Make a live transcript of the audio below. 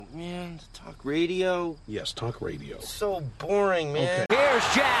around, talk radio. Yes, talk radio. So boring, man. Okay. Here's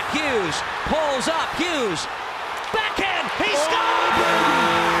Jack Hughes. Pulls up. Hughes. Backhand. He scored!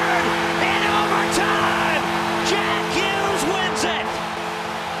 In overtime! Jack Hughes wins it!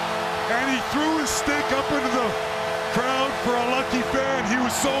 And he threw his stick up into the crowd for a lucky fan. He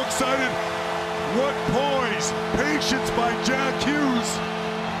was so excited. What poise, patience by Jack Hughes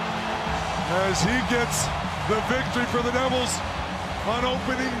as he gets the victory for the Devils on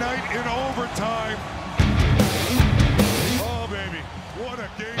opening night in overtime. Oh, baby, what a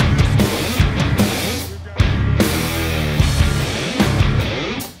game this was.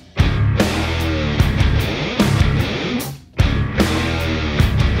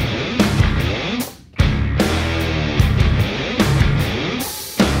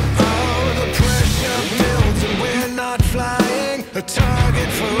 Oh, the pressure builds and we're not flying. A target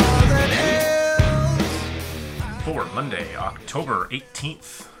for all that else. For Monday, October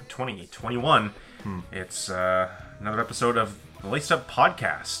 18th, 2021, it's another episode of the Laced Up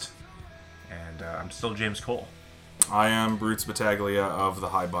Podcast, and I'm still James Cole. I am Bruce Battaglia of the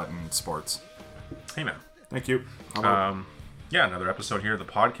High Button Sports. Hey, man. Thank you. Hello. Yeah, another episode here of the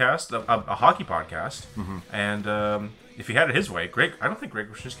podcast, a hockey podcast, and if he had it his way, I don't think Greg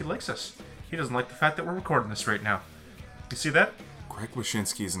Wyshynski likes us. He doesn't like the fact that we're recording this right now. You see that? Greg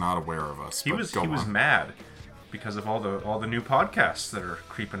Wyshynski is not aware of us. He was mad because of all the new podcasts that are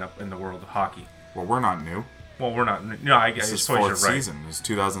creeping up in the world of hockey. Well, we're not new. Well, we're not. No, I guess This is you're fourth right. season. It's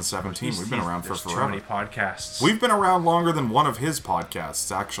 2017. We've been around for There's forever. Too many podcasts. We've been around longer than one of his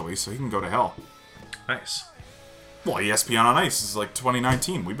podcasts, actually, so he can go to hell. Nice. Well, ESPN on Ice is like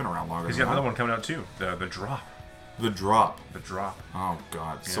 2019. We've been around longer He's than got that. another one coming out too. The drop. The Drop. The drop. Oh,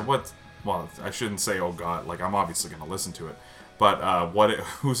 God. Yeah. So what... Well, I shouldn't say, oh, God. Like, I'm obviously going to listen to it. But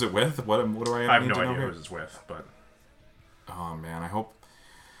who's it with? What do I I have need no to know idea here? who it's with, but Oh man, I hope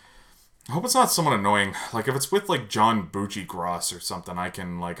it's not someone annoying. Like if it's with like John Bucci Gross or something, I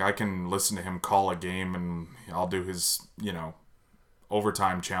can listen to him call a game and I'll do his,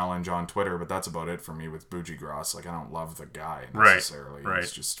 overtime challenge on Twitter, but that's about it for me with Bucci Gross. Like I don't love the guy necessarily. Right.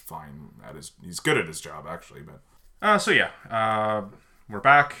 He's just fine he's good at his job actually, but we're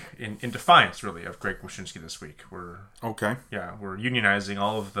back in defiance really of Greg Wyshynski this week. We're unionizing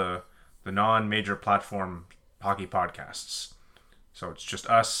all of the non-major platform hockey podcasts. So it's just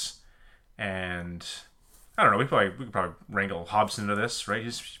us, and I don't know. We could probably wrangle Hobson into this, right?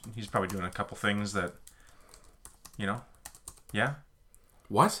 He's probably doing a couple things that, yeah.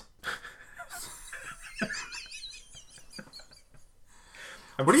 What?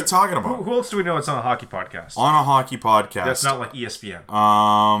 What are you talking about? Who else do we know that's on a hockey podcast? On a hockey podcast. That's not like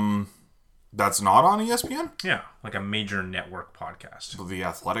ESPN. That's not on ESPN? Yeah, like a major network podcast. The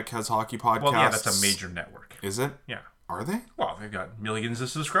Athletic has hockey podcasts. Well, yeah, that's a major network. Is it? Yeah. Are they? Well, they've got millions of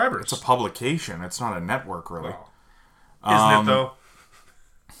subscribers. It's a publication. It's not a network, really. Well, isn't it, though?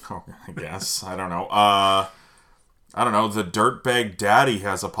 Oh, I guess. I don't know. The Dirtbag Daddy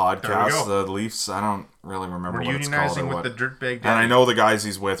has a podcast. The Leafs, I don't really remember what it's called. We're unionizing with the Dirtbag Daddy. And I know the guys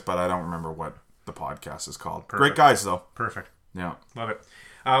he's with, but I don't remember what the podcast is called. Perfect. Great guys, though. Perfect. Yeah. Love it.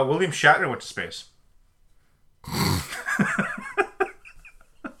 William Shatner went to space.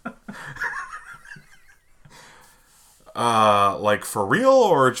 Like for real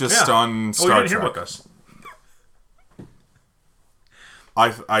or just on Star you Trek? didn't hear about this.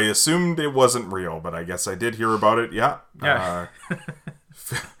 I assumed it wasn't real, but I guess I did hear about it. Yeah. Yeah.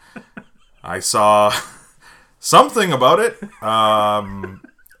 I saw something about it. I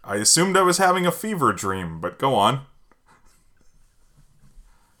assumed I was having a fever dream, but go on.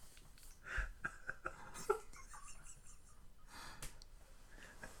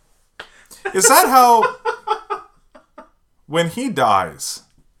 Is that how... When he dies,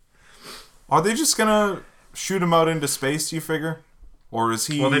 are they just gonna shoot him out into space, do you figure? Or is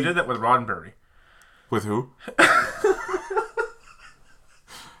he... Well, they did that with Roddenberry. With who?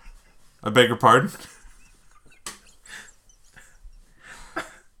 I beg your pardon?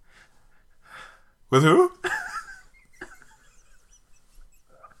 With who?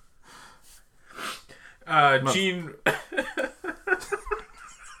 Gene...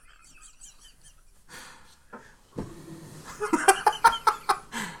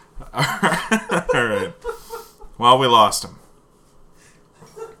 Alright. Well, we lost him.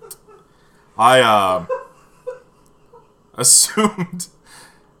 I assumed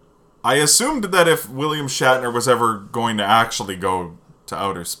that if William Shatner was ever going to actually go to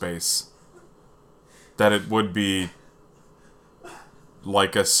outer space, that it would be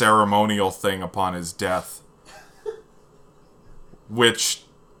like a ceremonial thing upon his death. Which,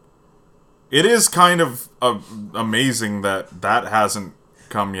 it is kind of amazing that hasn't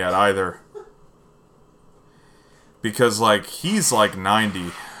come yet either. Because, like, he's like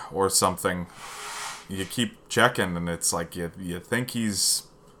 90 or something. You keep checking, and it's like you think he's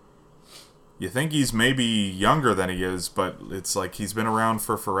maybe younger than he is, but it's like he's been around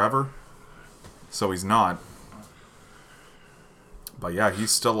for forever. So he's not. But yeah, he's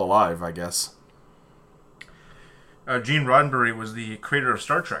still alive, I guess. Gene Roddenberry was the creator of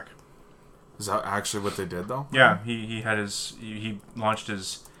Star Trek. Is that actually what they did, though? Yeah, he launched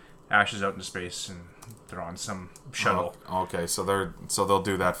his ashes out into space, and they're on some shuttle. Oh, okay, so they'll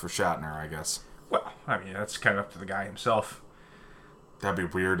do that for Shatner, I guess. Well, I mean, that's kind of up to the guy himself. That'd be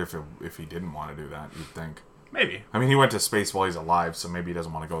weird if he didn't want to do that, you'd think. Maybe. I mean, he went to space while he's alive, so maybe he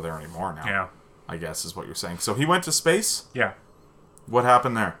doesn't want to go there anymore now. Yeah. I guess is what you're saying. So he went to space? Yeah. What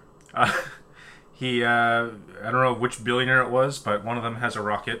happened there? I don't know which billionaire it was, but one of them has a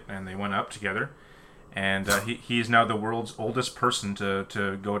rocket, and they went up together. And he is now the world's oldest person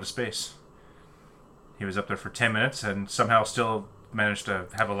to go to space. He was up there for 10 minutes and somehow still managed to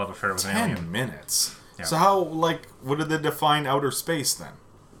have a love affair with an alien. 10 minutes? Yeah. So how, like, what did they define outer space then?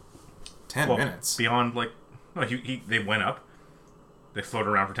 10 minutes? Beyond, like, well, they went up, they floated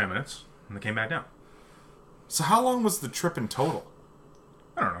around for 10 minutes, and they came back down. So how long was the trip in total?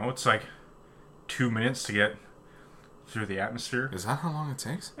 I don't know, it's like 2 minutes to get through the atmosphere. Is that how long it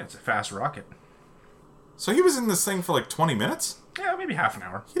takes? It's a fast rocket. So he was in this thing for like 20 minutes? Yeah, maybe half an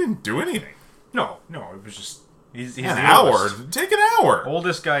hour. He didn't do anything. No, it was just... He's an the hour? oldest. Take an hour!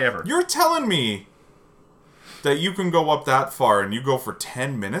 Oldest guy ever. You're telling me that you can go up that far and you go for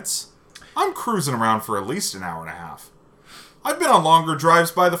 10 minutes? I'm cruising around for at least an hour and a half. I've been on longer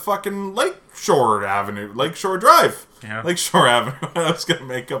drives by the fucking Lakeshore Drive. Yeah. Lakeshore Avenue. I was going to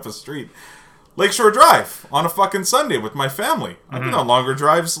make up a street. Lakeshore Drive on a fucking Sunday with my family. I've been on longer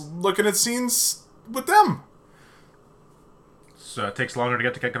drives looking at scenes with them. So it takes longer to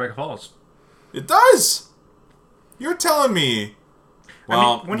get to Quebec Falls. It does. You're telling me. Well,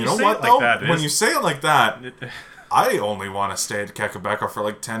 I mean, when you you know say what it like though? that, When you say it like that, It, I only want to stay at Quebec for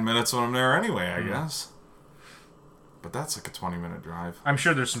like 10 minutes when I'm there anyway, I guess. But that's like a 20-minute drive. I'm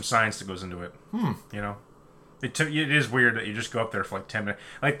sure there's some science that goes into it. You know? It is weird that you just go up there for like 10 minutes.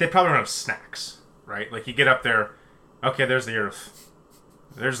 Like, they probably don't have snacks, right? Like, you get up there, okay, there's the Earth.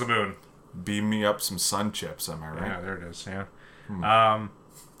 There's the moon. Beam me up some sun chips, am I right? Yeah, there it is, yeah.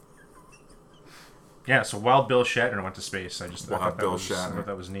 Yeah, so Wild Bill Shatner went to space. I thought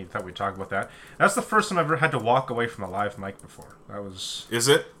that was neat. I thought we'd talk about that. That's the first time I've ever had to walk away from a live mic before. That was... Is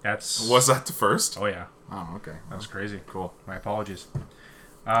it? Was that the first? Oh, yeah. Oh, okay. That was crazy. Cool. My apologies.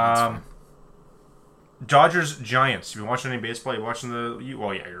 Dodgers Giants. You been watching any baseball? You watching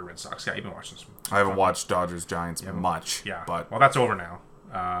well, yeah, you're a Red Sox guy. You've been watching some. I haven't watched Dodgers Giants much. Yeah, but well, that's over now.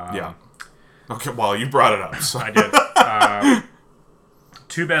 Yeah. Okay. Well, you brought it up. So. I did.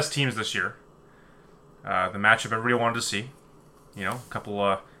 Two best teams this year. The matchup everybody wanted to see. You know, a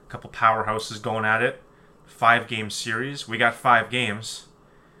couple powerhouses going at it. 5-game series. We got 5 games.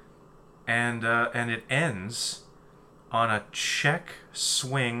 And it ends on a check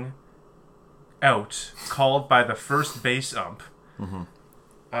swing out called by the first base ump.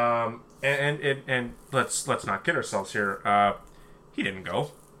 And let's not kid ourselves here. He didn't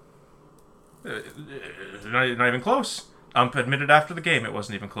go. Not even close. Ump admitted after the game it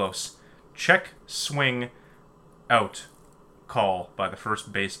wasn't even close. Check swing out call by the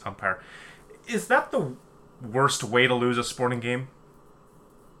first base umpire. Is that the worst way to lose a sporting game?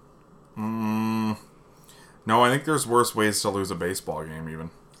 No, I think there's worse ways to lose a baseball game even.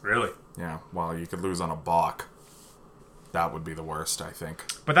 Really? Yeah, well, you could lose on a balk. That would be the worst, I think.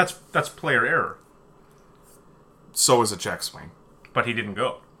 But that's player error. So is a check swing. But he didn't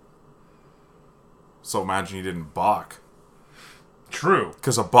go. So imagine he didn't balk. True.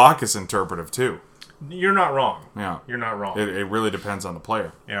 Because a balk is interpretive too. You're not wrong. Yeah. You're not wrong. It really depends on the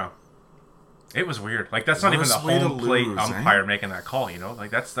player. Yeah. It was weird. Like, that's not even the home plate umpire making that call, you know? Like,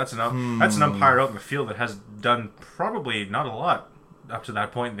 that's an umpire out in the field that has done probably not a lot up to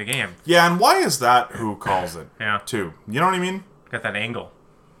that point in the game. Yeah, and why is that who calls it? Yeah. Too. You know what I mean? Got that angle.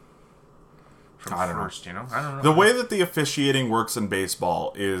 I don't know. You know? I don't know. The way that the officiating works in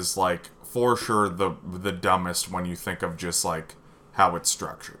baseball is, like, for sure the dumbest when you think of just, like, how it's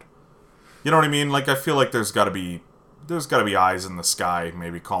structured. You know what I mean? Like, I feel like there's got to be eyes in the sky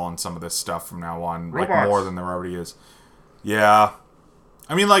maybe calling some of this stuff from now on. Robots. Like, more than there already is. Yeah.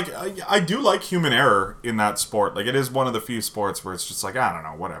 I mean, like, I do like human error in that sport. Like, it is one of the few sports where it's just like, I don't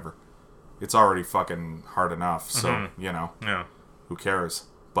know, whatever. It's already fucking hard enough, so, you know. Yeah. Who cares?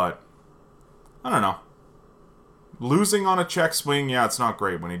 But, I don't know. losing on a check swing, yeah, it's not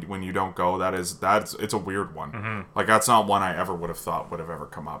great when you don't go. It's a weird one. Mm-hmm. Like that's not one I ever would have thought would have ever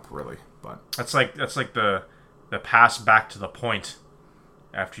come up, really. But that's like the pass back to the point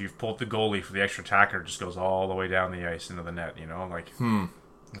after you've pulled the goalie for the extra attacker, just goes all the way down the ice into the net. You know, like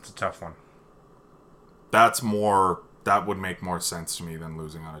it's a tough one. That would make more sense to me than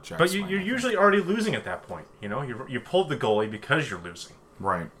losing on a check. But you're usually already losing at that point. You know, you pulled the goalie because you're losing.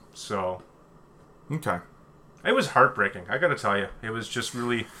 Right. So. Okay. It was heartbreaking. I got to tell you, it was just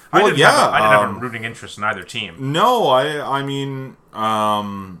really. Well, I didn't have a rooting interest in either team. No, I mean,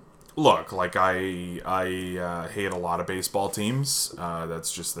 look, like I hate a lot of baseball teams.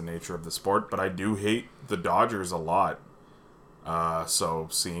 That's just the nature of the sport. But I do hate the Dodgers a lot. So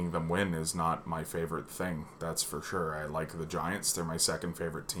seeing them win is not my favorite thing. That's for sure. I like the Giants. They're my second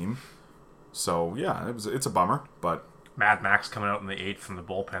favorite team. So yeah, it's a bummer, but. Mad Max coming out in the 8th from the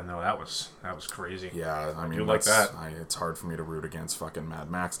bullpen, though, that was crazy. Yeah, I mean, you like that. It's hard for me to root against fucking Mad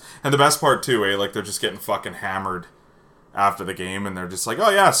Max. And the best part, too, like, they're just getting fucking hammered after the game, and they're just like, oh,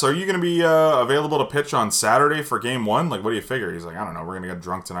 yeah, so are you going to be available to pitch on Saturday for Game 1? Like, what do you figure? He's like, I don't know, we're going to get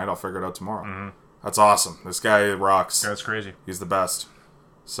drunk tonight, I'll figure it out tomorrow. Mm-hmm. That's awesome. This guy rocks. Yeah, that's crazy. He's the best.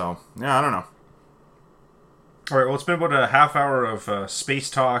 So, yeah, I don't know. All right, well, it's been about a half hour of space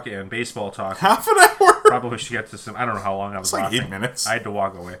talk and baseball talk. Half an hour? Probably should get to some. I don't know how long I was laughing. It's like laughing. 8 minutes. I had to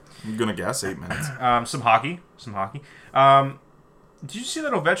walk away. I'm going to guess 8 minutes. Some hockey. Did you see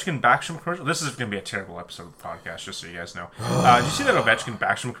that Ovechkin Backstrom commercial? This is going to be a terrible episode of the podcast, just so you guys know. Did you see that Ovechkin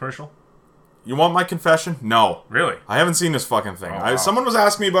Backstrom commercial? You want my confession? No. Really? I haven't seen this fucking thing. Oh, wow. Someone was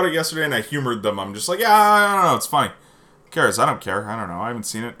asking me about it yesterday, and I humored them. I'm just like, yeah, I don't know. It's funny. Who cares? I don't care. I don't know. I haven't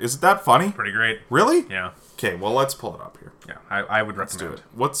seen it. Is it that funny? Pretty great. Really? Yeah. Okay, well, let's pull it up here. Yeah, I would recommend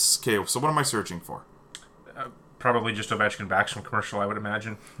Let's do it. Okay, so what am I searching for? Probably just Ovechkin Backstrom commercial, I would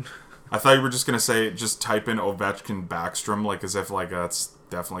imagine. I thought you were just going to say, just type in Ovechkin Backstrom, like as if like that's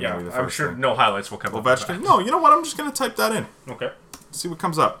definitely going to be the first I'm sure thing. no highlights will come up. Ovechkin? No, you know what? I'm just going to type that in. Okay. See what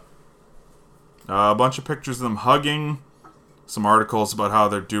comes up. A bunch of pictures of them hugging. Some articles about how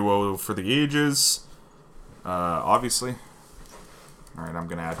they're duo for the ages. Obviously. Alright, I'm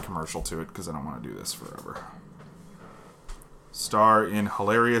going to add commercial to it because I don't want to do this forever. Star in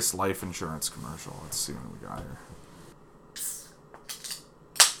hilarious life insurance commercial. Let's see what we got here.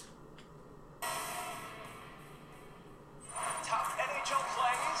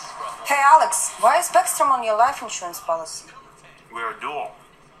 Hey Alex, why is Backstrom on your life insurance policy? We're a duo.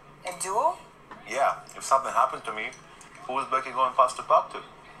 A duo? Yeah, if something happened to me, who is Becky going past to talk to?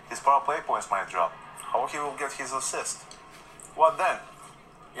 His power play points might drop. How he will get his assist? What then?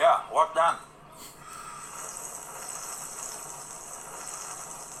 Yeah, what then?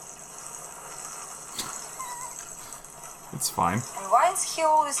 It's fine. And why is he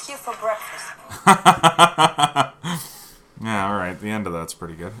always here for breakfast? Yeah, alright. The end of that's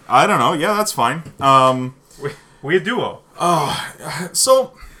pretty good. I don't know. Yeah, that's fine. We a duo.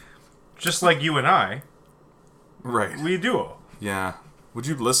 So... Just like you and I. Right. We a duo. Yeah. Would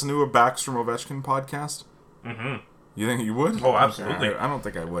you listen to a Backstrom Ovechkin podcast? Mm-hmm. You think you would? Oh, absolutely. I don't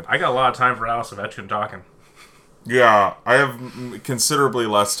think I would. I got a lot of time for Alex Ovechkin talking. Yeah, I have considerably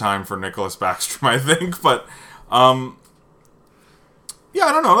less time for Nicholas Backstrom, I think, but... Yeah,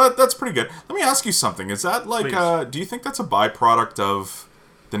 I don't know. That's pretty good. Let me ask you something. Is that like... do you think that's a byproduct of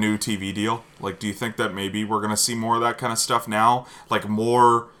the new TV deal? Like, do you think that maybe we're going to see more of that kind of stuff now? Like,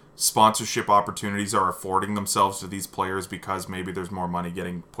 more sponsorship opportunities are affording themselves to these players because maybe there's more money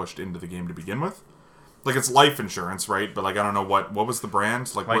getting pushed into the game to begin with? Like, it's life insurance, right? But, like, I don't know, what was the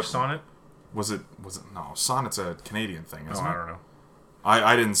brand? Like, Life Sonnet? Was it... No, Sonnet's a Canadian thing, isn't it? I don't know.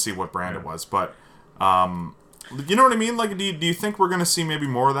 I didn't see what brand it was, but... you know what I mean? Like, do you think we're gonna see maybe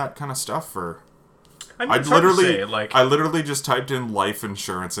more of that kind of stuff? Or I mean, it's hard to say, like... I literally just typed in life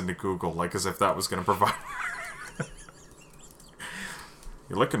insurance into Google, like as if that was gonna provide.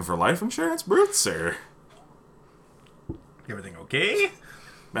 You're looking for life insurance, Bruce, sir? Everything okay?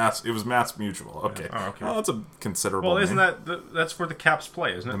 It was Mass Mutual. Okay. Oh, okay. Well, that's a considerable. Well, isn't name. that's where the Caps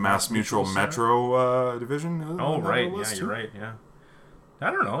play, isn't it? The Mass Mutual Metro division? Oh, right. Yeah, you're right. Yeah.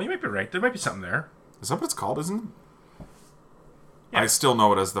 I don't know. You might be right. There might be something there. Is that what it's called, isn't it? Yeah. I still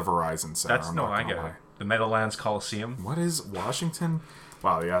know it as the Verizon Center. I get it. The Meadowlands Coliseum. What is Washington?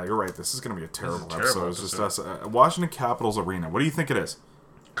 Wow, yeah, you're right. This is going to be a terrible episode. It's just us. Washington Capitals Arena. What do you think it is?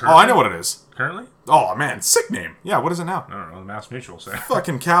 Currently? Oh, I know what it is. Currently? Oh, man. Sick name. Yeah, what is it now? I don't know. The Mass Mutual Center.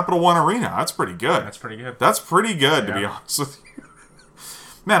 Fucking Capital One Arena. That's pretty good. That's pretty good. That's pretty good, to be honest with you.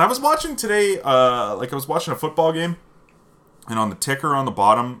 Man, I was watching today, I was watching a football game. And on the ticker on the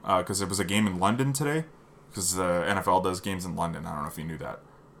bottom, because there was a game in London today, because the NFL does games in London. I don't know if you knew that,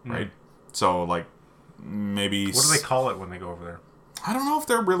 right? So, like, maybe... What do they call it when they go over there? I don't know if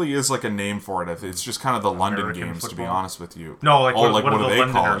there really is like a name for it. It's just kind of the London American games, football? to be honest with you. No, like, what do they the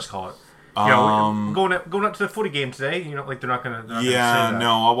Londoners call it? We're going out to the footy game today. You know, like they're not going to say that.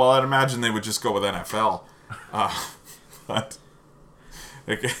 No. Well, I'd imagine they would just go with NFL. But...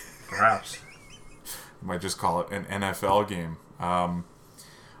 Perhaps. Might just call it an NFL game.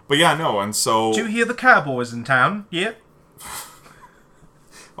 But yeah, no, and so... Do you hear the Cowboys in town? Yeah.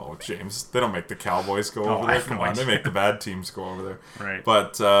 Oh, James, they don't make the Cowboys go over there. Come on, they make the bad teams go over there. Right.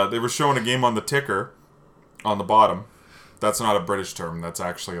 But they were showing a game on the ticker on the bottom. That's not a British term. That's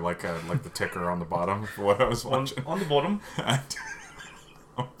actually like the ticker on the bottom for what I was watching. On the bottom.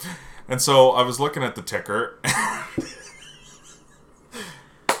 And so I was looking at the ticker.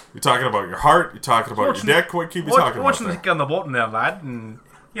 You're talking about your heart. You're talking about your dick. What keep you talking about? Watching the ticker on the bottom there, lad, and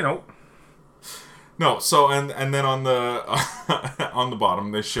you know. No, so and then on the on the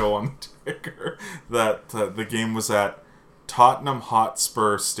bottom they show on the ticker that the game was at Tottenham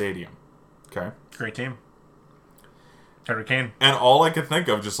Hotspur Stadium. Okay, great team. Harry Kane. And all I could think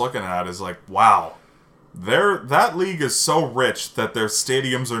of just looking at it is like, wow, that league is so rich that their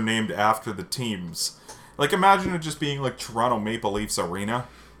stadiums are named after the teams. Like, imagine it just being like Toronto Maple Leafs Arena.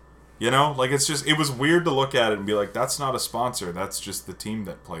 You know, like it was weird to look at it and be like, that's not a sponsor, that's just the team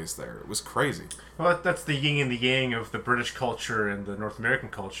that plays there. It was crazy. Well, that's the yin and the yang of the British culture and the North American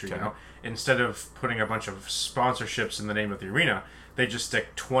culture, you know. Instead of putting a bunch of sponsorships in the name of the arena, they just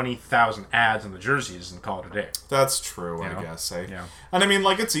stick 20,000 ads on the jerseys and call it a day. That's true, I guess. Yeah. And I mean,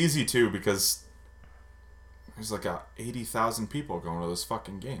 like, it's easy too because there's like 80,000 people going to those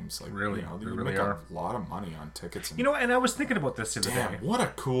fucking games. Like, really, you know, there you really make are a lot of money on tickets. And, you know, and I was thinking about this the other day. What a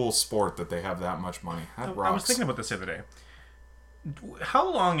cool sport that they have that much money. That rocks. I was thinking about this the other day.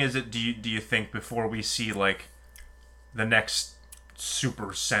 How long is it, do you think, before we see, like, the next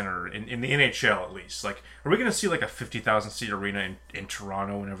super center in the NHL at least? Like, are we going to see like a 50,000 seat arena in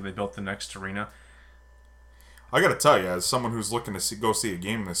Toronto whenever they built the next arena? I gotta tell you, as someone who's looking to go see a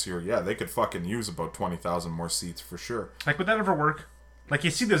game this year, yeah, they could fucking use about 20,000 more seats for sure. Like, would that ever work? Like,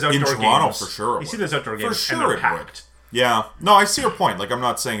 you see those outdoor games. In Toronto, for sure. You see those outdoor games, for sure and they're it packed. Would. Yeah. No, I see your point. Like, I'm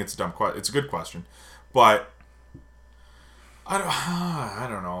not saying it's a dumb question. It's a good question. But, I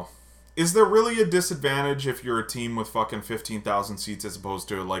don't know. Is there really a disadvantage if you're a team with fucking 15,000 seats as opposed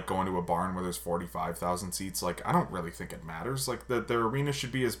to, like, going to a barn where there's 45,000 seats? Like, I don't really think it matters. Like, the arena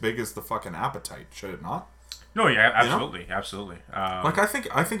should be as big as the fucking appetite, should it not? No, yeah, absolutely, absolutely. Like, I think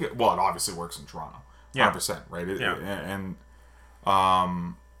it, well, it obviously works in Toronto. 100%, right?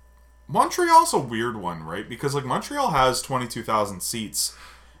 And Montreal's a weird one, right? Because, like, Montreal has 22,000 seats.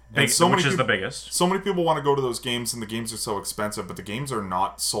 Which is the biggest. So many people want to go to those games, and the games are so expensive, but the games are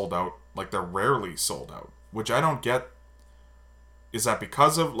not sold out. Like, they're rarely sold out, which I don't get. Is that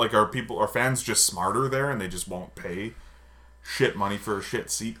because of, like, are fans just smarter there, and they just won't pay shit money for a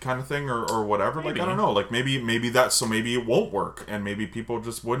shit seat kind of thing, or whatever? Maybe. Like, I don't know. Like, maybe it won't work, and maybe people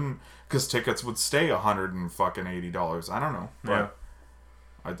just wouldn't, because tickets would stay $180. I don't know. But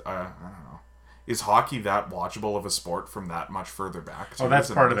I don't know. Is hockey that watchable of a sport from that much further back? Oh, that's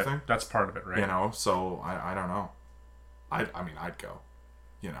part of it. That's part of it, right? You know, so I don't know. I mean, I'd go.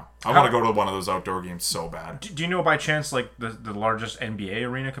 You know, I want to go to one of those outdoor games so bad. Do you know by chance, like, the largest NBA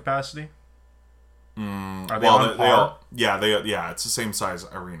arena capacity? Are they on par? Yeah, it's the same size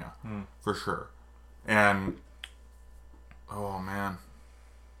arena for sure. And oh man,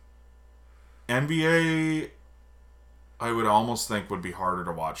 NBA, I would almost think would be harder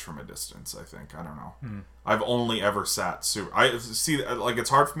to watch from a distance. I think, I don't know. I've only ever sat I see, like, it's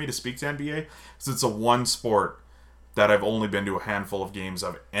hard for me to speak to NBA because it's a one sport that I've only been to a handful of games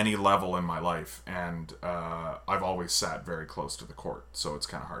of any level in my life, and I've always sat very close to the court, so it's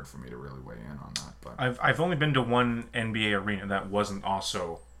kind of hard for me to really weigh in on that. But I've only been to one NBA arena that wasn't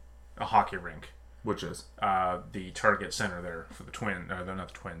also a hockey rink, which is the Target Center there for the they're not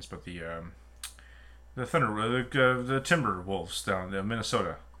the Twins, but the Thunder, the Timberwolves down in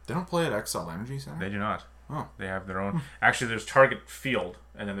Minnesota. They don't play at XL Energy Center? They do not. Oh. They have their own. Actually, there's Target Field,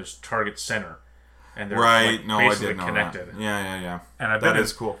 and then there's Target Center. And they're basically I didn't know connected. That. Yeah. And that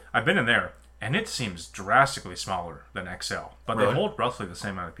is cool. I've been in there, and it seems drastically smaller than XL, but they hold roughly the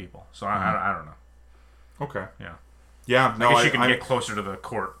same amount of people. So I don't know. Okay. Yeah. Yeah. No, I guess you can get closer to the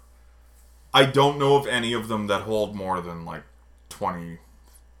court. I don't know of any of them that hold more than like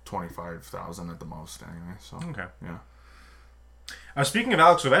 25,000 at the most. Anyway. So okay. Yeah. Speaking of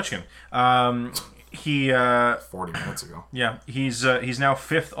Alex Ovechkin, he 40 minutes ago. Yeah, he's now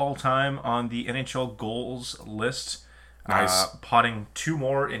 5th all time on the NHL goals list. Nice. Potting 2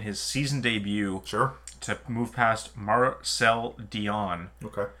 more in his season debut. Sure. To move past Marcel Dion.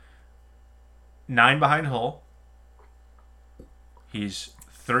 Okay. 9 behind Hull. He's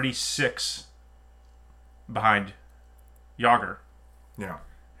 36 behind Yager. Yeah.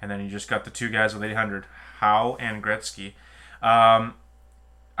 And then you just got the two guys with 800, Howe and Gretzky. I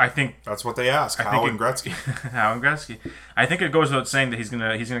think that's what they ask. Howe and Gretzky. Howe and Gretzky. I think it goes without saying that he's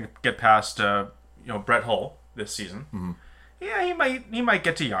gonna get past Brett Hull this season. Mm-hmm. Yeah, he might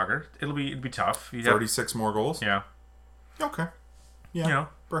get to Yager. It'll be tough. 36 more goals. Yeah. Okay. Yeah.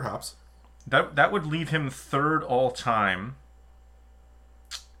 Perhaps. That would leave him third all time,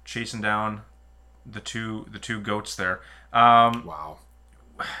 chasing down the two goats there. Wow.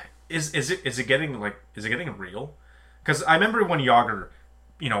 Is it getting real? Because I remember when Yager,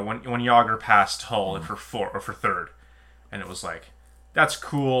 when Yager passed Hull for third, and it was like, that's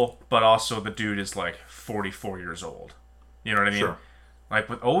cool, but also the dude is like 44 years old. You know what I mean? Sure. Like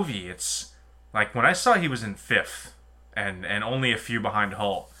with Ovi, it's like when I saw he was in fifth and only a few behind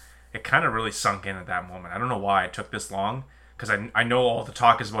Hull, it kind of really sunk in at that moment. I don't know why it took this long, because I know all the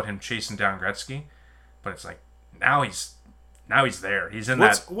talk is about him chasing down Gretzky, but it's like now he's there. He's in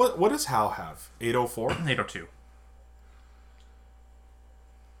that. What does Howe have? 804? 802.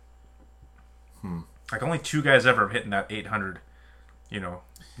 Like only two guys ever have hitting that 800,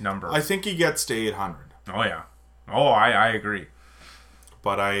 number. I think he gets to 800. Oh yeah. Oh, I agree.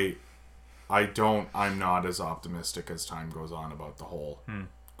 But I'm not as optimistic as time goes on about the whole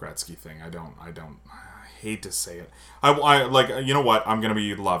Gretzky thing. I hate to say it. I like, you know what? I'm going to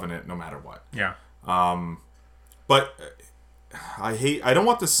be loving it no matter what. Yeah. But I don't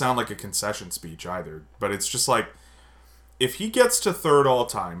want this to sound like a concession speech either, but it's just like, if he gets to third all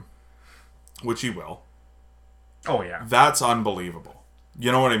time, which he will. Oh yeah. That's unbelievable.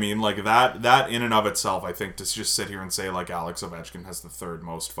 You know what I mean? Like that in and of itself, I think, to just sit here and say like Alex Ovechkin has the third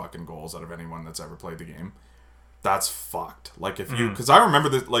most fucking goals out of anyone that's ever played the game. That's fucked. Like if you, because I remember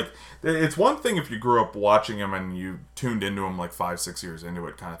that, like, it's one thing if you grew up watching him and you tuned into him like 5-6 years into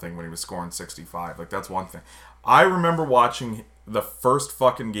it kind of thing when he was scoring 65. Like that's one thing. I remember watching the first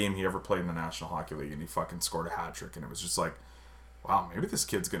fucking game he ever played in the National Hockey League and he fucking scored a hat trick and it was just like, wow, maybe this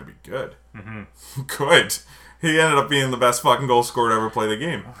kid's gonna be good. Mm-hmm. Good. He ended up being the best fucking goal scorer to ever play the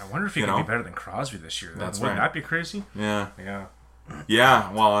game. Oh, I wonder if he could be better than Crosby this year. Wouldn't that be crazy? Yeah. Yeah.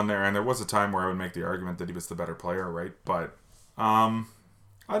 Yeah, well, and there was a time where I would make the argument that he was the better player, right? But I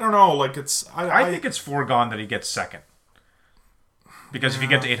don't know. Like I think it's foregone that he gets second. Because if you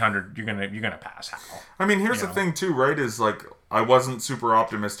get to 800, you're gonna pass Howe. I mean, here's the thing too, right? Is like I wasn't super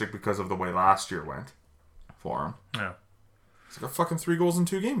optimistic because of the way last year went for him. Yeah. He's got fucking 3 goals in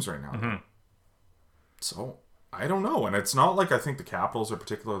 2 games right now. Mm-hmm. So I don't know, and it's not like I think the Capitals are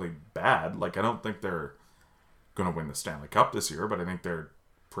particularly bad. Like I don't think they're going to win the Stanley Cup this year, but I think they're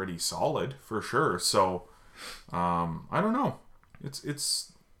pretty solid for sure. So I don't know.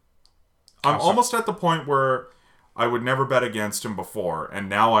 It's I'm almost at the point where I would never bet against him before, and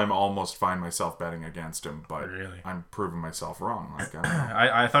now I'm almost find myself betting against him, but really? I'm proving myself wrong. Like I don't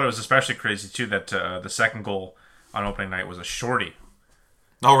know. I thought it was especially crazy too that the second goal on opening night was a shorty.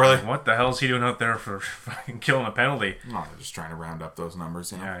 Oh, really? What the hell is he doing out there for fucking killing a penalty? No, they're just trying to round up those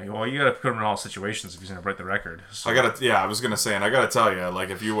numbers, you know? Yeah, well, you gotta put him in all situations if he's gonna break the record. So. I was gonna say, and I gotta tell you,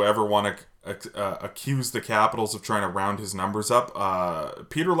 like, if you ever want to accuse the Capitals of trying to round his numbers up,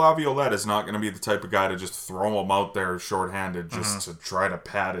 Peter Laviolette is not gonna be the type of guy to just throw him out there shorthanded just to try to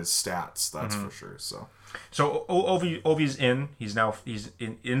pad his stats. That's for sure. So Ovi's in. He's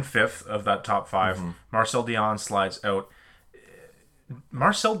in fifth of that top 5. Marcel Dion slides out.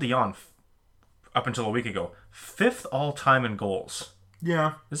 Marcel Dion, up until a week ago, 5th all-time in goals.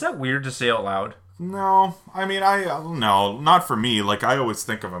 Yeah. Is that weird to say out loud? No. I mean, no, not for me. Like, I always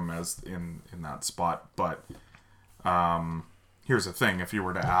think of him as in that spot. But here's the thing. If you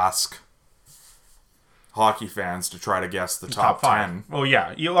were to ask hockey fans to try to guess the top 10. Oh, yeah.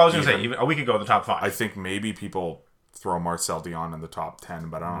 I was going to say, even a week ago, the top 5. I think maybe people throw Marcel Dion in the top 10,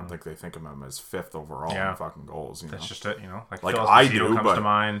 but I don't think they think of him as 5th overall in fucking goals. That's just it, Like Phil I do, comes to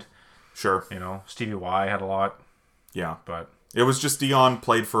mind. Sure. Stevie Y had a lot. Yeah. But it was just Dion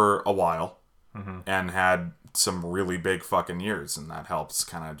played for a while and had some really big fucking years, and that helps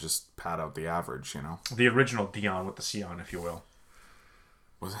kind of just pad out the average, The original Dion with the C on, if you will.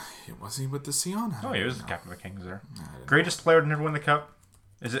 Was he with the C on? Oh, he was the captain of the Kings there. Greatest player to never win the Cup?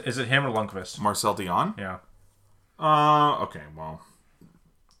 Is it him or Lundqvist? Marcel Dion? Yeah. Okay, well.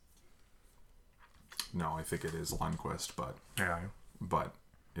 No, I think it is Lundqvist, but... Yeah. But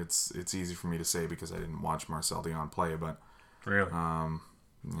it's easy for me to say because I didn't watch Marcel Dion play, but... Really?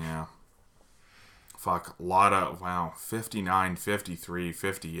 Yeah. Fuck, a lot of... Wow, 59, 53,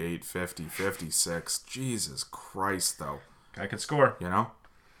 58, 50, 56. Jesus Christ, though. Guy could score.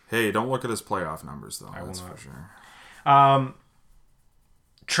 Hey, don't look at his playoff numbers, though. I will That's not. for sure.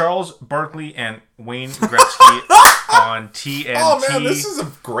 Charles Barkley and Wayne Gretzky on TNT. Oh, man, this is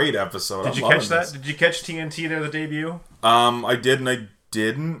a great episode. Did you catch that? Did you catch TNT there, the debut? I did, and I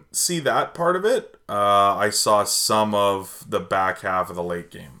didn't see that part of it. I saw some of the back half of the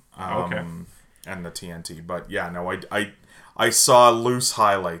late game. Okay. And the TNT. But, yeah, no, I saw loose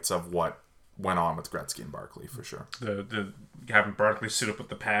highlights of what went on with Gretzky and Barkley, for sure. The having Barkley suit up with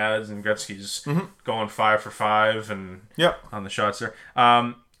the pads, and Gretzky's going 5 for 5 and on the shots there.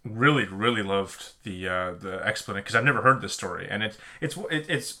 Really, really loved the explanation, because I've never heard this story, and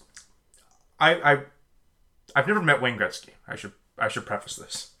I've never met Wayne Gretzky. I should preface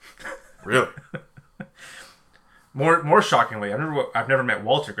this. Really? More shockingly, I've never met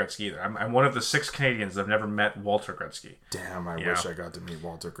Walter Gretzky either. I'm one of the 6 Canadians that have never met Walter Gretzky. Damn, I wish I got to meet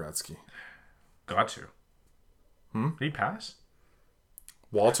Walter Gretzky. Got to. Did he pass?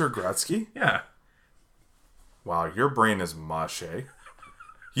 Walter Gretzky? Yeah. Wow, your brain is mush, eh?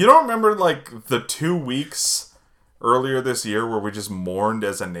 You don't remember, like, the 2 weeks earlier this year where we just mourned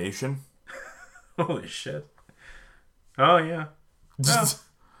as a nation? Holy shit. Oh, yeah.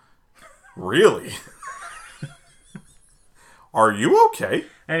 Really? Are you okay?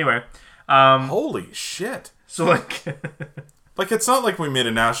 Anyway. Holy shit. So, like... like, it's not like we made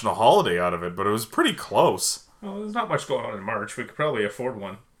a national holiday out of it, but it was pretty close. Well, there's not much going on in March. We could probably afford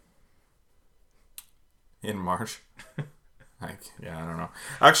one. In March? I don't know.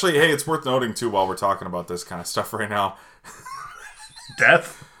 Actually, hey, it's worth noting, too, while we're talking about this kind of stuff right now.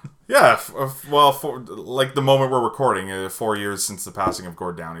 Death? Yeah, well, for like the moment we're recording, 4 years since the passing of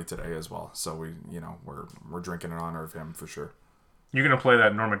Gord Downey today as well. So we're drinking in honor of him for sure. You're gonna play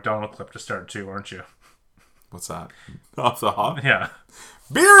that Norm Macdonald clip to start too, aren't you? What's that? Off the hop? Yeah.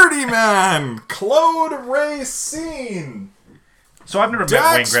 Beardy Man, Claude Racine. So I've never met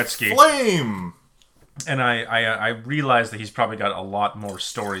Wayne Gretzky. Flame. And I realize that he's probably got a lot more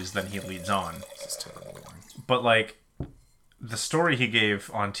stories than he leads on. This is terrible. But like the story he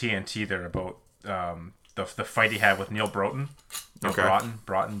gave on TNT there about the fight he had with Neil Broughton.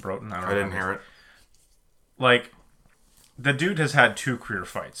 Broughton. I didn't hear it. Like, the dude has had 2 career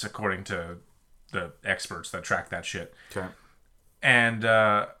fights, according to the experts that track that shit. Okay. And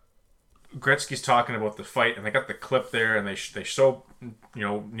Gretzky's talking about the fight, and they got the clip there, and they show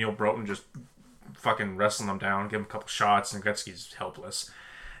Neil Broughton just fucking wrestling him down, give him a couple shots, and Gretzky's helpless.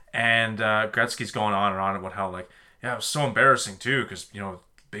 And Gretzky's going on and on about how, like, yeah, it was so embarrassing too, because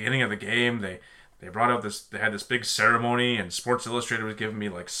beginning of the game they brought out they had this big ceremony, and Sports Illustrated was giving me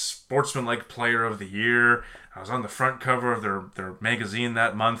like Sportsmanlike Player of the Year. I was on the front cover of their magazine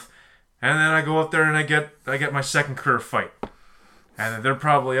that month, and then I go out there and I get my 2nd career fight, and they're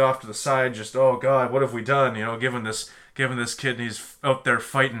probably off to the side, just, oh god, what have we done? Given this kid, and he's out there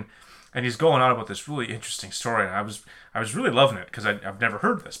fighting, and he's going on about this really interesting story, and I was really loving it because I've never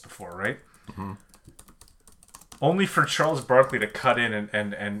heard this before, right? Mm-hmm. Only for Charles Barkley to cut in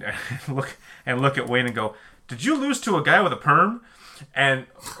and look at Wayne and go, "Did you lose to a guy with a perm?" And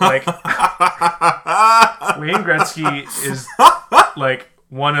like Wayne Gretzky is like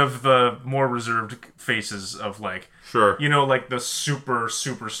one of the more reserved faces of like, sure, like the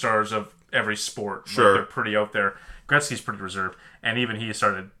superstars of every sport. Sure, like they're pretty out there. Gretzky's pretty reserved, and even he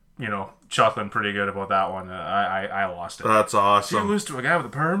started chuckling pretty good about that one. I lost it. That's awesome. Did you lose to a guy with a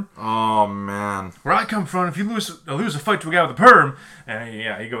perm? Oh, man. Where I come from, if you lose a fight to a guy with a perm,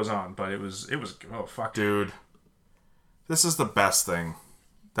 and he goes on. But it was oh fuck, dude. This is the best thing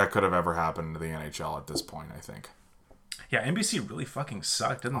that could have ever happened to the NHL at this point, I think. Yeah, NBC really fucking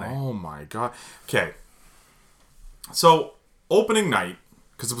sucked, didn't they? Oh my god. Okay. So, opening night,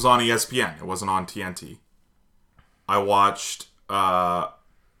 because it was on ESPN, it wasn't on TNT. I watched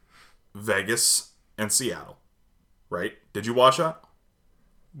Vegas and Seattle, right? Did you watch that?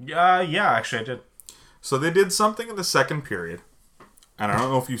 Yeah, actually I did. So they did something in the second period, and I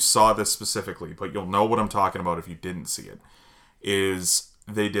don't know if you saw this specifically, but you'll know what I'm talking about if you didn't see it, is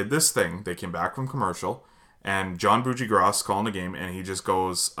they did this thing, they came back from commercial, and John Buccigross calling the game, and he just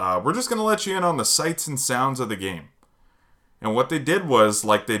goes, we're just going to let you in on the sights and sounds of the game. And what they did was,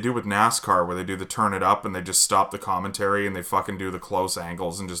 like they do with NASCAR, where they do the turn it up and they just stop the commentary and they fucking do the close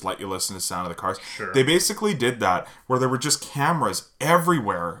angles and just let you listen to the sound of the cars. Sure. They basically did that, where there were just cameras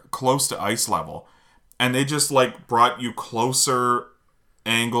everywhere close to ice level. And they just, like, brought you closer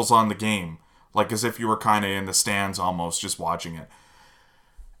angles on the game. Like, as if you were kind of in the stands almost, just watching it.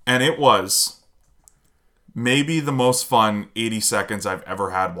 And it was maybe the most fun 80 seconds I've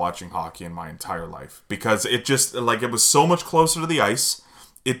ever had watching hockey in my entire life. Because it just, like, it was so much closer to the ice.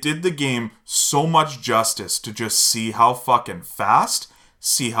 It did the game so much justice to just see how fucking fast,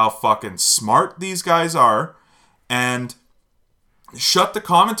 see how fucking smart these guys are, and shut the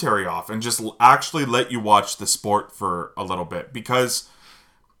commentary off and just actually let you watch the sport for a little bit. Because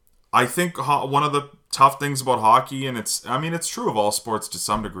I think one of the tough things about hockey, and it's true of all sports to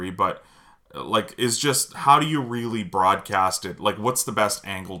some degree, but like, is just how do you really broadcast it? Like, what's the best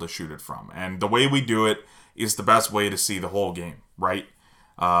angle to shoot it from? And the way we do it is the best way to see the whole game, right?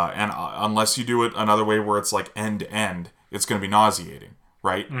 And unless you do it another way where it's like end to end, it's going to be nauseating,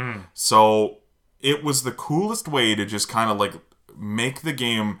 right? So it was the coolest way to just kind of like make the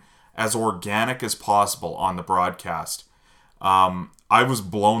game as organic as possible on the broadcast. I was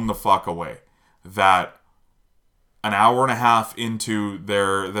blown the fuck away that an hour and a half into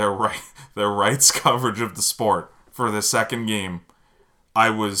their rights coverage of the sport for the second game, I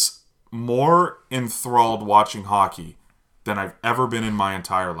was more enthralled watching hockey than I've ever been in my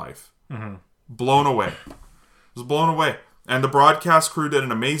entire life. Blown away. I was blown away. And the broadcast crew did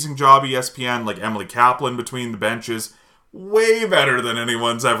an amazing job. ESPN, like Emily Kaplan between the benches, way better than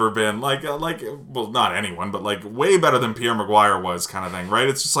anyone's ever been. Like, well, not anyone, but like way better than Pierre Maguire was, kind of thing, right?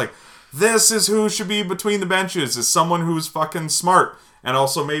 It's just like, this is who should be between the benches, is someone who's fucking smart and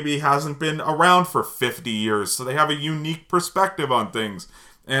also maybe hasn't been around for 50 years, so they have a unique perspective on things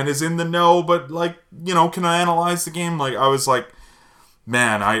and is in the know, but like, you know, can analyze the game. Like, I was like,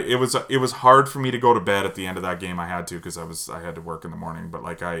 man, it was hard for me to go to bed at the end of that game. I had to, because I had to work in the morning, but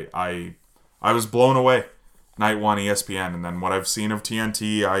like I was blown away. Night one ESPN, and then what I've seen of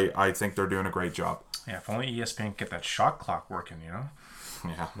TNT, I think they're doing a great job. Yeah, if only ESPN could get that shot clock working, you know?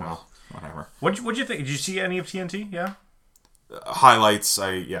 Yeah, well, whatever. What'd you think? Did you see any of TNT? Yeah? Highlights,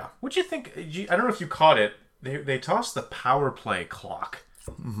 yeah. What'd you think? I don't know if you caught it. They tossed the power play clock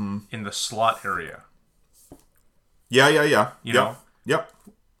in the slot area. Yeah. You know? Yep.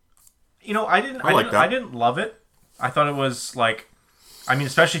 You know, I didn't love it. I thought it was like, I mean,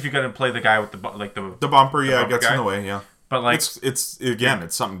 especially if you're going to play the guy with the bumper, yeah, it gets in the way, yeah. But like, it's again,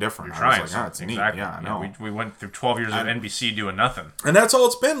 it's something different. You're trying, I was like, it's neat. Yeah, I know. We went through 12 years of NBC doing nothing, and that's all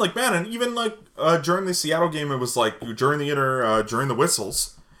it's been. Like, man, and even like during the Seattle game, it was like during the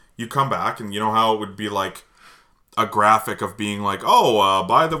whistles, you come back, and you know how it would be like a graphic of being like, oh,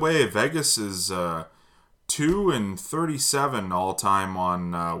 by the way, Vegas is 2-37 all time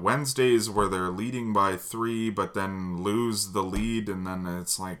on Wednesdays, where they're leading by 3, but then lose the lead, and then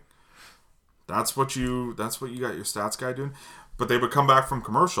it's like, that's what you got your stats guy doing. But they would come back from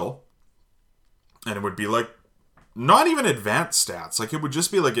commercial, and it would be like, not even advanced stats, like it would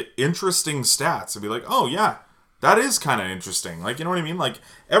just be like interesting stats. It'd be like, oh yeah, that is kind of interesting. Like, you know what I mean? Like,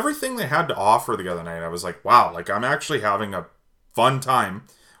 everything they had to offer the other night, I was like, wow, like I'm actually having a fun time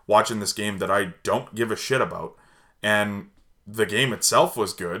watching this game that I don't give a shit about. And the game itself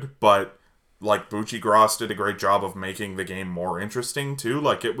was good, but like Bucci Gross did a great job of making the game more interesting too.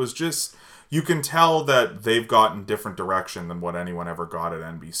 Like, it was just, you can tell that they've gotten different direction than what anyone ever got at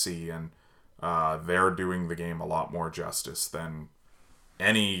NBC, and they're doing the game a lot more justice than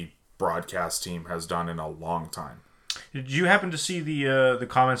any broadcast team has done in a long time. Did you happen to see the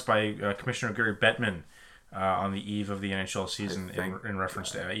comments by Commissioner Gary Bettman on the eve of the NHL season in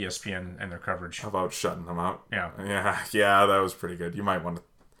reference to ESPN and their coverage about shutting them out? Yeah, that was pretty good. You might want to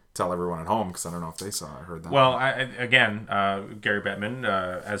tell everyone at home, because I don't know if they heard that. Well, Gary Bettman,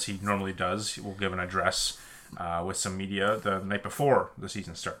 as he normally does, will give an address with some media the night before the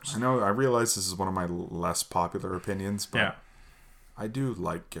season starts. I know. I realize this is one of my less popular opinions, but yeah, I do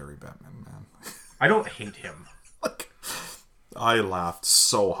like Gary Bettman, man. I don't hate him. I laughed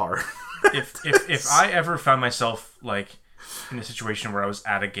so hard. if I ever found myself like in a situation where I was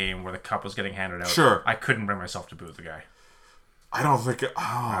at a game where the cup was getting handed out, sure, I couldn't bring myself to boo the guy. I don't think.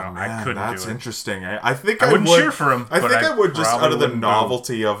 I couldn't. That's interesting. I think I wouldn't cheer for him. I think I would just out of the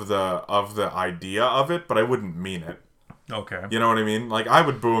novelty of the idea of it, but I wouldn't mean it. Okay. You know what I mean? Like, I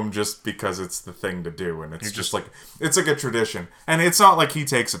would boo him just because it's the thing to do, and it's just like, it's like a tradition, and it's not like he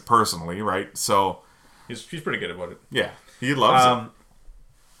takes it personally, right? So he's pretty good about it. Yeah, he loves it.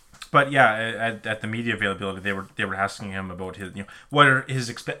 But yeah, at the media availability, they were asking him about his, what are his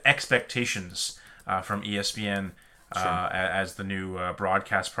expectations from ESPN. Sure. As the new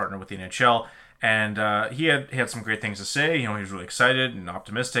broadcast partner with the NHL, and he had some great things to say. He was really excited and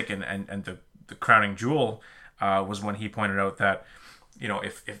optimistic, and the crowning jewel was when he pointed out that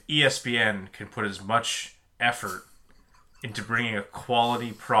if ESPN can put as much effort into bringing a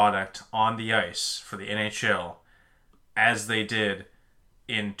quality product on the ice for the NHL as they did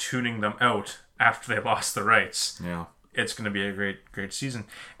in tuning them out after they lost the rights, it's going to be a great season.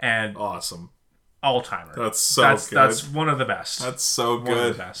 And awesome. All-timer. That's good. That's one of the best. That's so good. One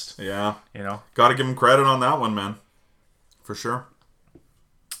of the best. Yeah. You know? Got to give him credit on that one, man. For sure.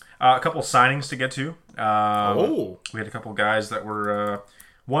 A couple signings to get to. We had a couple guys that were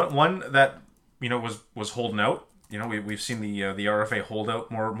one that was holding out. We've seen the RFA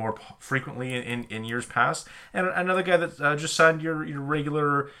holdout more frequently in years past, and another guy that just signed your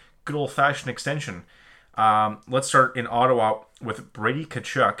regular good old fashioned extension. Let's start in Ottawa with Brady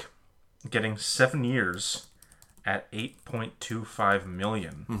Tkachuk getting 7 years at $8.25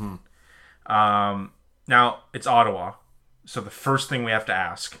 million. Now it's Ottawa, so the first thing we have to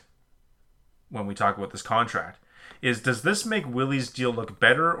ask when we talk about this contract is, does this make Willie's deal look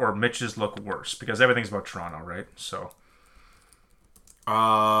better or Mitch's look worse? Because everything's about Toronto, right? So,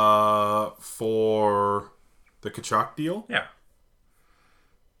 for the Tkachuk deal, yeah,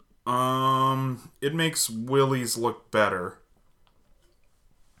 it makes Willie's look better.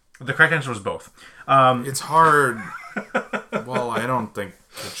 The correct answer was both. It's hard. Well, I don't think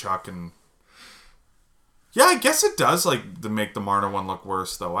Tkachuk and... Yeah, I guess it does, to make the Marner one look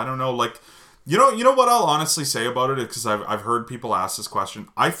worse, though. I don't know, You know what I'll honestly say about it, because I've heard people ask this question.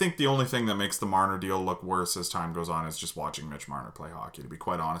 I think the only thing that makes the Marner deal look worse as time goes on is just watching Mitch Marner play hockey, to be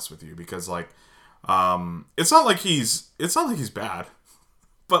quite honest with you, because it's not like he's bad,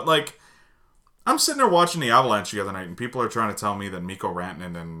 but I'm sitting there watching the Avalanche the other night, and people are trying to tell me that Mikko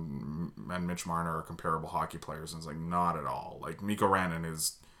Rantanen and Mitch Marner are comparable hockey players, and it's not at all. Mikko Rantanen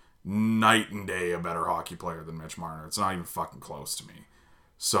is night and day a better hockey player than Mitch Marner. It's not even fucking close to me.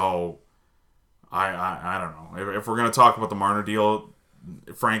 So I don't know. If we're going to talk about the Marner deal,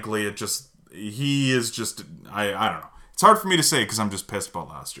 frankly, he is just, I don't know. It's hard for me to say because I'm just pissed about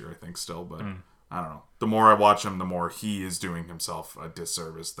last year, I think, still. But I don't know. The more I watch him, the more he is doing himself a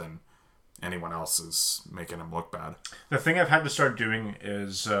disservice than anyone else is making him look bad. The thing I've had to start doing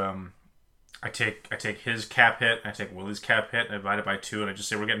is I take his cap hit, I take Willie's cap hit, and I divide it by 2, and I just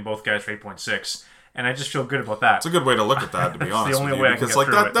say we're getting both guys for 8.6. And I just feel good about that. It's a good way to look at that, to be honest. The only way I can get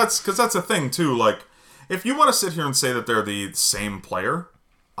through it. That's a thing too. If you want to sit here and say that they're the same player,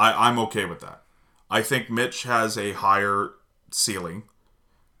 I'm okay with that. I think Mitch has a higher ceiling,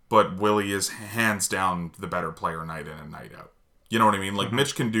 but Willie is hands down the better player night in and night out. You know what I mean?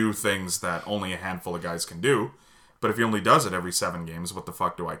 Mitch can do things that only a handful of guys can do, but if he only does it every 7 games, what the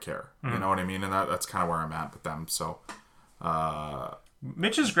fuck do I care? You know what I mean? And that's kind of where I'm at with them. So,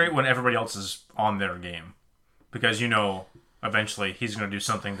 Mitch is great when everybody else is on their game, because eventually he's going to do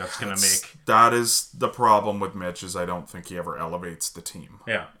something that's going to make... That is the problem with Mitch, is I don't think he ever elevates the team.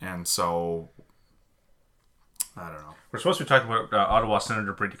 Yeah. And so, I don't know. We're supposed to be talking about Ottawa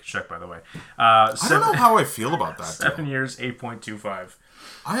Senator Brady Tkachuk, by the way. I don't know how I feel about that. 7 years, 8.25.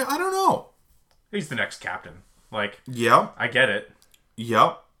 I don't know. He's the next captain. Yeah. I get it.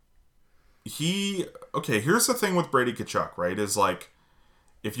 Yep. Okay, here's the thing with Brady Tkachuk, right? Is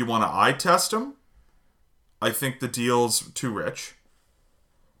if you want to eye test him, I think the deal's too rich.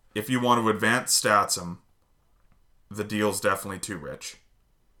 If you want to advanced stats him, the deal's definitely too rich.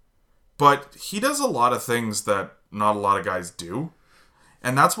 But he does a lot of things that not a lot of guys do.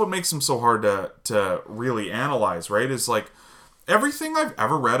 And that's what makes him so hard to really analyze, right? Is everything I've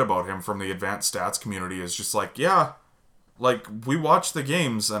ever read about him from the advanced stats community is just we watch the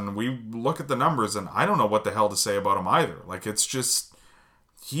games and we look at the numbers and I don't know what the hell to say about him either. It's just,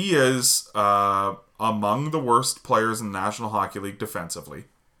 he is among the worst players in the National Hockey League defensively.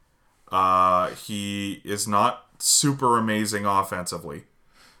 He is not super amazing offensively,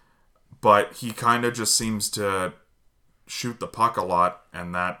 but he kind of just seems to shoot the puck a lot,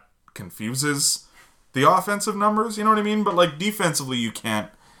 and that confuses the offensive numbers, you know what I mean? But defensively, you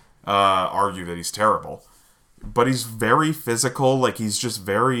can't argue that he's terrible. But he's very physical, he's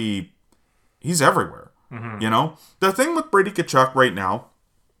everywhere. Mm-hmm. The thing with Brady Tkachuk right now,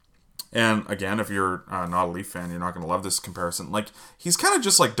 and again, if you're not a Leaf fan, you're not going to love this comparison. He's kind of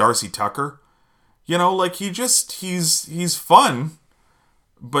just like Darcy Tucker. He's fun,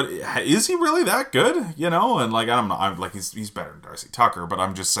 but is he really that good? And I'm he's better than Darcy Tucker, but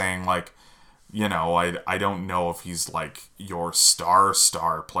I'm just saying I don't know if he's your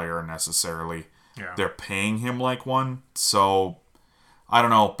star player necessarily. Yeah. They're paying him like one, so I don't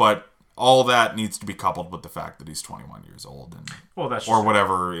know, but all that needs to be coupled with the fact that he's 21 years old, and that's or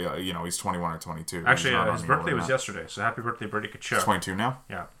whatever, he's 21 or 22. Actually, his birthday was yesterday, so happy birthday, Brady Tkachuk. He's 22 now?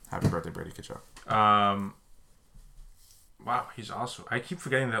 Yeah. Happy birthday, Brady Tkachuk. Wow, he's also... I keep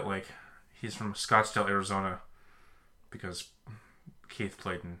forgetting that, he's from Scottsdale, Arizona, because Keith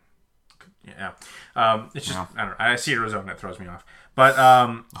played in... Yeah. It's just... Yeah. I don't know. I see Arizona, it throws me off. But,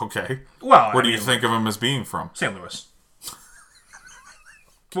 okay. Well, where do you think of him as being from? St. Louis.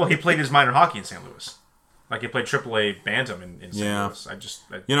 Well, he played his minor hockey in St. Louis. He played AAA Bantam in St. Louis.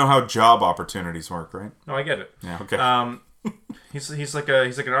 You know how job opportunities work, right? No, I get it. Yeah, okay. He's like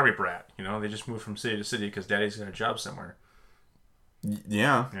an army brat, you know. They just move from city to city because daddy's got a job somewhere.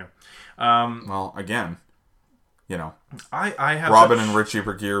 Yeah. Well, again, you know, I have Robin and Richie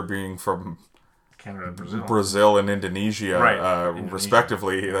Bergier being from Canada, Brazil and Indonesia,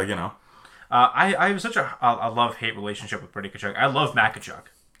 respectively. You know, I have such a love-hate relationship with Brady Tkachuk. I love Matt Tkachuk.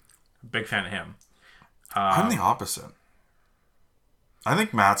 Big fan of him. I'm the opposite. I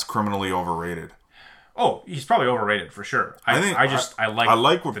think Matt's criminally overrated. Oh, he's probably overrated for sure. I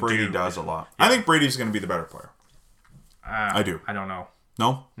like what Brady does a lot. Yeah. I think Brady's going to be the better player. I do. I don't know.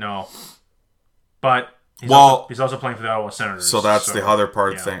 No. But he's also playing for the Ottawa Senators. So that's the other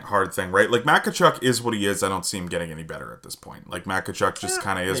hard thing, right? Like Matt Tkachuk is what he is. I don't see him getting any better at this point. Like Matt Tkachuk just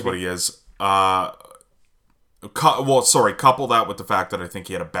kind of is what he is. Couple that with the fact that I think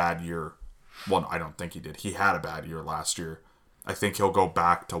he had a bad year. Well, I don't think he did. He had a bad year last year. I think he'll go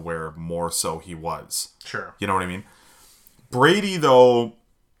back to where more so he was. Sure. You know what I mean? Brady, though,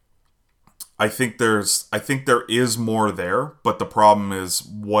 I think there is more there, but the problem is,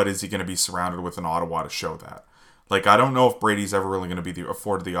 what is he going to be surrounded with in Ottawa to show that? Like, I don't know if Brady's ever really going to be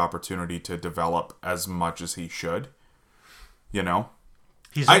afforded the opportunity to develop as much as he should. You know?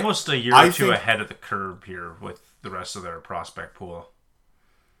 He's almost a year or two ahead of the curve here with the rest of their prospect pool.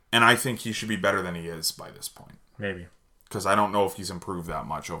 And I think he should be better than he is by this point. Maybe. Because I don't know if he's improved that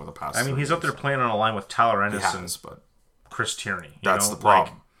much over the past. I mean, he's up there playing on a line with Tyler Ennis and Chris Tierney. That's the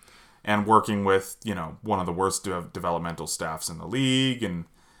problem. And working with, you know, one of the worst developmental staffs in the league. And,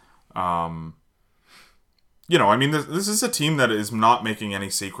 you know, I mean, this is a team that is not making any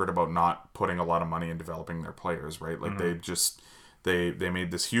secret about not putting a lot of money in developing their players, right? Like, they just, they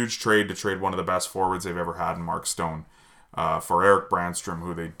made this huge trade to trade one of the best forwards they've ever had in Mark Stone for Eric Brandstrom,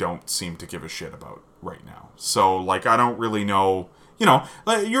 who they don't seem to give a shit about right now. So, like, I don't really know, you know,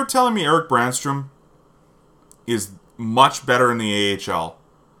 like, you're telling me Eric Brandstrom is much better in the AHL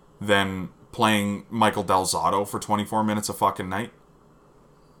than playing Michael Del Zotto for 24 minutes a fucking night?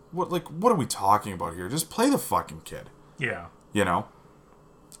 What are we talking about here? Just play the fucking kid. Yeah. You know?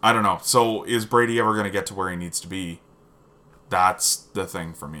 I don't know. So, is Brady ever going to get to where he needs to be? That's the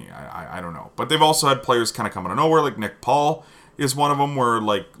thing for me. I don't know. But they've also had players kind of come out of nowhere, like Nick Paul is one of them, where,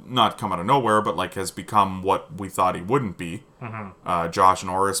 like, not come out of nowhere, but, like, has become what we thought he wouldn't be. Josh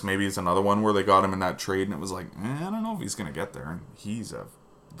Norris maybe is another one where they got him in that trade, and it was like, I don't know if he's going to get there. And he's a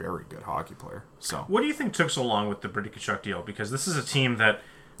very good hockey player. So, what do you think took so long with the Brady Tkachuk deal? Because this is a team that,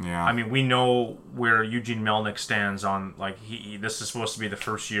 I mean, we know where Eugene Melnyk stands on, like, this is supposed to be the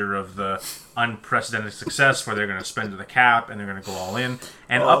first year of the unprecedented success where they're going to spend to the cap and they're going to go all in.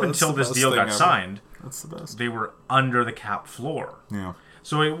 And up until this deal got signed, that's the best. They were under the cap floor. Yeah.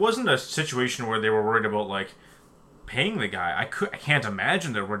 So it wasn't a situation where they were worried about, like, paying the guy. I can't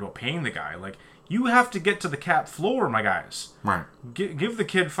imagine they're worried about paying the guy. Like, you have to get to the cap floor, my guys. Right. Give the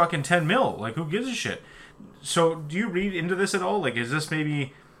kid fucking $10 million. Like, who gives a shit? So, do you read into this at all? Like, is this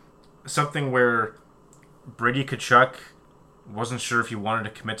maybe something where Brady Tkachuk wasn't sure if he wanted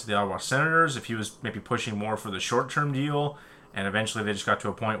to commit to the Ottawa Senators, if he was maybe pushing more for the short-term deal, and eventually they just got to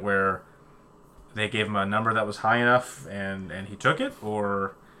a point where they gave him a number that was high enough and he took it?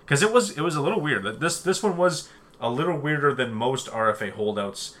 Or because it was a little weird. This one was a little weirder than most RFA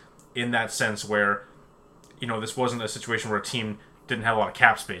holdouts in that sense, where, you know, this wasn't a situation where a team didn't have a lot of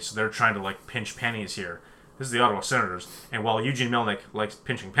cap space, so they're trying to, like, pinch pennies here. This is the Ottawa Senators, and while Eugene Melnyk likes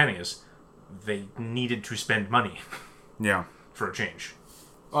pinching pennies, they needed to spend money. Yeah. For a change.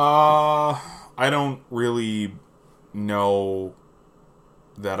 I don't really know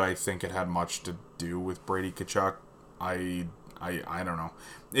that I think it had much to do with Brady Tkachuk. I don't know.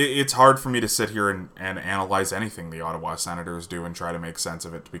 It's hard for me to sit here and analyze anything the Ottawa Senators do and try to make sense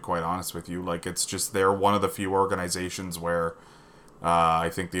of it, to be quite honest with you. Like, it's just, they're one of the few organizations where I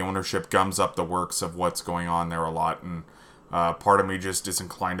think the ownership gums up the works of what's going on there a lot, and part of me just is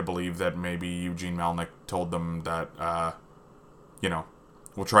inclined to believe that maybe Eugene Melnyk told them that, you know,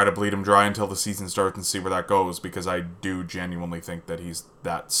 we'll try to bleed him dry until the season starts and see where that goes, because I do genuinely think that he's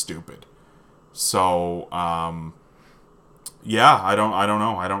that stupid. So, yeah, I don't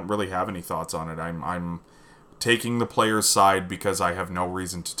know. I don't really have any thoughts on it. I'm taking the player's side because I have no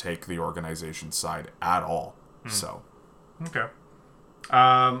reason to take the organization's side at all. So, okay.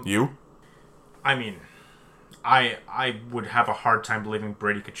 You? I mean, I would have a hard time believing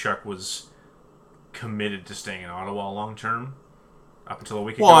Brady Tkachuk was committed to staying in Ottawa long term up until a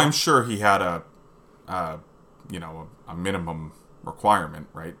week ago. Well, I'm sure he had a minimum requirement,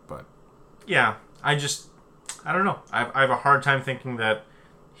 right? But yeah, I don't know. I have a hard time thinking that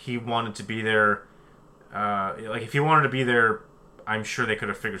he wanted to be there. Like, if he wanted to be there I'm sure they could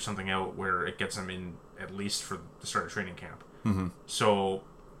have figured something out where it gets him in at least for the start of training camp. Mm-hmm. So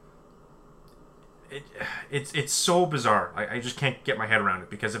it's so bizarre. I just can't get my head around it,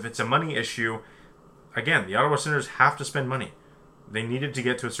 because if it's a money issue, again, the Ottawa Senators have to spend money. They needed to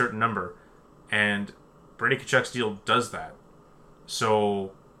get to a certain number, and Brady Tkachuk's deal does that.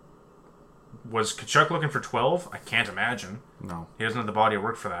 So was Tkachuk looking for 12? I can't imagine. No. He doesn't have the body of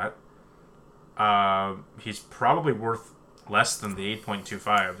work for that. He's probably worth less than the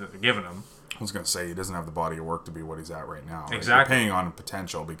 8.25 that they're giving him. I was going to say, he doesn't have the body of work to be what he's at right now. Right? Exactly. You're paying on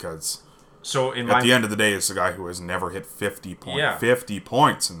potential, because so at the end of the day, it's a guy who has never hit 50 points. Yeah. 50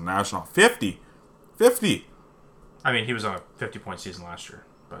 points in the National. 50! I mean, he was on a 50-point season last year,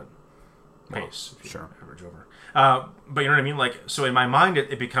 but pace, if you sure. average over. But you know what I mean? Like, so in my mind,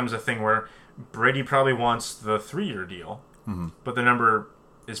 it becomes a thing where Brady probably wants the 3-year deal, but the number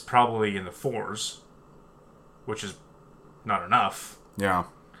is probably in the 4s, which is not enough. Yeah.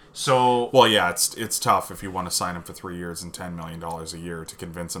 So well, yeah, it's tough if you want to sign him for 3 years and $10 million a year to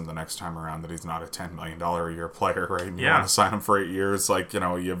convince him the next time around that he's not a $10 million a year player, right? And you want to sign him for 8 years, like, you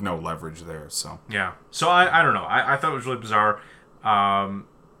know, you have no leverage there. So yeah. So I don't know. I thought it was really bizarre.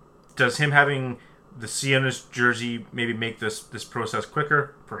 Does him having the C on his jersey maybe make this process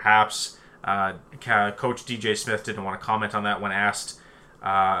quicker? Perhaps. Coach DJ Smith didn't want to comment on that when asked in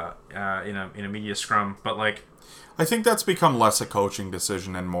a media scrum, but like, I think that's become less a coaching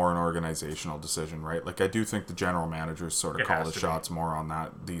decision and more an organizational decision, right? Like, I do think the general managers sort of call the shots more on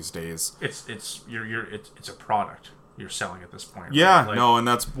that these days. It's a product you're selling at this point. Yeah, right? Like, no, and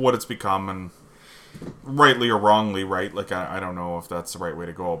that's what it's become, and rightly or wrongly, right? Like, I don't know if that's the right way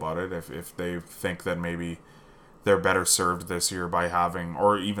to go about it. If they think that maybe they're better served this year by having,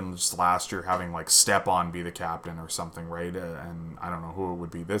 or even just last year, having like Stepan be the captain or something, right? And I don't know who it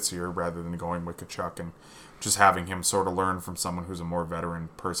would be this year, rather than going with Tkachuk and just having him sort of learn from someone who's a more veteran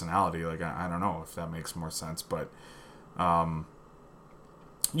personality. Like, I don't know if that makes more sense, but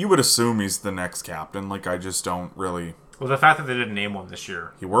you would assume he's the next captain. Like, I just don't really... Well, the fact that they didn't name one this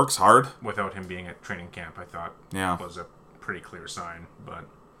year... He works hard. Without him being at training camp, I thought was a pretty clear sign, but...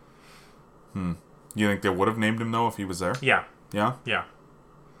 You think they would have named him, though, if he was there? Yeah. Yeah? Yeah.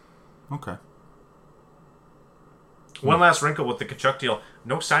 Okay. One last wrinkle with the Tkachuk deal.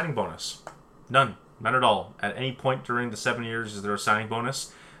 No signing bonus. None. None at all. At any point during the 7 years, is there a signing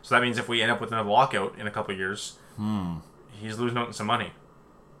bonus? So that means if we end up with another lockout in a couple of years, he's losing out on some money.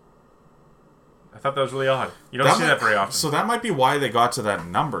 I thought that was really odd. You don't see that very often. So that might be why they got to that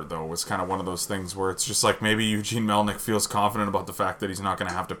number, though. Was kind of one of those things where it's just like maybe Eugene Melnyk feels confident about the fact that he's not going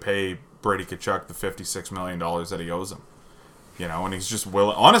to have to pay Brady Tkachuk the $56 million that he owes him. You know, and he's just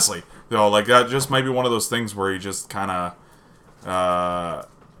willing... Honestly, though, like, that just might be one of those things where he just kind of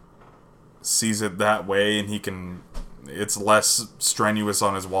sees it that way, and he can... It's less strenuous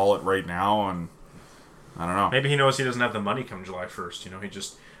on his wallet right now, and I don't know. Maybe he knows he doesn't have the money come July 1st. You know, he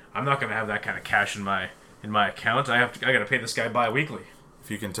just... I'm not going to have that kind of cash in my account. I got to pay this guy bi-weekly. If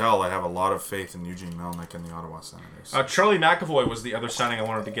you can tell, I have a lot of faith in Eugene Melnyk and the Ottawa Senators. Charlie McAvoy was the other signing I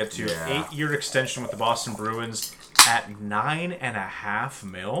wanted to get to. Yeah. 8-year extension with the Boston Bruins at $9.5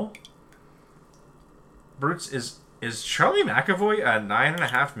 million. Brutes, is Charlie McAvoy a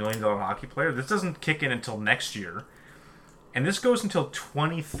 $9.5 million hockey player? This doesn't kick in until next year, and this goes until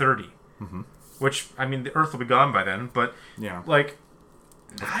 2030. Which, I mean, the Earth will be gone by then. But yeah, like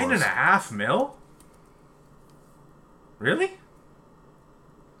 $9.5 million. Really?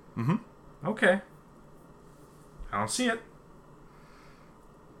 Okay. I don't see it.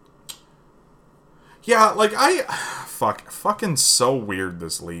 Yeah, like fucking so weird,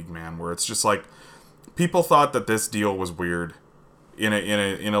 this league, man, where it's just like people thought that this deal was weird in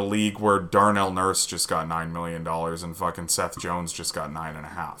a league where Darnell Nurse just got $9 million and fucking Seth Jones just got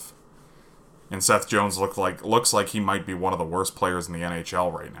 $9.5. And Seth Jones looks like he might be one of the worst players in the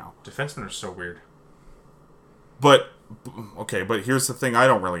NHL right now. Defensemen are so weird. But here's the thing I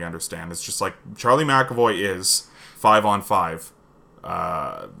don't really understand. It's just like Charlie McAvoy is 5-on-5.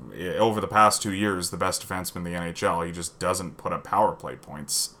 Over the past 2 years, the best defenseman in the NHL. He just doesn't put up power play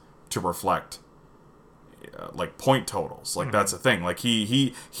points to reflect like point totals. Like that's the thing. Like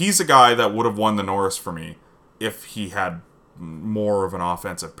he's a guy that would have won the Norris for me if he had more of an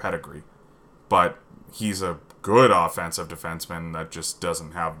offensive pedigree. But he's a good offensive defenseman that just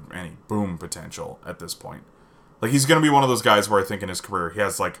doesn't have any boom potential at this point. Like, he's going to be one of those guys where I think in his career he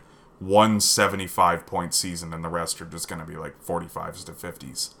has, like, 175-point season and the rest are just going to be, like, 45s to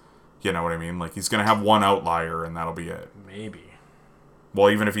 50s. You know what I mean? Like, he's going to have one outlier and that'll be it. Maybe. Well,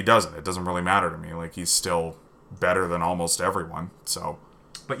 even if he doesn't, it doesn't really matter to me. Like, he's still better than almost everyone, so...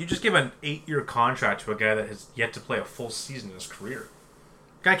 But you just give an 8-year contract to a guy that has yet to play a full season in his career.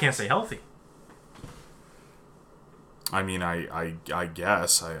 Guy can't stay healthy. I mean, I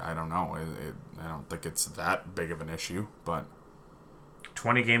guess. I don't know. I don't think it's that big of an issue, but...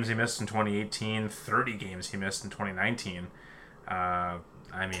 20 games he missed in 2018, 30 games he missed in 2019. I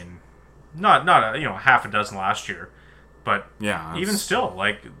mean, not half a dozen last year, but yeah, even still,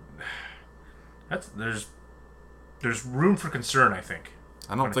 like, there's room for concern, I think.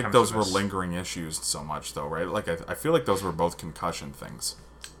 I don't think those were lingering issues so much, though, right? Like, I feel like those were both concussion things.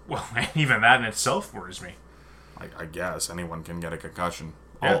 Well, even that in itself worries me. I guess anyone can get a concussion.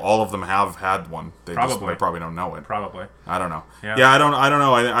 Yeah. All of them have had one. They probably don't know it. Probably. I don't know. Yeah, I don't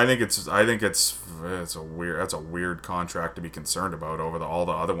know. I think it's a weird contract to be concerned about over all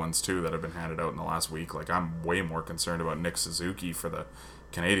the other ones too that have been handed out in the last week. Like, I'm way more concerned about Nick Suzuki for the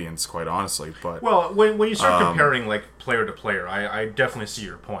Canadians, quite honestly. But well, when you start comparing like player to player, I definitely see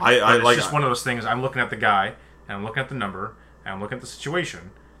your point. It's just one of those things. I'm looking at the guy and I'm looking at the number and I'm looking at the situation,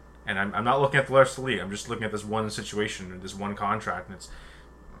 and I'm not looking at the rest of the league. I'm just looking at this one situation and this one contract, and it's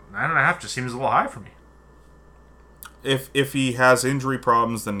 9.5 just seems a little high for me. If he has injury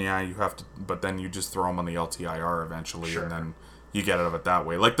problems, then yeah, you have to. But then you just throw him on the LTIR eventually, sure. And then you get out of it that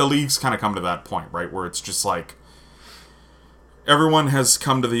way. Like, the league's kind of come to that point, right, where it's just like everyone has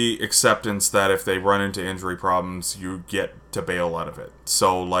come to the acceptance that if they run into injury problems, you get to bail out of it.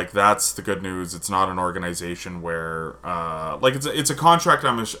 So, like, that's the good news. It's not an organization where, like, it's a contract.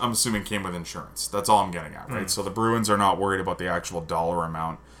 I'm assuming came with insurance. That's all I'm getting at, right? So the Bruins are not worried about the actual dollar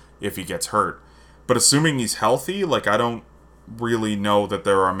amount if he gets hurt. But assuming he's healthy, like, I don't really know that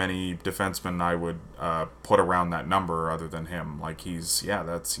there are many defensemen I would put around that number other than him. Like, he's a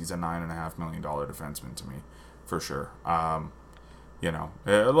 $9.5 million defenseman to me, for sure. Like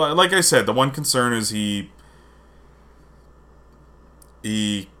I said, the one concern is he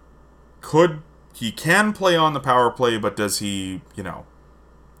can play on the power play, but does he,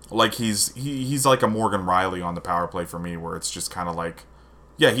 like, he's like a Morgan Riley on the power play for me, where it's just kind of like,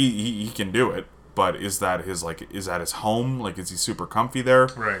 yeah, he can do it, but is that his home? Like, is he super comfy there?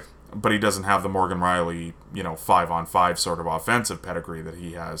 Right. But he doesn't have the Morgan Riley, 5-on-5 sort of offensive pedigree that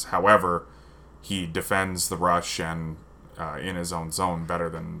he has. However, he defends the rush and in his own zone better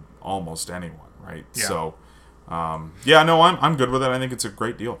than almost anyone, right? Yeah. So, I'm good with it. I think it's a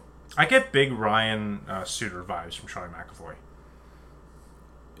great deal. I get big Ryan Suter vibes from Charlie McAvoy.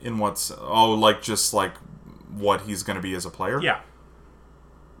 In what's just like what he's going to be as a player? Yeah.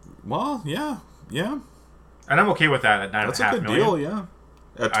 Well, yeah. And I'm okay with that at $9.5 million. That's a good deal, yeah.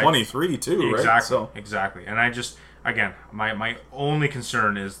 At 23 too, exactly, right? So. Exactly. And I just, again, my only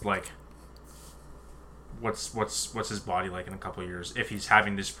concern is, like, what's his body like in a couple of years if he's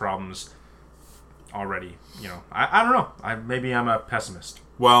having these problems already. I don't know. Maybe I'm a pessimist.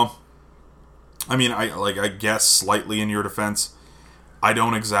 Well, I mean, I guess slightly in your defense, I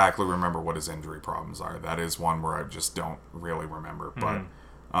don't exactly remember what his injury problems are. That is one where I just don't really remember. But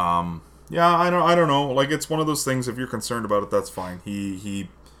I don't know. Like, it's one of those things. If you're concerned about it, that's fine. He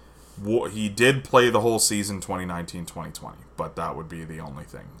did play the whole season 2019-2020, but that would be the only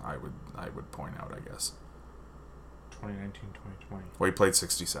thing I would point out, I guess. 2019-2020. Well, he played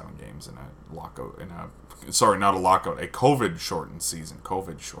 67 games in a lockout. Not a lockout, a COVID-shortened season.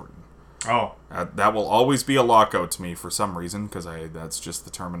 COVID-shortened. Oh. That will always be a lockout to me for some reason, because that's just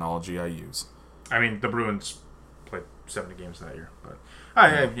the terminology I use. I mean, the Bruins played 70 games that year, but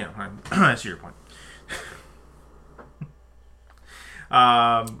I see your point.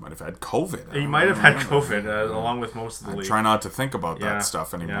 Might have had COVID. He might have had COVID, along with most of the league. Try not to think about that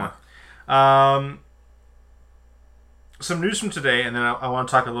stuff anymore. Yeah. Some news from today, and then I want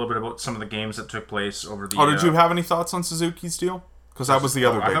to talk a little bit about some of the games that took place over the... did you have any thoughts on Suzuki's deal? Because that was the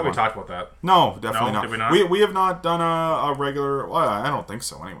other big one. I thought we talked about that. No, definitely not. Did we not? We have not done a regular... Well, I don't think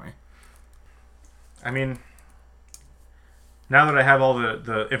so, anyway. I mean, now that I have all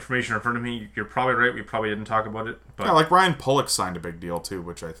the information in front of me, you're probably right. We probably didn't talk about it. But yeah, like Ryan Pulock signed a big deal, too,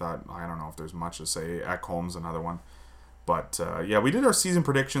 which I thought... I don't know if there's much to say. Ekholm's another one. But, we did our season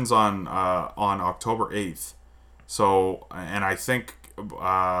predictions on October 8th. So, and I think,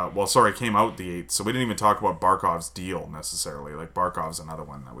 it came out the 8th, so we didn't even talk about Barkov's deal, necessarily. Like, Barkov's another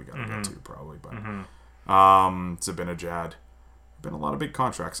one that we got to get to, probably. But, it's been a Jad. Been a lot of big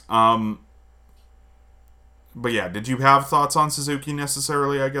contracts. But, yeah, did you have thoughts on Suzuki,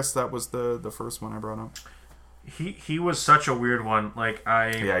 necessarily? I guess that was the first one I brought up. He was such a weird one.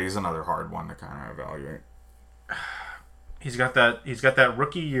 Yeah, he's another hard one to kind of evaluate. He's got that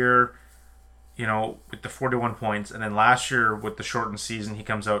rookie year... with the 41 points, and then last year with the shortened season, he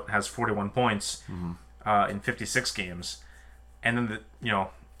comes out and has 41 points in 56 games. and then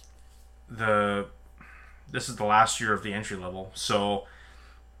this is the last year of the entry level, so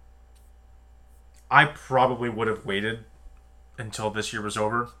I probably would have waited until this year was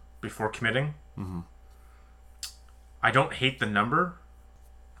over before committing. Mm-hmm. I don't hate the number.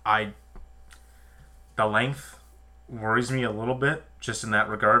 The length worries me a little bit, just in that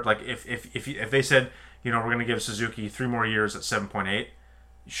regard. Like if they said, we're going to give Suzuki 3 more years at 7.8,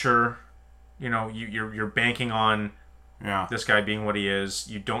 sure, you're banking on this guy being what he is.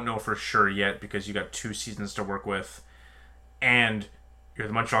 You don't know for sure yet because you got 2 seasons to work with, and you're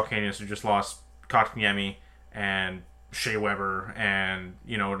the Montreal Canadiens who just lost Kotkaniemi and Shea Weber, and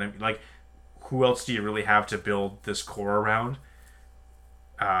like, who else do you really have to build this core around?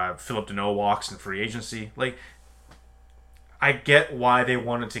 Philip Deneau walks in free agency. Like, I get why they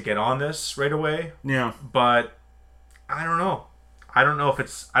wanted to get on this right away. Yeah. But I don't know. I don't know if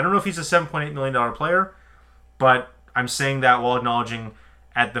he's a $7.8 million player, but I'm saying that while acknowledging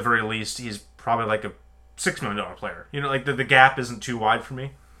at the very least he's probably like a $6 million player. Like the gap isn't too wide for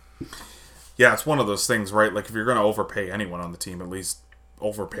me. Yeah, it's one of those things, right? Like, if you're going to overpay anyone on the team, at least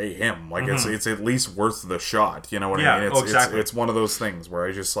overpay him. Like, it's at least worth the shot. You know what I mean? Exactly. It's one of those things where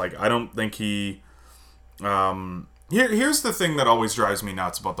I just, like, I don't think he... Here's the thing that always drives me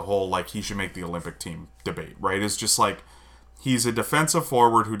nuts about the whole, like, he should make the Olympic team debate, right? It's just, like, he's a defensive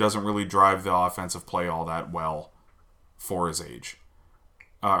forward who doesn't really drive the offensive play all that well for his age.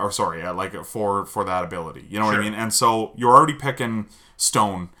 For that ability. You know what I mean? And so, you're already picking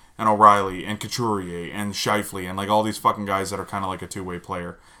Stone and O'Reilly and Couturier and Scheifele and like all these fucking guys that are kind of like a two-way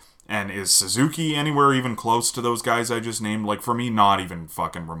player. And is Suzuki anywhere even close to those guys I just named? Like, for me, not even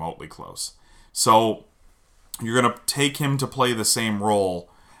fucking remotely close. So you're going to take him to play the same role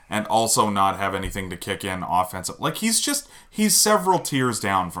and also not have anything to kick in offensive. Like, he's several tiers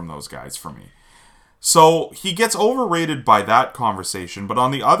down from those guys for me. So he gets overrated by that conversation, but on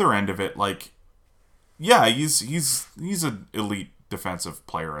the other end of it, like, yeah, he's an elite defensive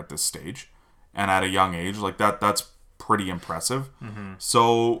player at this stage and at a young age. Like, that's pretty impressive. Mm-hmm.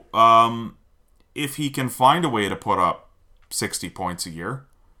 So if he can find a way to put up 60 points a year,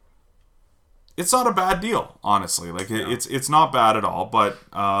 it's not a bad deal, honestly. Like, it's not bad at all, but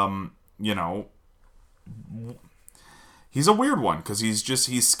he's a weird one because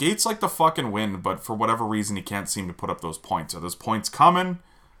he skates like the fucking wind, but for whatever reason he can't seem to put up those points. Are those points coming?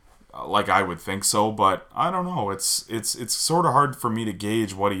 Like, I would think so, but I don't know. It's sort of hard for me to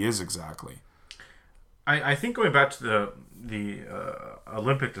gauge what he is exactly. I think going back to the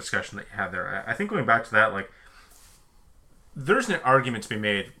Olympic discussion that you had there, I think going back to that, like, there's an argument to be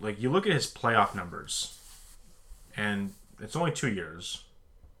made. Like, you look at his playoff numbers, and it's only 2 years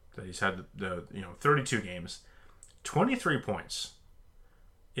that he's had the 32 games, 23 points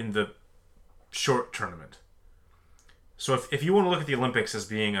in the short tournament. So if you want to look at the Olympics as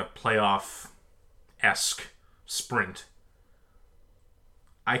being a playoff-esque sprint,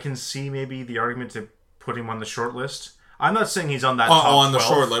 I can see maybe the argument to put him on the short list. I'm not saying he's on that top 12. On the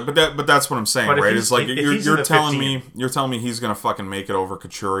short list, but that's what I'm saying, right? It's like you're telling me he's gonna fucking make it over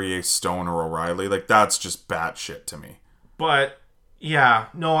Couturier, Stone, or O'Reilly. Like, that's just batshit to me. But yeah,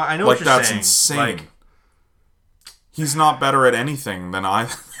 no, I know what you're saying. Like, that's insane. Like, he's not better at anything than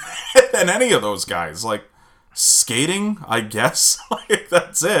any of those guys. Like, skating, I guess. Like,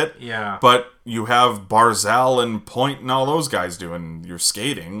 that's it. Yeah. But you have Barzal and Point and all those guys doing your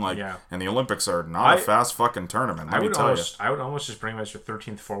skating. Like, and the Olympics are not a fast fucking tournament. I would almost just bring him as your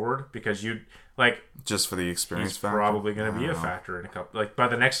 13th forward because you'd like just for the experience factor. Probably going to be a factor in a couple. Like, by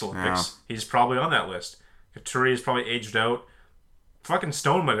the next Olympics, he's probably on that list. Couturier is probably aged out. Fucking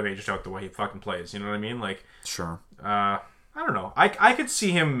Stone might have aged out the way he fucking plays. You know what I mean? Like, sure. I don't know. I could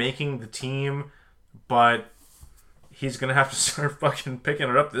see him making the team, but he's going to have to start fucking picking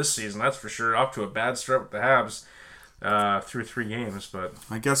it up this season. That's for sure. Off to a bad start with the Habs through 3 games. But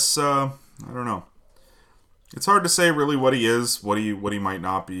I guess, I don't know. It's hard to say really what he is, what he might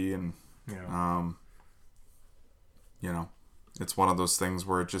not be. And, it's one of those things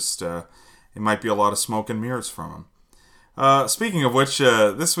where it just, it might be a lot of smoke and mirrors from him. Speaking of which,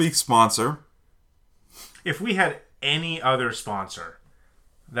 this week's sponsor. If we had any other sponsor,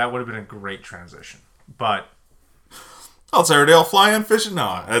 that would have been a great transition. But it's Airedale Fly and Fishing.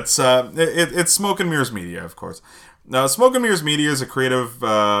 No, it's Smoke and Mirrors Media, of course. Now, Smoke and Mirrors Media is a creative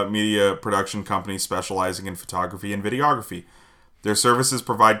media production company specializing in photography and videography. Their services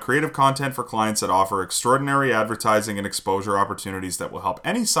provide creative content for clients that offer extraordinary advertising and exposure opportunities that will help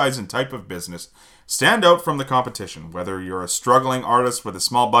any size and type of business stand out from the competition. Whether you're a struggling artist with a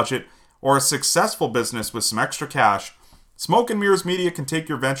small budget or a successful business with some extra cash, Smoke and Mirrors Media can take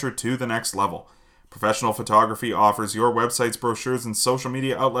your venture to the next level. Professional photography offers your websites, brochures, and social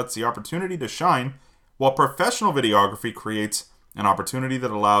media outlets the opportunity to shine, while professional videography creates an opportunity that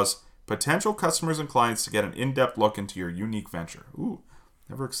allows potential customers and clients to get an in-depth look into your unique venture. Ooh,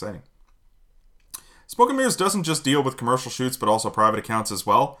 ever exciting. Smoke and Mirrors doesn't just deal with commercial shoots, but also private accounts as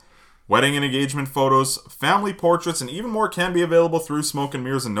well. Wedding and engagement photos, family portraits, and even more can be available through Smoke and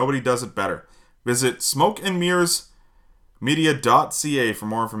Mirrors, and nobody does it better. Visit smokeandmirrorsmedia.ca for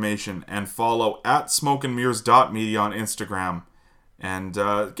more information, and follow at smokeandmirrors.media on Instagram. And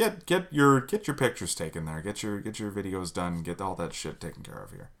get your pictures taken there. Get your videos done. Get all that shit taken care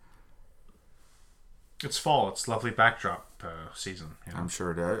of here. It's fall. It's lovely backdrop season. You know? I'm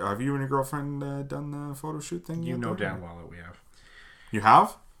sure. Have you and your girlfriend done the photo shoot thing? You know damn well that we have. You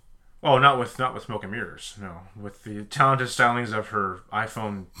have? Oh, not with Smoke and Mirrors. No, with the talented stylings of her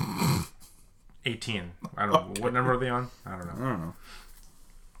iPhone 18. I don't know what number are they on. I don't know.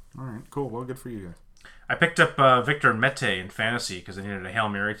 All right, cool. Well, good for you guys. I picked up Victor Mete in fantasy because I needed a Hail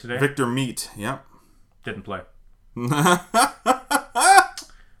Mary today. Victor Meat. Yep. Didn't play.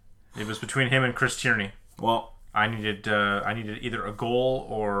 It was between him and Chris Tierney. Well, I needed either a goal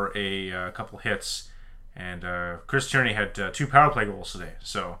or a couple hits, and Chris Tierney had 2 power play goals today.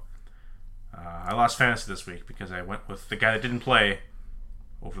 So I lost fantasy this week because I went with the guy that didn't play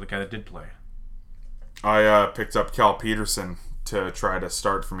over the guy that did play. I picked up Cal Peterson to try to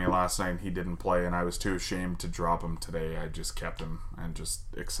start for me last night, and he didn't play, and I was too ashamed to drop him today. I just kept him and just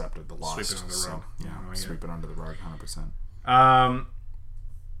accepted the loss. Sweep it under the rug. Yeah, sweep it under the rug, 100%.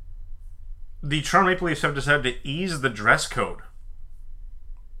 The Toronto Maple Leafs have decided to ease the dress code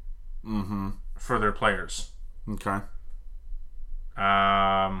for their players. Okay.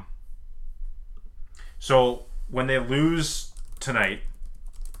 So when they lose tonight,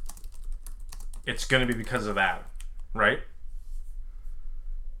 it's going to be because of that, right?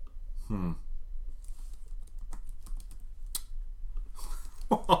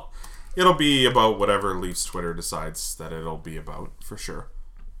 Well, it'll be about whatever Leafs Twitter decides that it'll be about, for sure.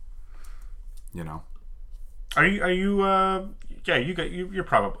 You know. Are you you're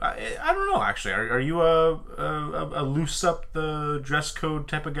probably I don't know actually. Are you a loose up the dress code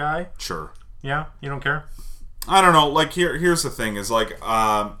type of guy? Sure. Yeah, you don't care? I don't know. Like here's the thing is like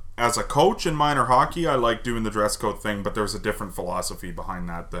as a coach in minor hockey, I like doing the dress code thing, but there's a different philosophy behind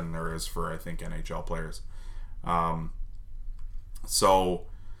that than there is for I think NHL players. So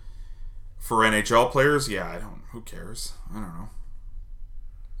for NHL players, yeah, who cares? I don't know.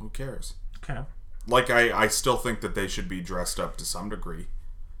 Who cares? Okay. Like I still think that they should be dressed up to some degree,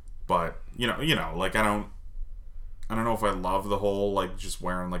 but you know, like I don't know if I love the whole like just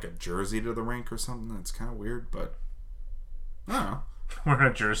wearing like a jersey to the rink or something. It's kind of weird, but I don't know.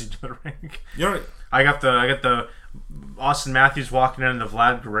 Wearing a jersey to the rink. You know, I got the Austin Matthews walking in the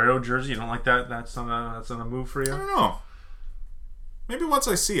Vlad Guerrero jersey. You don't like that? That's not a move for you. I don't know. Maybe once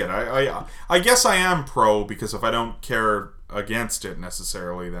I see it, I guess I am pro because if I don't care against it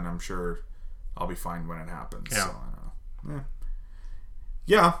necessarily, then I'm sure I'll be fine when it happens. Yeah. So, I don't know.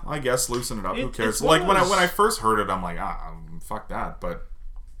 Yeah, I guess loosen it up. Who cares? It's Like when I first heard it, I'm like, fuck that. But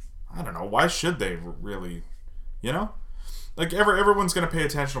I don't know. Why should they really? You know, like everyone's gonna pay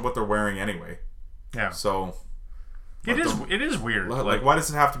attention to what they're wearing anyway. Yeah. So it is weird. Like why does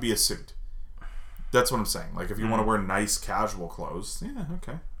it have to be a suit? That's what I'm saying. Like if you want to wear nice casual clothes, yeah,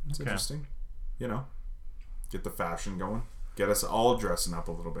 okay, it's interesting. You know, get the fashion going. Get us all dressing up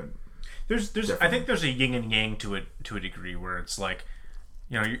a little bit. There's I think there's a yin and yang to it to a degree where it's like,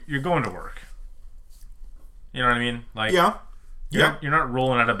 you know, you're going to work. You know what I mean? Like you're not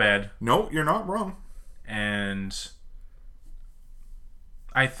rolling out of bed. No, you're not wrong. And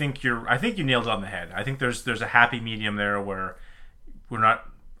I think you nailed it on the head. I think there's a happy medium there where we're not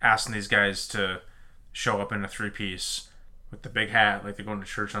asking these guys to show up in a 3-piece with the big hat like they're going to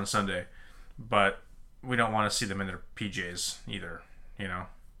church on Sunday, but we don't want to see them in their PJs either. You know,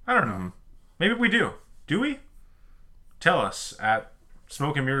 I don't know. Maybe we do. Do we? Tell us at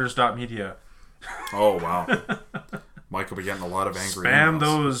smokeandmirrors.media. Oh wow, Mike will be getting a lot of angry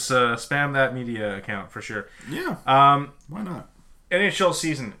spam that media account for sure. Yeah. Why not? NHL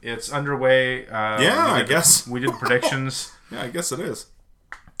season, it's underway. I guess we did predictions. Yeah, I guess it is.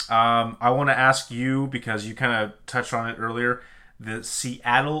 I want to ask you, because you kind of touched on it earlier, the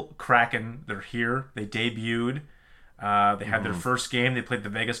Seattle Kraken, they're here. They debuted. They had their first game. They played the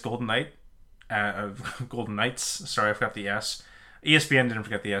Vegas Golden Knights. Sorry, I forgot the S. ESPN didn't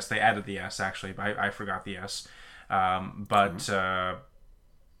forget the S. They added the S, actually, but I forgot the S.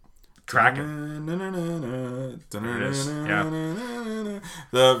 Kraken. There it is. Yeah.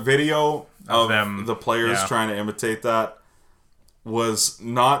 The video of them, the players trying to imitate that. was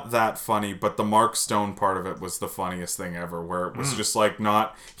not that funny, but the Mark Stone part of it was the funniest thing ever, where it was just like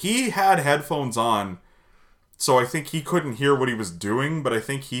not... He had headphones on, so I think he couldn't hear what he was doing, but I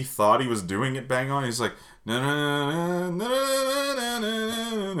think he thought he was doing it bang on. He's like... Like,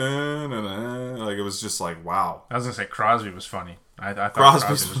 it was just like, wow. I was going to say Crosby was funny. I thought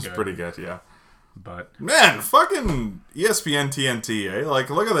Crosby was was pretty good, yeah. But man, fucking ESPN TNT, eh? Like,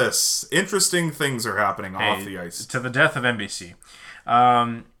 look at this. Interesting things are happening off the ice. To the death of NBC.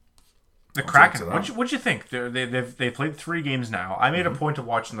 The Kraken. What'd you think? They played 3 games now. I made a point of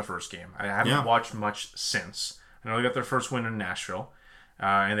watching the first game. I haven't watched much since. I know they got their first win in Nashville,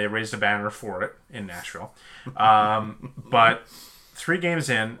 and they raised a banner for it in Nashville. But 3 games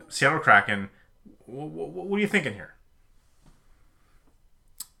in, Seattle Kraken. What are you thinking here?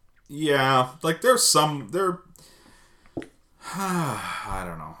 Yeah, like there's some I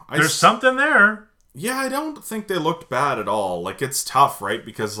don't know. There's something there. Yeah, I don't think they looked bad at all. Like, it's tough, right?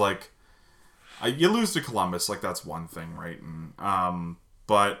 Because like you lose to Columbus, like that's one thing, right? And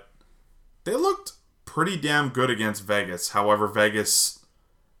but they looked pretty damn good against Vegas. However, Vegas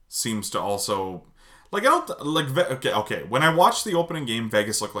seems to also like I don't like okay. When I watched the opening game,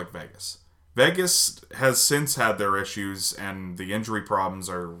 Vegas looked like Vegas. Vegas has since had their issues, and the injury problems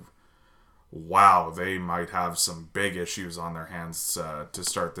are. Wow, they might have some big issues on their hands to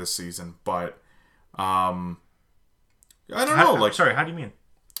start this season. But I don't know. Like, sorry, how do you mean?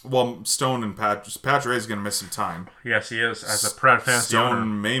 Well, Stone and Patre is going to miss some time. Yes, he is. As a proud fantasy owner,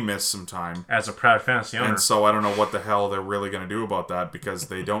 Stone may miss some time. As a proud fantasy owner, and so I don't know what the hell they're really going to do about that because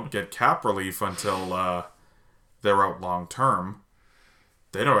they don't get cap relief until they're out long term.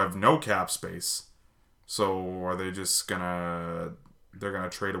 They don't have no cap space. So are they just gonna? They're going to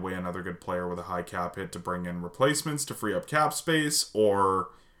trade away another good player with a high cap hit to bring in replacements to free up cap space,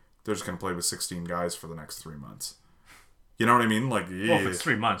 or they're just going to play with 16 guys for the next 3 months. You know what I mean? Like, well, if it's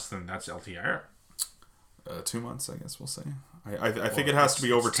 3 months, then that's LTIR. 2 months, I guess we'll say. I think it has to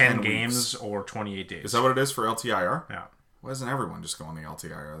be over 10 games weeks. or 28 days. Is that what it is for LTIR? Yeah. Why doesn't everyone just go on the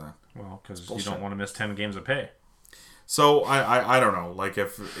LTIR then? Well, because you don't want to miss 10 games of pay. So I don't know. Like,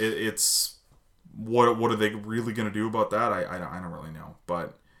 if it's... What are they really going to do about that? I don't really know.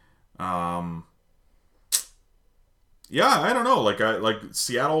 But, yeah, I don't know. Like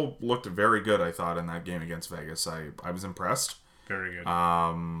Seattle looked very good, I thought, in that game against Vegas. I was impressed. Very good.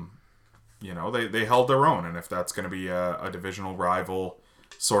 You know, they held their own. And if that's going to be a divisional rival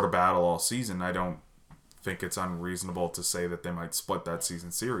sort of battle all season, I don't think it's unreasonable to say that they might split that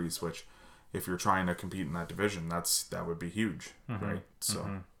season series, which if you're trying to compete in that division, that would be huge, right?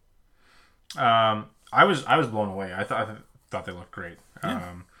 So... I was blown away. I thought they looked great.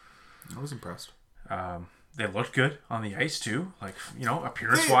 Yeah. I was impressed. They looked good on the ice too. Like, you know,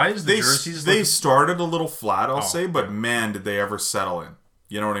 appearance wise, the jerseys. They started a little flat, I'll say, but man, did they ever settle in.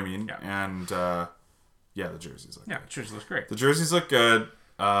 You know what I mean? Yeah. And the jerseys look good. The jerseys look great. The jerseys look good.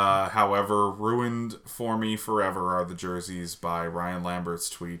 However, ruined for me forever are the jerseys by Ryan Lambert's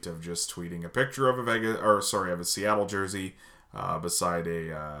tweet of just tweeting a picture of a Seattle jersey. Beside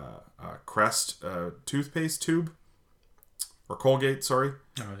a Crest toothpaste tube. Or Colgate, sorry.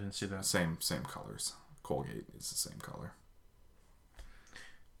 No, I didn't see that. Same colors. Colgate is the same color.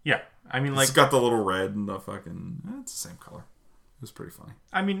 Yeah, I mean, like... It's got the little red and the fucking... it's the same color. It was pretty funny.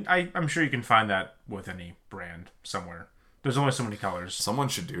 I mean, I'm sure you can find that with any brand somewhere. There's only so many colors. Someone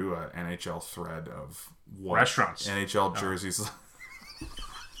should do an NHL thread of what... Restaurants. NHL jerseys.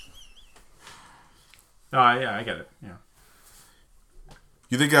 Yeah, I get it, yeah.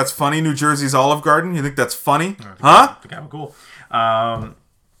 You think that's funny, New Jersey's Olive Garden? You think that's funny? I think that would be cool.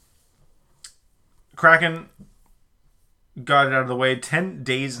 Kraken got it out of the way 10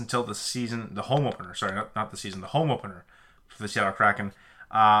 days until the home opener. Sorry, not the season, the home opener for the Seattle Kraken.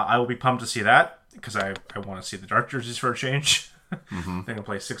 I will be pumped to see that because I want to see the dark jerseys for a change. Mm-hmm. They're going to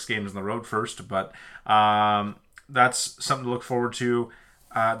play 6 games on the road first, but that's something to look forward to.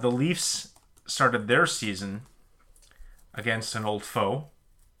 The Leafs started their season against an old foe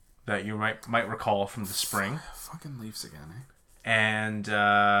that you might recall from the spring. Fucking Leafs again, eh? And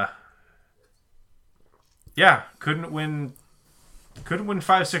couldn't win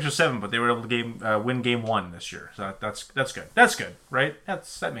 5, 6, or 7, but they were able to win game 1 this year. So that's good. That's good, right?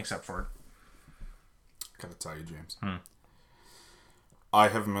 That makes up for it. Gotta tell you, James. I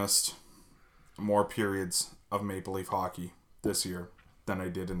have missed more periods of Maple Leaf hockey this year than I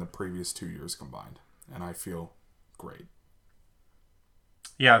did in the previous 2 years combined, and I feel great.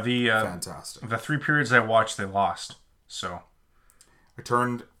 Yeah, fantastic. The 3 periods I watched, they lost. So I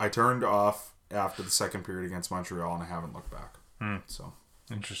turned off after the second period against Montreal, and I haven't looked back. So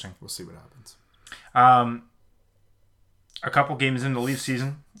interesting. We'll see what happens. a couple games into the Leaf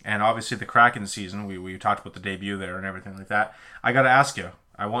season, and obviously the Kraken season. We talked about the debut there and everything like that. I got to ask you.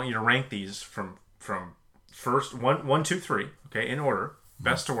 I want you to rank these from first one, two, three. Okay, in order,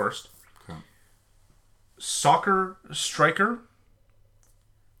 best to worst. Okay. Soccer striker,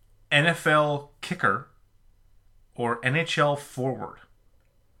 NFL kicker, or NHL forward.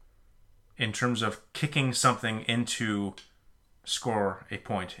 In terms of kicking something into score a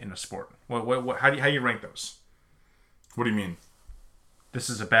point in a sport. How do you rank those? What do you mean? This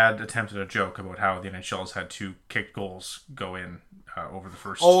is a bad attempt at a joke about how the NHL has had 2 kicked goals go in over the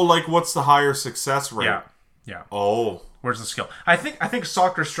first. Oh, like what's the higher success rate? Yeah. Oh, where's the skill? I think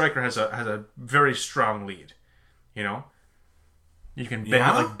soccer striker has a very strong lead. You know, you can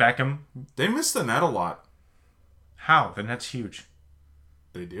bet like Beckham. They miss the net a lot. How? The net's huge.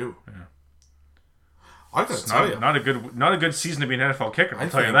 They do. Yeah. I gotta tell you, not a good season to be an NFL kicker. I'll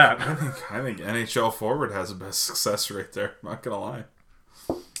tell you that. I think NHL forward has the best success rate there. I'm not gonna lie.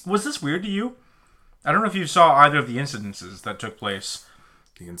 Was this weird to you? I don't know if you saw either of the incidences that took place.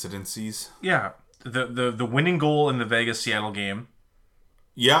 The incidences? Yeah. The winning goal in the Vegas-Seattle game.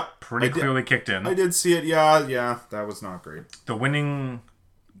 Yeah. Pretty clearly kicked in. I did see it. Yeah. That was not great. The winning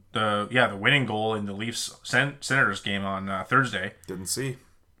goal in the Leafs Senators game on Thursday. Didn't see.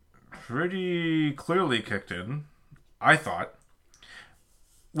 Pretty clearly kicked in, I thought.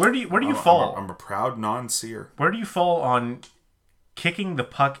 Where do you fall? I'm a proud non-seer. Where do you fall on kicking the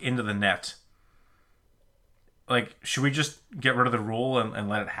puck into the net? Like, should we just get rid of the rule and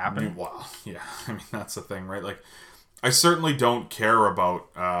let it happen? Well, yeah. I mean, that's the thing, right? Like, I certainly don't care about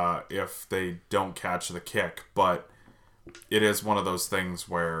if they don't catch the kick, but it is one of those things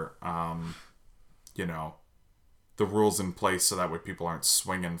where, the rules in place so that way people aren't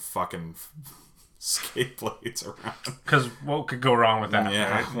swinging fucking skate blades around. Because what could go wrong with that? Yeah,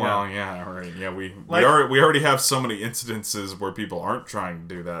 right? well, yeah, right. Yeah, we already have so many incidences where people aren't trying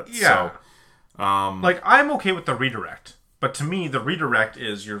to do that. Yeah. So, I'm okay with the redirect, but to me, the redirect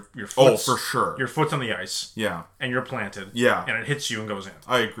is your foot's, oh, for sure. Your foot's on the ice. Yeah. And you're planted. Yeah. And it hits you and goes in.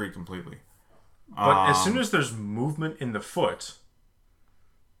 I agree completely. But as soon as there's movement in the foot,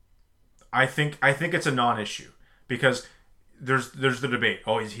 I think it's a non-issue. Because there's the debate.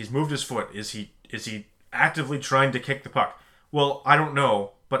 Oh, he's moved his foot. Is he actively trying to kick the puck? Well, I don't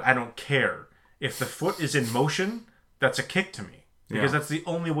know, but I don't care. If the foot is in motion, that's a kick to me. Because that's the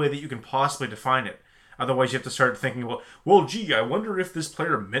only way that you can possibly define it. Otherwise, you have to start thinking, well, gee, I wonder if this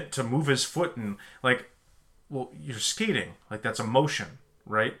player meant to move his foot and you're skating. Like, that's a motion,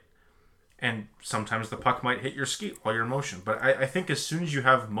 right? And sometimes the puck might hit your skate while you're in motion. But I think as soon as you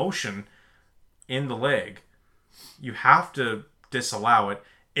have motion in the leg, you have to disallow it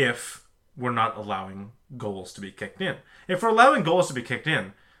if we're not allowing goals to be kicked in. If we're allowing goals to be kicked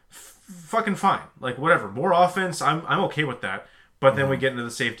in, fucking fine. Like, whatever. More offense, I'm okay with that. But then we get into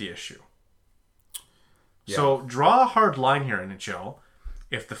the safety issue. Yeah. So, draw a hard line here, NHL.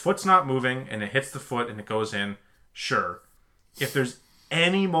 If the foot's not moving and it hits the foot and it goes in, sure. If there's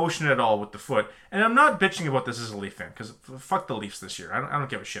any motion at all with the foot, and I'm not bitching about this as a Leaf fan, because fuck the Leafs this year. I don't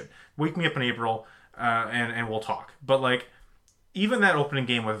give a shit. Wake me up in April, and we'll talk. But, even that opening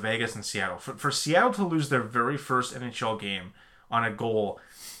game with Vegas and Seattle, for Seattle to lose their very first NHL game on a goal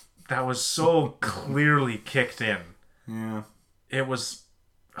that was so clearly kicked in. Yeah. It was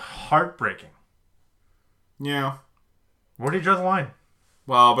heartbreaking. Yeah. Where do you draw the line?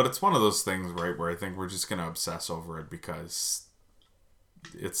 Well, but it's one of those things, right, where I think we're just going to obsess over it because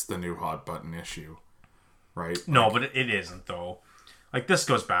it's the new hot button issue, right? No, but it isn't, though. This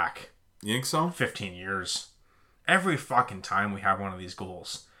goes back. You think so? 15 years. Every fucking time we have one of these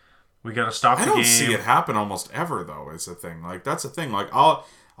goals, we got to stop the game. I don't see it happen almost ever, though, is the thing. That's the thing. I'll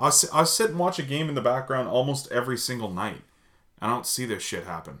sit and watch a game in the background almost every single night. I don't see this shit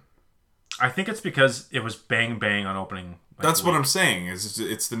happen. I think it's because it was bang bang on opening. That's what I'm saying.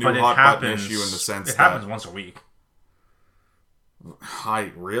 It's the new hot button issue in the sense that it happens once a week.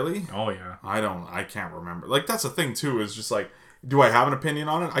 Really? Oh yeah. I can't remember. That's the thing too. Is just do I have an opinion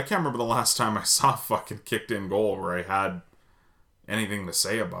on it? I can't remember the last time I saw a fucking kicked in goal where I had anything to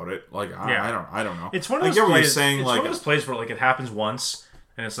say about it. I don't know. It's one of those plays. It's one of those plays where it happens once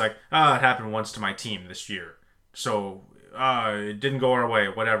and it's it happened once to my team this year. So it didn't go our way,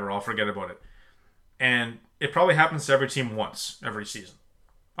 whatever, I'll forget about it. And it probably happens to every team once every season.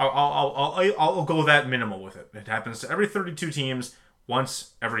 I'll go that minimal with it. It happens to every 32 teams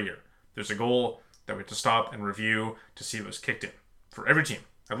once every year. There's a goal that we have to stop and review to see if it was kicked in. For every team,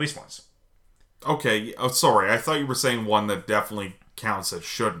 at least once. Okay, sorry, I thought you were saying one that definitely counts that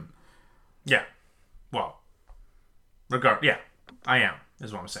shouldn't. Yeah. Well, I am,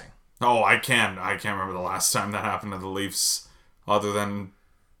 is what I'm saying. Oh, I can't remember the last time that happened to the Leafs, other than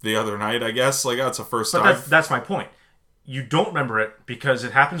the other night, I guess. Like, that's the first time. But that's my point. You don't remember it because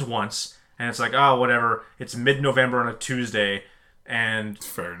it happens once, and it's like, oh, whatever. It's mid-November on a Tuesday, and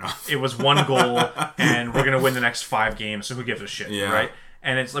fair enough. It was one goal, and we're gonna win the next 5 games. So who gives a shit, right?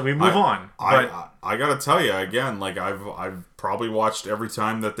 And it's like we move on. But I gotta tell you again, like I've probably watched every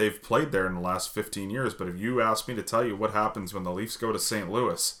time that they've played there in the last 15 years. But if you ask me to tell you what happens when the Leafs go to St.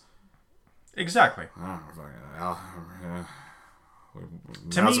 Louis, exactly.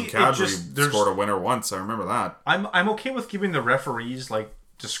 To me, Kadri scored a winner once. I remember that. I'm okay with giving the referees like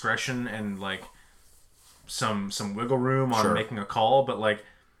discretion and like some wiggle room on making a call, but like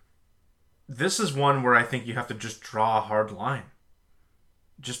this is one where I think you have to just draw a hard line.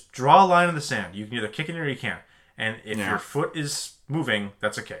 Just draw a line in the sand. You can either kick it or you can't. And if your foot is moving,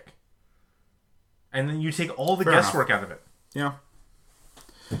 that's a kick. And then you take all the guesswork out of it. Yeah.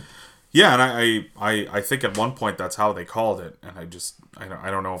 Yeah, and I think at one point that's how they called it, and I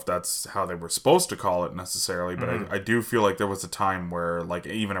don't know if that's how they were supposed to call it necessarily, but I do feel like there was a time where like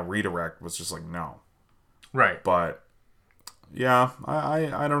even a redirect was just like no, right? But yeah,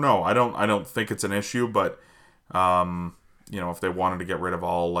 I don't know. I don't think it's an issue, but if they wanted to get rid of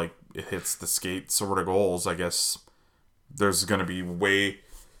all like it hits the skate sort of goals, I guess there's going to be way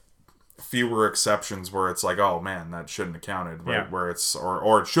fewer exceptions where it's like, oh man, that shouldn't have counted, right? Where it's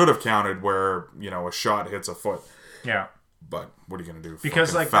or it should have counted where a shot hits a foot. Yeah. But what are you gonna do?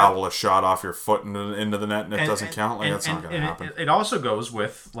 Because like foul a shot off your foot into the net and it doesn't count. Like that's not gonna happen. It also goes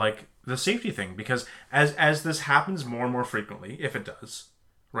with like the safety thing because as this happens more and more frequently, if it does,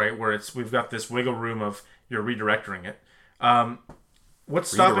 right, where we've got this wiggle room of you're redirecting it. What's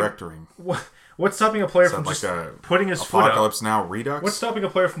stopping a player from just putting his foot up? Apocalypse Now Redux? What's stopping a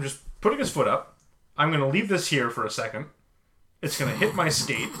player from just putting his foot up? I'm going to leave this here for a second. It's going to hit my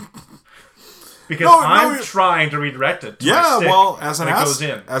skate. Because I'm trying to redirect it to my stick, well, as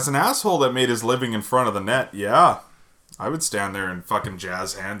an asshole that made his living in front of the net, I would stand there and fucking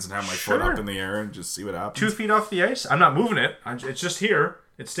jazz hands and have my foot up in the air and just see what happens. 2 feet off the ice. I'm not moving it. It's just here.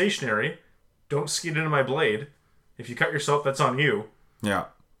 It's stationary. Don't skid into my blade. If you cut yourself, that's on you. Yeah.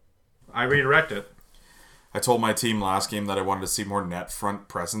 I redirect it. I told my team last game that I wanted to see more net front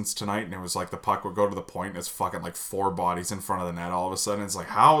presence tonight, and it was like the puck would go to the point, and it's fucking like 4 bodies in front of the net all of a sudden. It's like,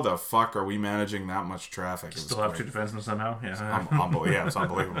 how the fuck are we managing that much traffic? Still have 2 defensemen somehow? Yeah. It's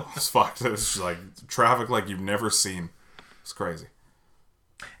unbelievable. It's fucked. It's like traffic like you've never seen. It's crazy.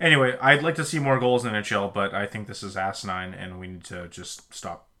 Anyway, I'd like to see more goals in the NHL, but I think this is asinine, and we need to just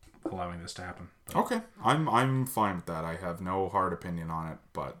stop allowing this to happen. But. Okay. I'm fine with that. I have no hard opinion on it,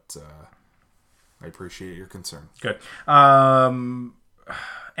 but I appreciate your concern. Good.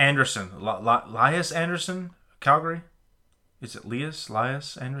 Anderson. Lias Anderson? Calgary? Is it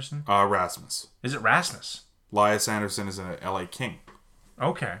Lias Anderson? Rasmus. Is it Rasmus? Lias Anderson is an LA King.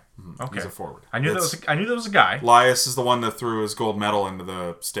 Okay. Okay. He's a forward. I knew that was a guy. Lias is the one that threw his gold medal into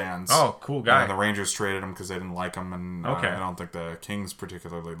the stands. Oh, cool guy. And the Rangers traded him because they didn't like him, and I don't think the Kings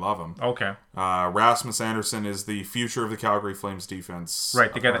particularly love him. Okay. Rasmus Anderson is the future of the Calgary Flames defense.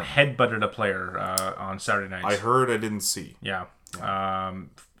 Right, the guy that headbutted a player on Saturday night. I heard, I didn't see. Yeah.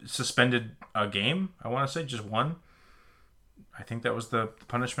 Suspended a game, I want to say, just one. I think that was the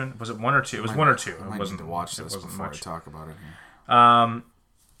punishment. Was it 1 or 2? It was 1 or 2. I need to watch this before I talk about it here.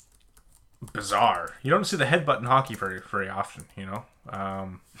 Bizarre. You don't see the headbutt in hockey very often, No.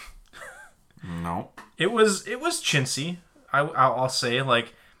 It was chintzy. I'll say,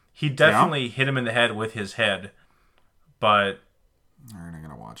 like, he definitely hit him in the head with his head, but. All right, I'm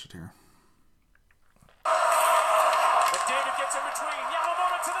gonna watch it here. But David gets in between.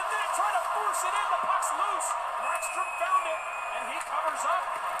 Yamamoto to the net, trying to force it in. The puck's loose. Markstrom found it, and he covers up.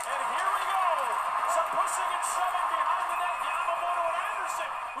 And here we go. Some pushing and shoving behind the net. Yamamoto and Anderson,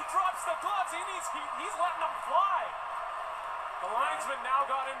 who drops the gloves. He's letting them fly. The linesman now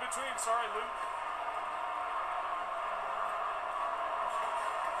got in between. Sorry, Luke.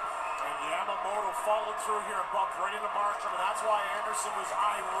 And Yamamoto followed through here and bumped right into Markstrom, and that's why Anderson was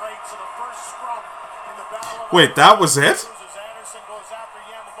irate. So the first scrum in the battle of Wait, that was it? Anderson goes after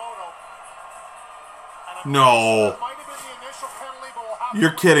Yamamoto. No.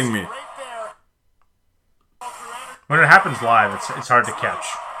 You're kidding me. When it happens live, it's hard to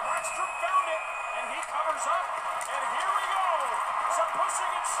catch. Markstrom found it, and he covers up. And here we go. Some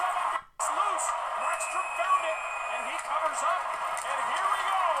pushing and shoving gets loose. Markstrom found it, and he covers up. And here we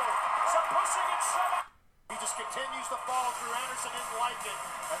go. Some pushing and shoving. He just continues to follow through. Anderson didn't like it.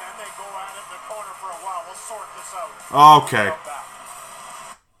 And then they go at it in the corner for a while. We'll sort this out. Okay.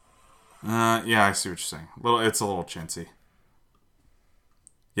 Yeah, I see what you're saying. It's a little chintzy.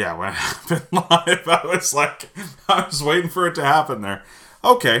 Yeah, when it happened live, I was waiting for it to happen there.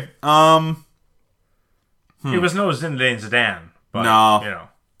 Okay. It was no Zinedine Zidane. But, no. You know.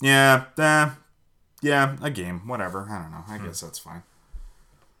 Yeah, a game. Whatever. I don't know. I guess that's fine.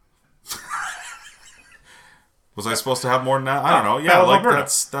 Was I supposed to have more than that? I don't know. Yeah, like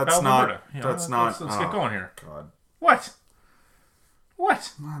that's Battle not yeah, that's not. Let's get going here. God. What?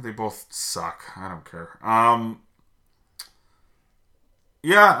 They both suck. I don't care.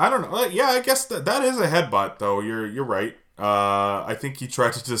 Yeah, I don't know. Yeah, I guess that is a headbutt though. You're right. I think he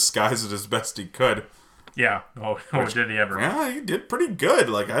tried to disguise it as best he could. Yeah. Oh, did he ever? Yeah, he did pretty good.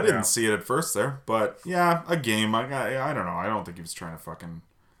 Like I didn't see it at first there, but yeah, a game. I don't know. I don't think he was trying to fucking.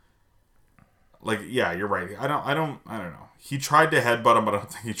 Like, yeah, you're right. I don't know. He tried to headbutt him, but I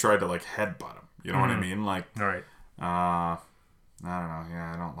don't think he tried to like headbutt him. You know what I mean? Like, right. I don't know.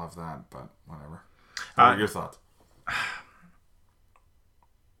 Yeah, I don't love that, but whatever. What are your thoughts?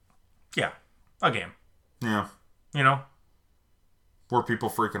 Yeah, a game. Yeah. You know? Were people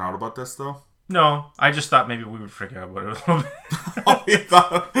freaking out about this, though? No, I just thought maybe we would freak out about it a little bit. Oh, you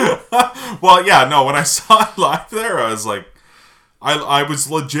thought? Well, yeah, no, when I saw it live there, I was like, I was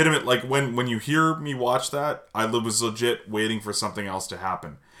legitimate, like, when you hear me watch that, I was legit waiting for something else to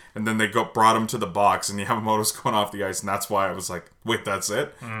happen. And then they brought him to the box, and Yamamoto's going off the ice, and that's why I was like, wait, that's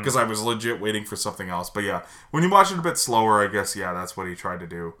it? Because I was legit waiting for something else. But yeah, when you watch it a bit slower, I guess, yeah, that's what he tried to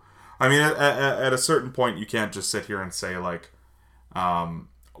do. I mean, at a certain point, you can't just sit here and say, like, well,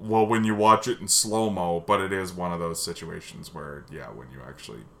 when you watch it in slow-mo, but it is one of those situations where, yeah, when you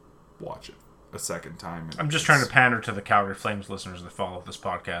actually watch it a second time. I'm just trying to pander to the Calgary Flames listeners that follow this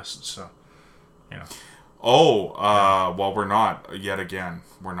podcast, so, you know. Well, we're not, yet again,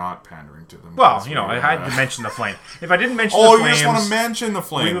 we're not pandering to them. Well, you know, I had to mention the Flames. If I didn't mention the Flames... you just want to mention the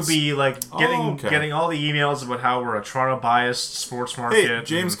Flames. We would be, like, getting all the emails about how we're a Toronto-biased sports market. Hey,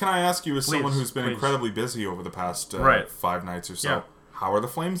 James, can I ask you, as someone who's been incredibly busy over the past 5 nights or so, how are the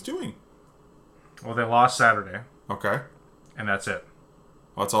Flames doing? Well, they lost Saturday. Okay. And that's it.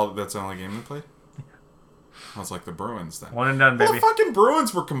 That's the only game they played? Well, it's like the Bruins then. One and done, baby. Well, the fucking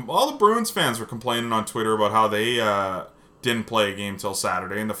Bruins all the Bruins fans were complaining on Twitter about how they didn't play a game till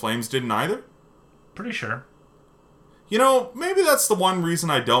Saturday, and the Flames didn't either. Pretty sure. You know, maybe that's the one reason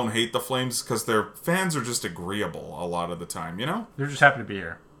I don't hate the Flames, because their fans are just agreeable a lot of the time. You know, they're just happy to be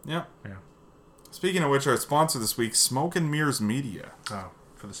here. Yeah. Speaking of which, our sponsor this week, Smoke and Mirrors Media. Oh,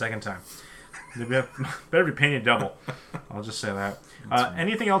 for the second time. They better be paying you double. I'll just say that.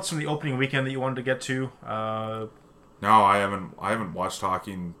 Anything else from the opening weekend that you wanted to get to? No, I haven't watched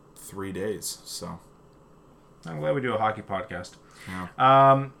hockey in 3 days, so I'm glad we do a hockey podcast.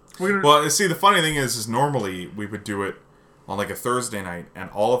 Yeah. Well, see, the funny thing is normally we would do it on like a Thursday night, and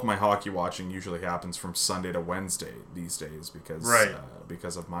all of my hockey watching usually happens from Sunday to Wednesday these days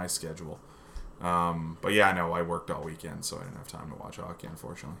because of my schedule. But yeah, no, I worked all weekend, so I didn't have time to watch hockey,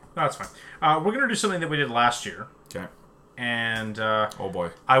 unfortunately. That's fine. We're going to do something that we did last year. Okay. And, oh boy.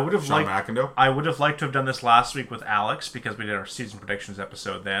 I would have Sean McIndoe? I would have liked to have done this last week with Alex, because we did our season predictions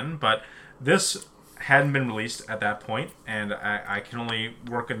episode then, but this hadn't been released at that point, and I can only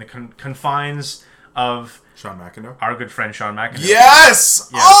work in the confines of Sean McIndoe? Our good friend Sean McIndoe.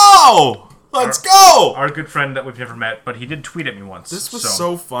 Yes! Oh! Let's go! Our good friend that we've never met, but he did tweet at me once. This was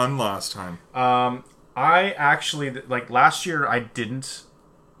so fun last time. I actually, like, last year I didn't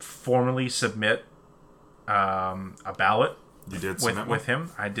formally submit a ballot. You did with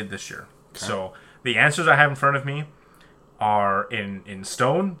him. I did this year. Okay. So the answers I have in front of me are in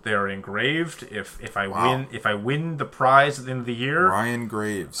stone. They are engraved. If I win the prize at the end of the year, Ryan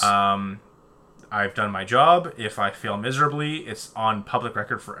Graves. I've done my job. If I fail miserably, it's on public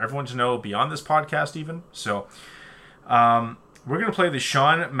record for everyone to know, beyond this podcast even. So we're going to play the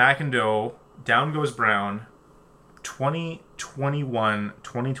Sean McIndoe Down Goes Brown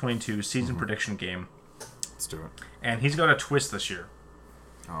 2021-2022 season prediction game. Let's do it. And he's got a twist this year.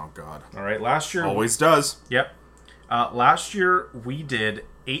 Oh, God. All right, last year... Always does. Yep. Last year, we did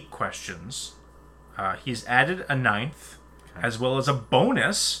 8 questions. He's added a 9th, as well as a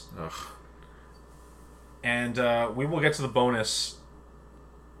bonus. Ugh. And we will get to the bonus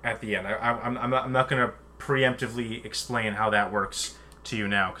at the end. I'm not going to preemptively explain how that works to you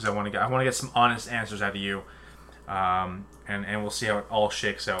now, because I want to get some honest answers out of you, and we'll see how it all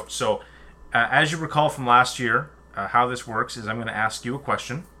shakes out. So, as you recall from last year, how this works is I'm going to ask you a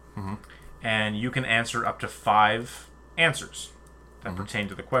question, and you can answer up to 5 answers that pertain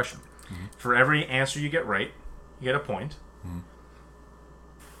to the question. For every answer you get right, you get a point.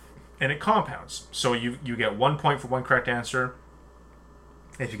 And it compounds. So you get 1 point for one correct answer.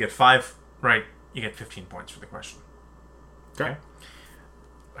 If you get 5 right, you get 15 points for the question. Okay.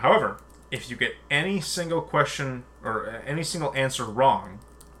 However, if you get any single question or any single answer wrong,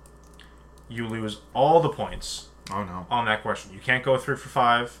 you lose all the points. Oh no! On that question, you can't go 3 for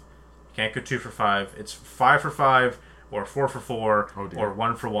 5. You can't go 2 for 5. It's 5 for 5, or 4 for 4, or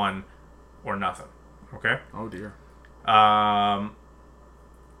 1 for 1, or nothing. Okay? Oh dear.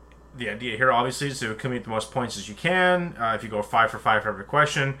 The idea here, obviously, is to accumulate the most points as you can. If you go 5 for 5 for every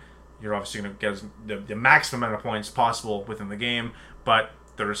question, you're obviously going to get the maximum amount of points possible within the game, but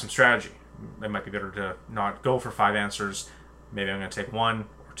there is some strategy. It might be better to not go for 5 answers. Maybe I'm going to take 1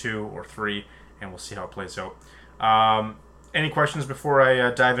 or 2 or 3, and we'll see how it plays out. Any questions before I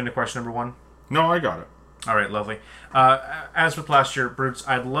dive into question number 1? No, I got it. All right, lovely. As with last year, Brutes,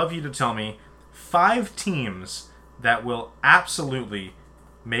 I'd love you to tell me 5 teams that will absolutely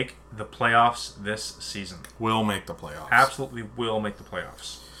make the playoffs this season. Will make the playoffs. Absolutely will make the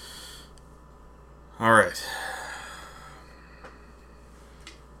playoffs. All right.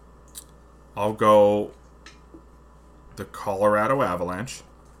 I'll go the Colorado Avalanche.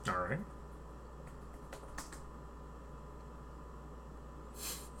 All right.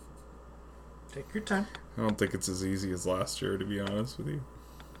 Take your time. I don't think it's as easy as last year, to be honest with you.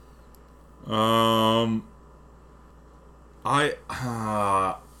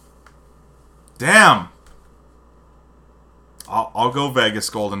 Damn. I'll go Vegas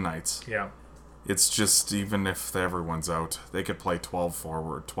Golden Knights. Yeah. It's just, even if everyone's out, they could play 12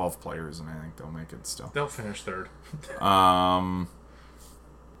 players, and I think they'll make it still. They'll finish third. I'll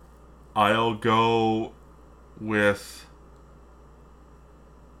go with...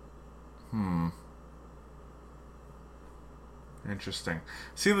 Interesting.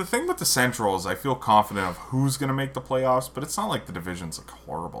 See, the thing with the Central is I feel confident of who's going to make the playoffs, but it's not like the division's like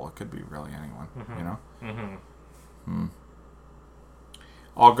horrible. It could be really anyone, you know? Mm-hmm.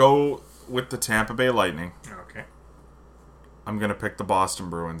 I'll go with the Tampa Bay Lightning. Okay. I'm going to pick the Boston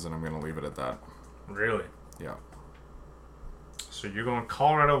Bruins, and I'm going to leave it at that. Really? Yeah. So you're going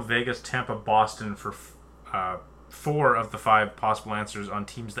Colorado, Vegas, Tampa, Boston for 4 of the 5 possible answers on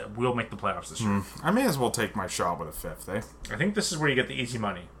teams that will make the playoffs this year. I may as well take my shot with a 5th, eh? I think this is where you get the easy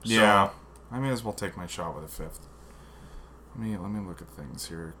money. So. Yeah. I may as well take my shot with a 5th. Let me look at things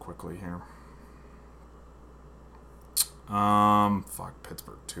here quickly here.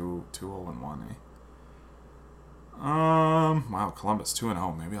 Pittsburgh 2-0-1, eh? Wow, Columbus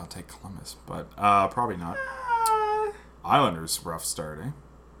 2-0. Maybe I'll take Columbus, but probably not. Islanders rough start, eh?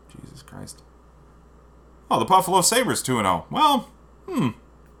 Jesus Christ. Oh, the Buffalo Sabres 2-0. Well,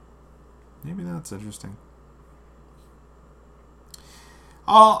 maybe that's interesting.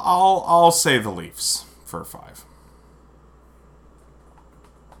 I'll say the Leafs for 5.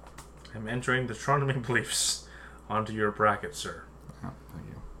 I'm entering the Toronto Maple Leafs onto your bracket, sir. Oh, thank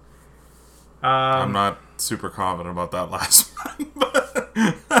you. I'm not super confident about that last one.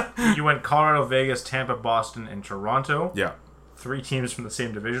 But you went Colorado, Vegas, Tampa, Boston, and Toronto. Yeah. 3 teams from the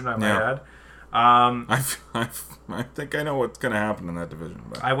same division, I might add. I think I know what's going to happen in that division.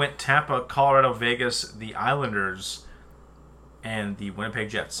 But. I went Tampa, Colorado, Vegas, the Islanders, and the Winnipeg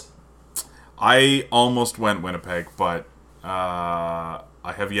Jets. I almost went Winnipeg, but I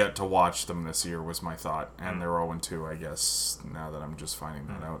have yet to watch them this year, was my thought. And they're 0-2, I guess, now that I'm just finding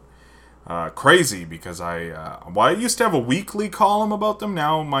that out. Crazy, because I used to have a weekly column about them.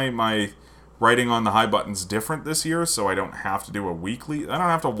 Now my writing on the high button's different this year, so I don't have to do a weekly. I don't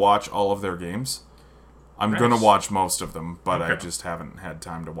have to watch all of their games. I'm going to watch most of them, but I just haven't had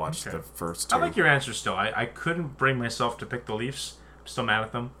time to watch the first 2. I like your answer still. I couldn't bring myself to pick the Leafs. I'm still mad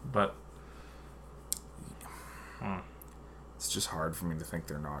at them, but... It's just hard for me to think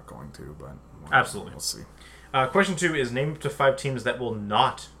they're not going to, but... Absolutely. We'll see. Question 2 is name up to 5 teams that will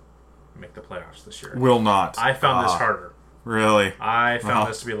not make the playoffs this year. Will not. I found this harder. Really? I found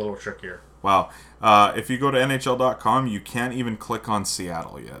this to be a little trickier. Wow. If you go to NHL.com, you can't even click on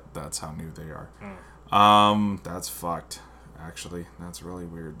Seattle yet. That's how new they are. That's fucked, actually. That's really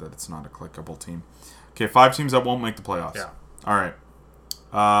weird that it's not a clickable team. Okay, 5 teams that won't make the playoffs. Yeah. All right.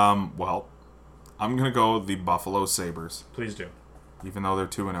 Well, I'm going to go the Buffalo Sabres. Please do. Even though they're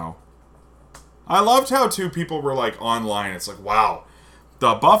 2-0. I loved how 2 people were like online. It's like, wow,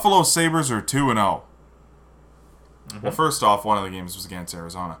 the Buffalo Sabres are 2-0. Well, first off, one of the games was against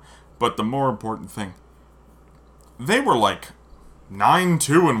Arizona. But the more important thing, they were like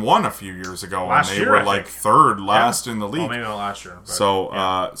 9-2-1 a few years ago, and they were like third last in the league. Well, maybe not last year. But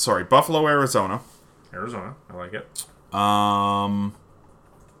so, sorry, Buffalo, Arizona. Arizona, I like it.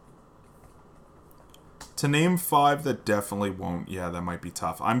 To name 5 that definitely won't, that might be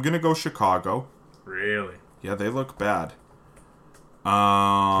tough. I'm gonna go Chicago. Really? Yeah, they look bad. They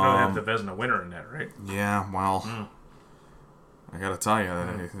have the Vezina winner in that, right? Yeah, well, I gotta tell you, I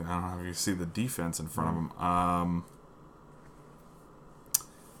don't know if you see the defense in front of him.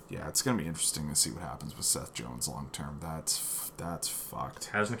 Yeah, it's gonna be interesting to see what happens with Seth Jones long term. That's fucked.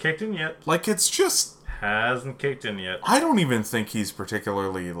 Hasn't kicked in yet. Like, it's just hasn't kicked in yet. I don't even think he's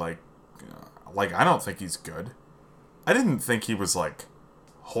particularly like I don't think he's good. I didn't think he was like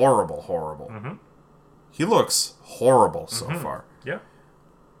horrible. Mm-hmm. He looks horrible so far. Yeah.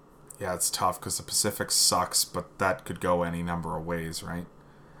 Yeah, it's tough because the Pacific sucks, but that could go any number of ways, right?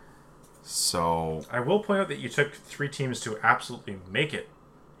 So I will point out that you took 3 teams to absolutely make it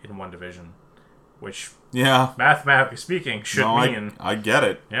in one division, which, mathematically speaking, should mean... I get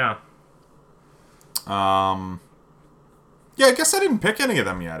it. Yeah. Yeah, I guess I didn't pick any of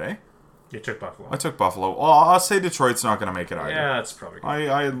them yet, eh? You took Buffalo. I took Buffalo. Well, I'll say Detroit's not going to make it either. Yeah, that's probably good.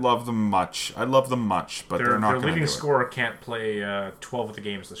 I love them much. I love them much, but they're not going to do it. Their leading scorer can't play 12 of the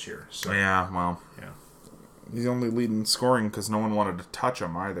games this year. So. Yeah, well... Yeah. He's only leading scoring because no one wanted to touch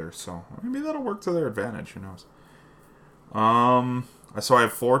him either, so maybe that'll work to their advantage. Who knows? So I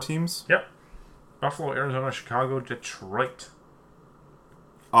have 4 teams. Yep. Buffalo, Arizona, Chicago, Detroit.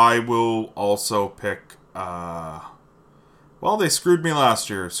 I will also pick. Well, they screwed me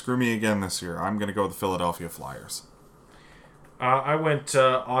last year. Screw me again this year. I'm going to go with the Philadelphia Flyers. I went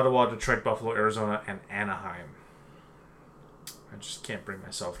Ottawa, Detroit, Buffalo, Arizona, and Anaheim. I just can't bring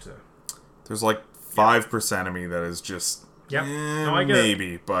myself to. There's like 5% of me that is just. Yeah. No, I get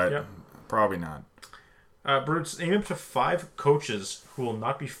maybe, it. but probably not. Bruce, name up to 5 coaches who will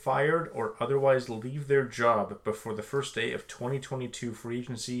not be fired or otherwise leave their job before the first day of 2022 free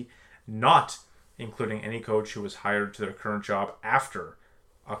agency, not including any coach who was hired to their current job after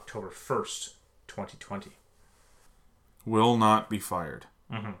October 1st, 2020. Will not be fired.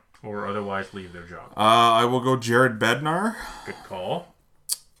 Mm-hmm. Or otherwise leave their job. I will go Jared Bednar. Good call.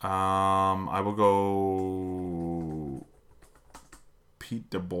 I will go Pete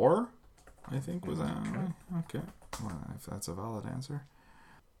DeBoer, I think was that. Okay. Well, if that's a valid answer.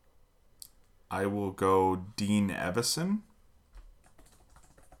 I will go Dean Evison.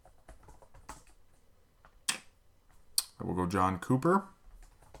 I will go John Cooper.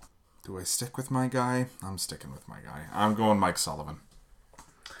 Do I stick with my guy? I'm sticking with my guy. I'm going Mike Sullivan.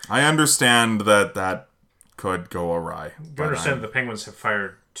 I understand that could go awry. You understand the Penguins have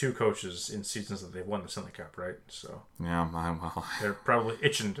fired 2 coaches in seasons that they've won the Stanley Cup, right? So yeah, they're probably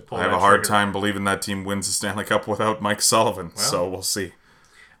itching to pull. I have a hard time believing that team wins the Stanley Cup without Mike Sullivan. Well, so we'll see.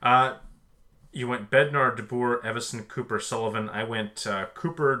 You went Bednar, DeBoer, Evison, Cooper, Sullivan. I went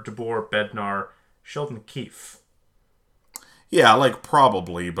Cooper, DeBoer, Bednar, Sheldon Keefe. Yeah, like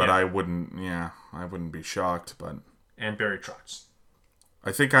probably, but I wouldn't. Yeah, I wouldn't be shocked. But and Barry Trotz.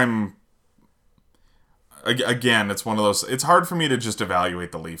 I think I'm. Again, it's one of those. It's hard for me to just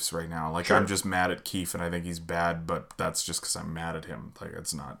evaluate the Leafs right now. Like I'm just mad at Keefe, and I think he's bad, but that's just because I'm mad at him. Like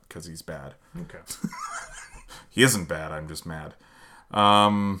it's not because he's bad. Okay. He isn't bad. I'm just mad.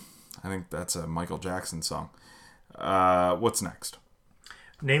 I think that's a Michael Jackson song. What's next?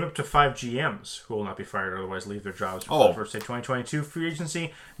 Name up to 5 GMs who will not be fired or otherwise leave their jobs before the first day 2022 free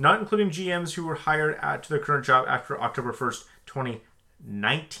agency, not including GMs who were hired to their current job after October 1st,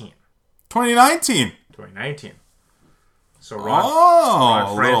 2019. 2019. So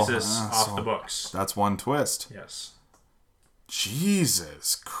Ron Francis off the books. That's one twist. Yes.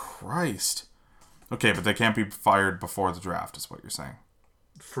 Jesus Christ. Okay, but they can't be fired before the draft, is what you're saying.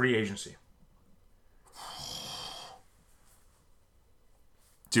 Free agency.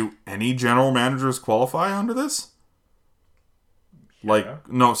 Do any general managers qualify under this? Yeah.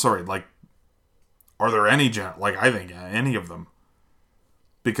 Are there any I think any of them.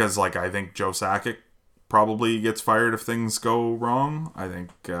 Because, I think Joe Sakic probably gets fired if things go wrong. I think,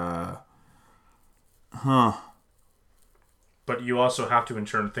 But you also have to, in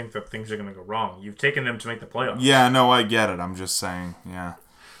turn, think that things are going to go wrong. You've taken them to make the playoffs. Yeah, no, I get it. I'm just saying, yeah.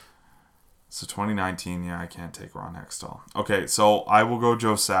 So 2019, I can't take Ron Hextall. Okay, so I will go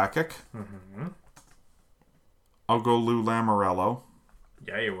Joe Sakic. Mm-hmm. I'll go Lou Lamoriello.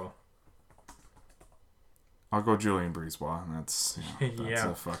 Yeah, you will. I'll go Julian Brisebois. That's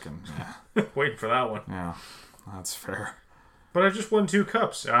a fucking... Yeah. Waiting for that one. Yeah, that's fair. But I just won 2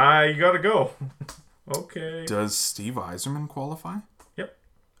 cups. You gotta go. Okay. Does Steve Yzerman qualify? Yep.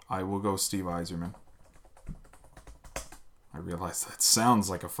 I will go Steve Yzerman. I realize that sounds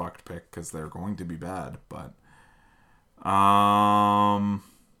like a fucked pick because they're going to be bad, but...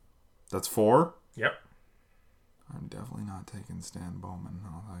 That's 4? Yep. I'm definitely not taking Stan Bowman.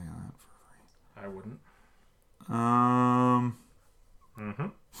 I'll tell you that for free. I wouldn't. Kind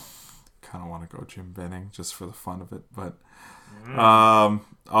of want to go Jim Benning just for the fun of it, but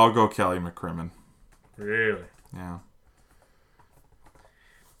I'll go Kelly McCrimmon. Really? Yeah.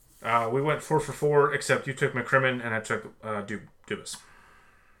 We went 4 for 4, except you took McCrimmon and I took Dubas.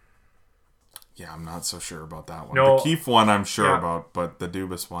 Yeah, I'm not so sure about that one. No, the Keefe one I'm sure about, but the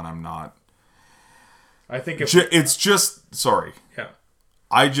Dubas one I'm not. I think it's just... Sorry. Yeah.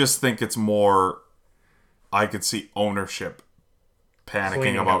 I just think it's more... I could see ownership panicking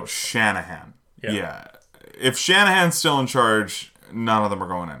Cleaning about out. Shanahan. Yeah. Yeah. If Shanahan's still in charge, none of them are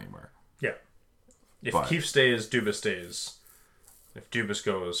going anywhere. Yeah. If But- Keefe stays, Dubas stays. If Dubas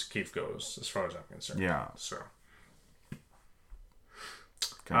goes, Keefe goes, as far as I'm concerned. Yeah. So.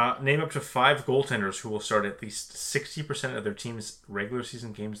 Okay. Name up to 5 goaltenders who will start at least 60% of their team's regular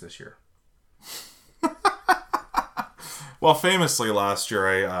season games this year. Well, famously last year,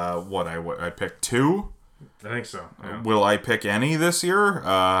 I picked 2. I think so. Yeah. Will I pick any this year?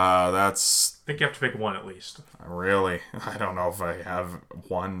 That's... I think you have to pick one at least. Really? I don't know if I have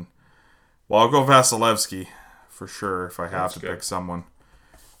one. Well, I'll go Vasilevsky for sure if I have That's to good. pick someone.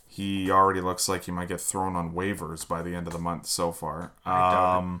 He already looks like he might get thrown on waivers by the end of the month so far.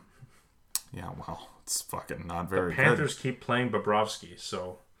 Yeah, well, it's fucking not very The Panthers good. keep playing Bobrovsky,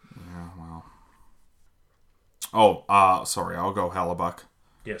 so... Yeah, well. Oh, sorry, I'll go Hellebuck.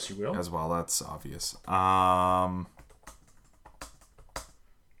 Yes, you will. As well, that's obvious. I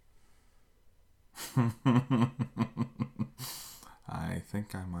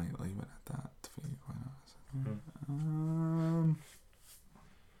think I might leave it at that, to be quite honest.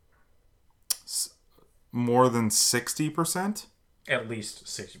 More than 60%? At least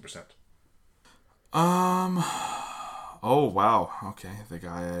 60%. Oh, wow. Okay, the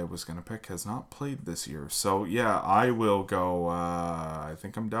guy I was going to pick has not played this year. So, yeah, I will go, I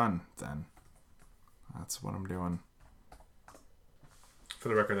think I'm done, then. That's what I'm doing. For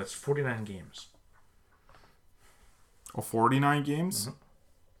the record, that's 49 games. Oh, 49 games?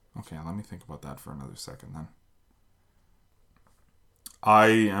 Mm-hmm. Okay, let me think about that for another second then. I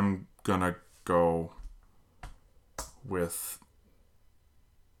am gonna go with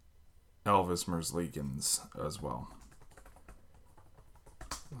Elvis Merzlikins as well.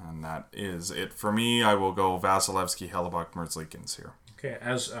 And that is it for me. I will go Vasilevsky, Hellebuck, Merzlikins here. Okay,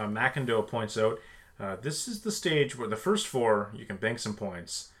 as McIndoe points out, this is the stage where the first 4, you can bank some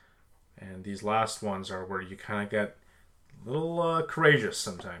points. And these last ones are where you kind of get a little courageous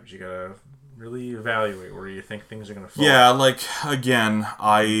sometimes. You got to really evaluate where you think things are going to fall. Yeah, like, again,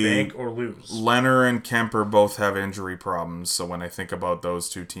 Bank or lose. Leonard and Kemper both have injury problems, so when I think about those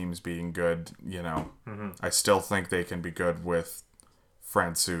two teams being good, you know, I still think they can be good with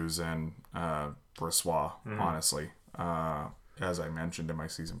Francouz and Brissois, honestly, as I mentioned in my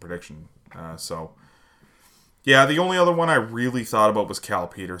season prediction. So, yeah, the only other one I really thought about was Cal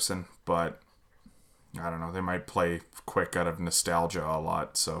Peterson, but I don't know. They might play quick out of nostalgia a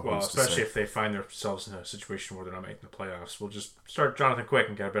lot. So, well, especially if they find themselves in a situation where they're not making the playoffs. We'll just start Jonathan Quick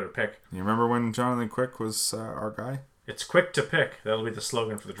and get a better pick. You remember when Jonathan Quick was our guy? It's quick to pick. That'll be the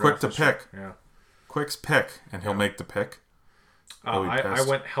slogan for the draft. Quick to pick. Yeah. Quick's pick, and he'll make the pick. I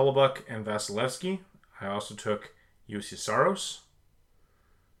went Hellebuck and Vasilevsky. I also took Jussi Saros.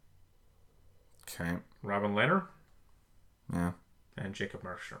 Okay. Robin Lehner. Yeah. And Jacob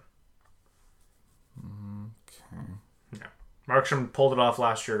Markstrom. Okay. Yeah. Markstrom pulled it off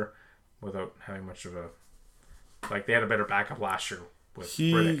last year without having much of a... Like, they had a better backup last year with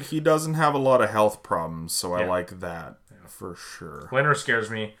Riddick. He doesn't have a lot of health problems, so I Yeah. like that for sure. Lehner scares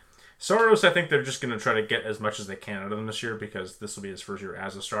me. Soros, I think they're just going to try to get as much as they can out of him this year because this will be his first year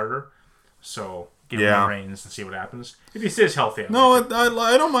as a starter. So give him the reins and see what happens. If he stays healthy. I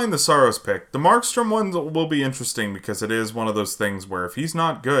don't mind the Saros pick. The Markstrom one will be interesting because it is one of those things where if he's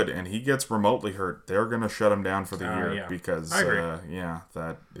not good and he gets remotely hurt, they're going to shut him down for the year yeah. because I agree.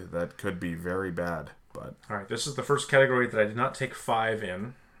 that could be very bad. But all right, this is the first category that I did not take 5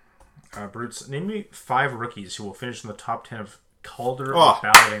 in. Brutes, name me 5 rookies who will finish in the top 10 of Calder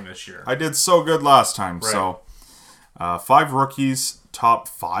balloting this year. I did so good last time. Right. So 5 rookies, top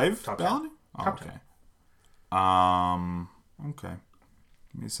 5 top balloting? 10. Oh, okay. Okay.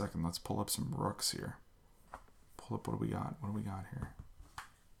 Give me a second. Let's pull up some rooks here. Pull up what do we got? What do we got here?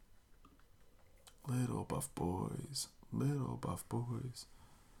 Little buff boys. Little buff boys.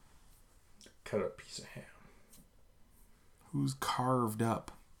 Cut a piece of ham. Who's carved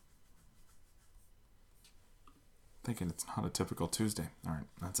up? Thinking it's not a typical Tuesday. All right,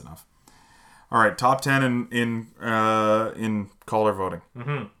 that's enough. All right, top 10 in Calder voting.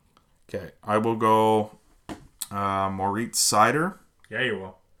 Mm-hmm. Okay, I will go Moritz Seider. Yeah, you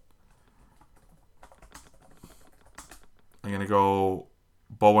will. I'm going to go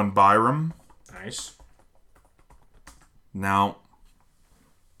Bowen Byram. Nice. Now,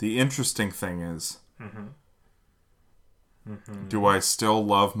 the interesting thing is, Mm-hmm. Do I still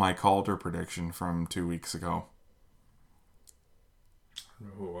love my Calder prediction from 2 weeks ago? I don't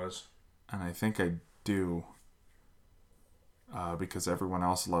know who it was. And I think I do. Because everyone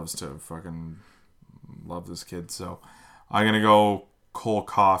else loves to fucking love this kid. So I'm going to go Cole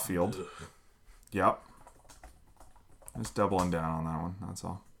Caulfield. Ugh. Yep. Just doubling down on that one. That's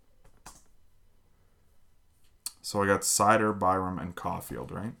all. So I got Seider, Byram, and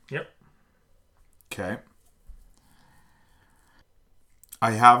Caulfield, right? Yep. Okay.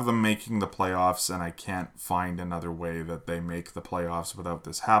 I have them making the playoffs, and I can't find another way that they make the playoffs without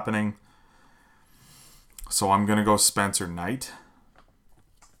this happening. So I'm going to go Spencer Knight.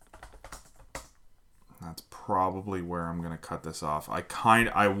 That's probably where I'm going to cut this off.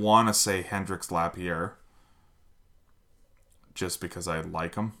 I want to say Hendrix Lapierre. Just because I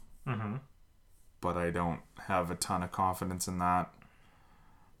like him. Mm-hmm. But I don't have a ton of confidence in that.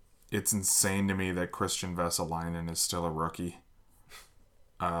 It's insane to me that Christian Vesalainen is still a rookie.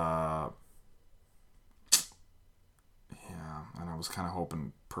 Yeah, and I was kind of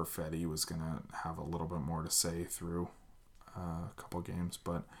hoping Perfetti was going to have a little bit more to say through a couple games,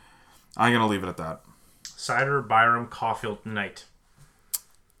 but I'm going to leave it at that. Seider, Byram, Caulfield, Knight.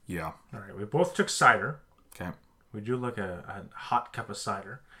 Yeah. All right, we both took Seider. Okay. We do like a hot cup of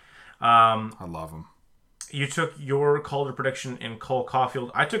cider. I love him. You took your Calder prediction in Cole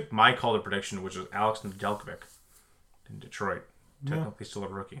Caulfield. I took my Calder prediction, which was Alex Nedeljkovic in Detroit. Technically still a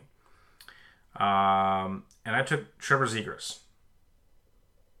rookie. And I took Trevor Zegras.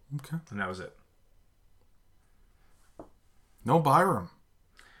 Okay. And that was it. No Byram.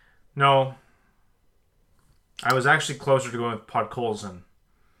 No. I was actually closer to going with Podkolzin.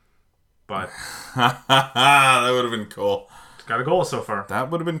 But that would have been cool. It's got a goal so far.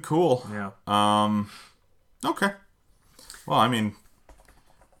 That would have been cool. Yeah. Okay. Well, I mean,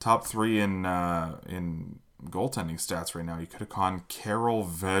 top 3 in goaltending stats right now. You could have gone Karel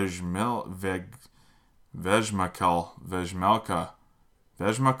Vejmelka.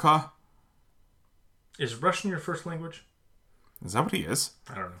 Is Russian your first language? Is that what he is?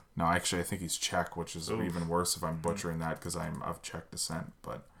 I don't know. No, actually, I think he's Czech, which is even worse if I'm butchering that because I'm of Czech descent.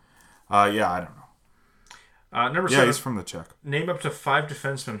 But yeah, I don't know. Number 7. He's from the Czech. Name up to 5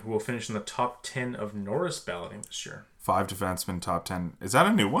 defensemen who will finish in the top 10 of Norris balloting this year. 5 defensemen, top 10. Is that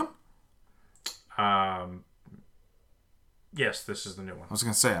a new one? Yes, this is the new one. I was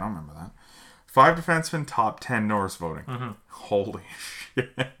going to say, I don't remember that. 5 defensemen, top 10 Norris voting. Mm-hmm. Holy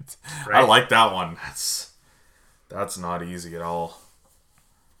shit. Right? I like that one. That's not easy at all.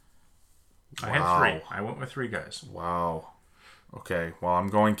 I had 3. I went with 3 guys. Wow. Okay, well, I'm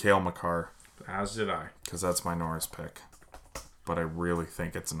going Cale Makar. As did I. Because that's my Norris pick. But I really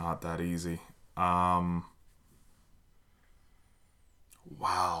think it's not that easy. Wow.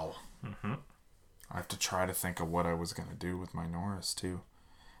 Mm-hmm. I have to try to think of what I was going to do with my Norris, too.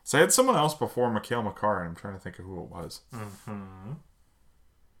 So I had someone else before Cale Makar, and I'm trying to think of who it was. Mm-hmm.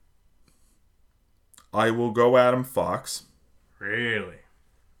 I will go Adam Fox. Really?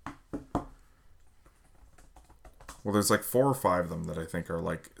 Well, there's like 4 or 5 of them that I think are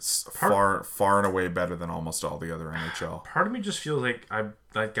like far and away better than almost all the other NHL. Part of me just feels like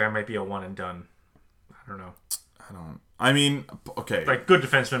that guy might be a one and done. I don't know. I mean, okay. Like good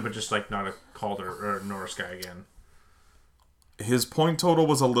defenseman, but just like not a Calder or a Norris guy again. His point total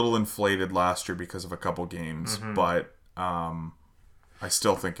was a little inflated last year because of a couple games, but I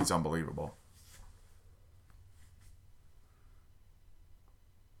still think he's unbelievable.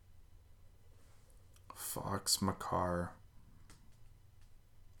 Fox, Makar.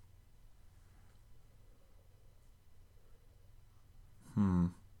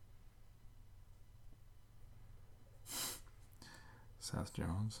 Seth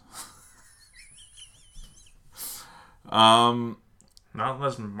Jones. Not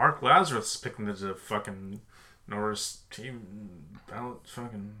unless Mark Lazarus picking the fucking Norris team ballot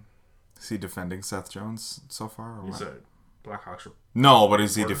fucking. Is he defending Seth Jones so far? Or He's what? a Blackhawks reporter. No, but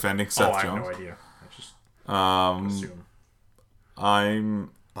is he defending Seth I Jones? have no idea. I just assume.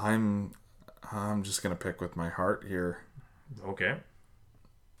 I'm just gonna pick with my heart here. Okay.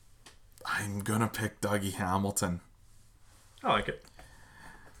 I'm gonna pick Dougie Hamilton. I like it.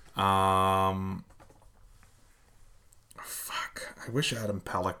 Fuck. I wish Adam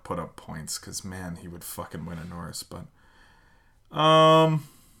Pelech put up points, because man, he would fucking win a Norris, but I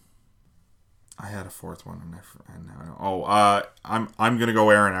had a 4th one and now I don't. I'm gonna go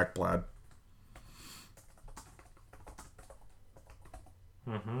Aaron Ekblad.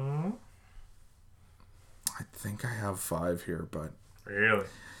 Mm-hmm. I think I have 5 here, but Really?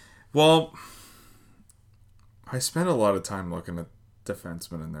 Well, I spend a lot of time looking at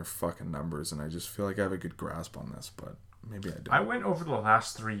defensemen and their fucking numbers, and I just feel like I have a good grasp on this, but Maybe I don't. I went over the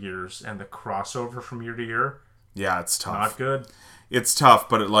last 3 years, and the crossover from year to year. Yeah, it's tough. Not good. It's tough,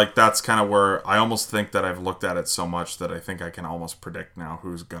 but that's kind of where I almost think that I've looked at it so much that I think I can almost predict now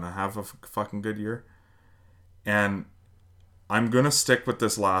who's gonna have a fucking good year. And I'm gonna stick with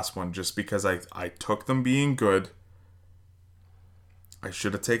this last one just because I took them being good. I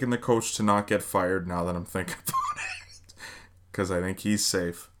should have taken the coach to not get fired now that I'm thinking about it. Because I think he's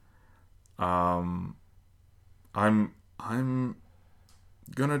safe. I'm gonna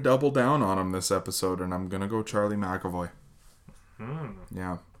double down on him this episode, and I'm gonna go Charlie McAvoy.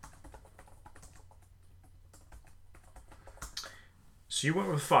 Yeah. So you went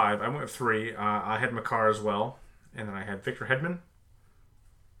with 5. I went with 3. I had Makar as well, and then I had Victor Hedman.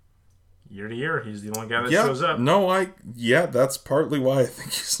 Year to year, he's the only guy that shows up. No, that's partly why I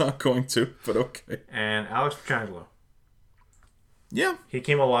think he's not going to, but okay. And Alex Pietrangelo. Yeah. He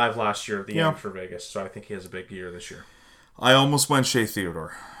came alive last year at the end for Vegas, so I think he has a big year this year. I almost went Shea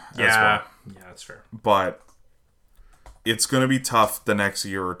Theodore. Yeah, that's fair. But it's going to be tough the next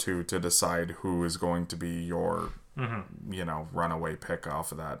year or two to decide who is going to be your, runaway pick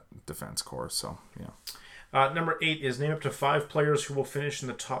off of that defense core. So, yeah. Number 8 is name up to 5 players who will finish in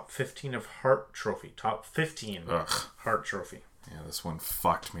the top 15 of Hart Trophy. Top 15 Hart Trophy. Yeah, this one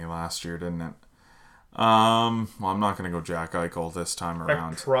fucked me last year, didn't it? Well, I'm not going to go Jack Eichel this time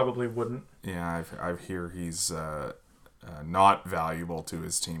around. I probably wouldn't. Yeah, I hear he's not valuable to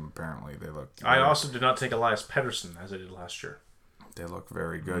his team, apparently. They look... I also did not take Elias Pettersson, as I did last year. They look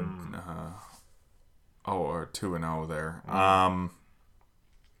very good. Or 2-0 there.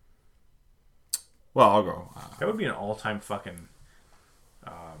 Well, I'll go. That would be an all-time fucking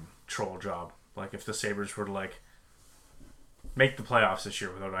troll job. Like, if the Sabres were to, make the playoffs this year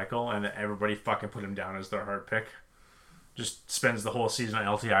without Eichel, and everybody fucking put him down as their hard pick. Just spends the whole season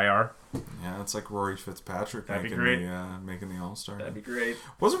on LTIR. Yeah, it's like Rory Fitzpatrick making the All-Star. That'd be great.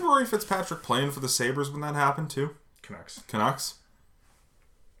 Wasn't Rory Fitzpatrick playing for the Sabres when that happened, too? Canucks?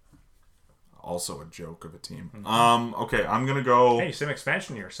 Also a joke of a team. Okay, I'm going to go... Hey, same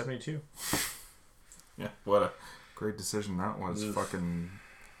expansion year, 72. Yeah, what a great decision that was. Fucking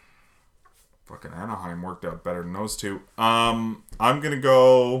Anaheim worked out better than those two. I'm gonna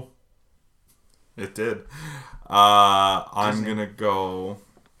go. It did. I'm gonna go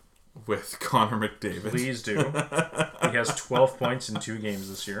with Connor McDavid. Please do. He has 12 points in 2 games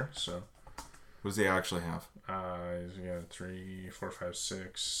this year. So, what does he actually have? He's got 3, 4, 5,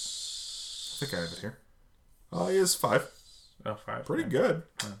 6. I think I have it here. Oh, he has 5. Oh, 5. Pretty good.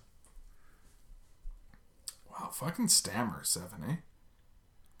 Yeah. Wow, fucking Stammer 7, eh?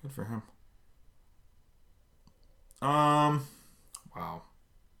 Good for him. Wow.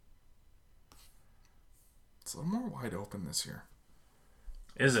 It's a little more wide open this year.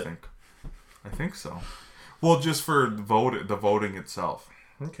 Is it? I think so. Well, just for the voting itself.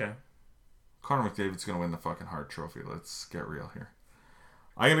 Okay. Connor McDavid's going to win the fucking Hart Trophy. Let's get real here.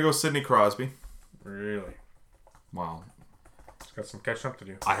 I'm going to go Sidney Crosby. Really? Wow. He's got some catching up to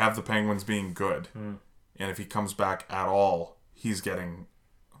do. I have the Penguins being good. And if he comes back at all, he's getting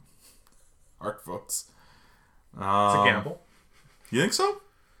Hart votes. It's a gamble. You think so?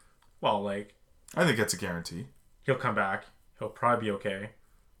 Well, I think it's a guarantee. He'll come back. He'll probably be okay.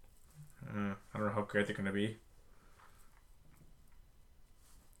 I don't know how great they're going to be.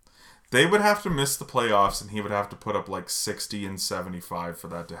 They would have to miss the playoffs, and he would have to put up 60 and 75 for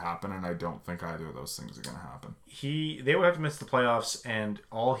that to happen, and I don't think either of those things are going to happen. They would have to miss the playoffs, and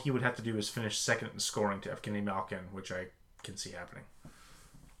all he would have to do is finish second in scoring to Evgeny Malkin, which I can see happening.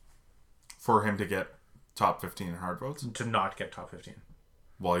 For him to get top 15 in hard votes? To not get top 15.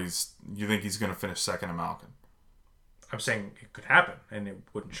 Well, you think he's going to finish second in Malkin? I'm saying it could happen, and it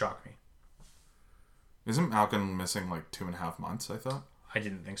wouldn't shock me. Isn't Malkin missing 2.5 months, I thought? I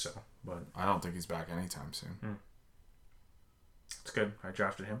didn't think so, but... I don't think he's back anytime soon. That's good. I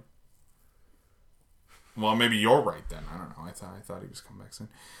drafted him. Well, maybe you're right then. I don't know. I thought he was coming back soon.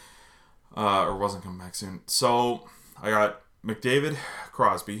 Or wasn't coming back soon. So, I got McDavid,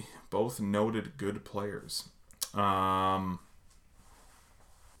 Crosby, both noted good players. I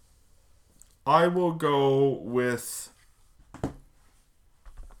will go with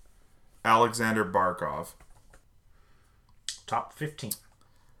Alexander Barkov. Top 15.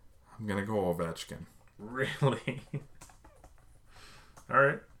 I'm going to go Ovechkin. Really? All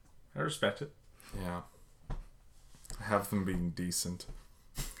right. I respect it. Yeah. I have them being decent.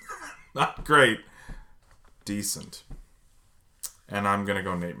 Not great. Decent. And I'm going to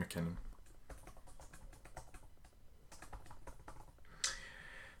go Nate McKinnon.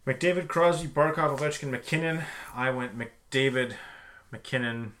 McDavid, Crosby, Barkov, Ovechkin, McKinnon. I went McDavid,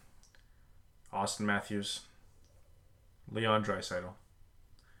 McKinnon, Austin Matthews. Leon Draisaitl,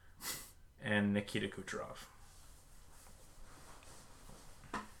 and Nikita Kucherov.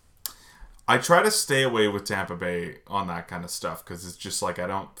 I try to stay away with Tampa Bay on that kind of stuff because it's just like I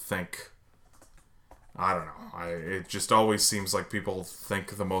don't know. It just always seems like people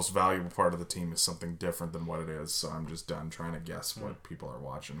think the most valuable part of the team is something different than what it is. So I'm just done trying to guess what people are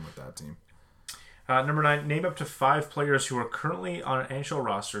watching with that team. Number 9, name up to 5 players who are currently on an NHL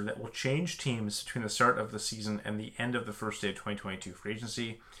roster that will change teams between the start of the season and the end of the first day of 2022 free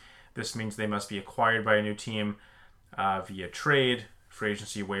agency. This means they must be acquired by a new team via trade, free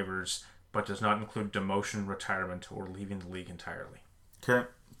agency waivers, but does not include demotion, retirement, or leaving the league entirely. Okay,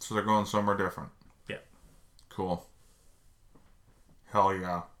 so they're going somewhere different. Yeah. Cool. Hell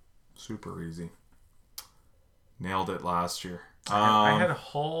yeah. Super easy. Nailed it last year. I had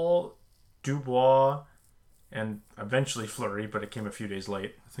Hall, Dubois, and eventually Fleury, but it came a few days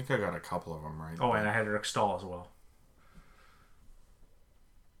late. I think I got a couple of them right. Oh, and I had Eric Stahl as well.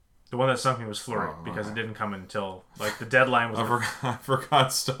 The one that sunk me was Fleury because it didn't come until the deadline was. I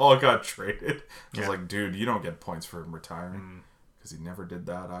forgot Stahl got traded. I was like, dude, you don't get points for him retiring because he never did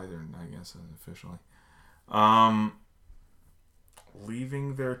that either. I guess officially,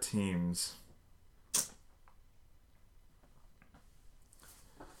 leaving their teams.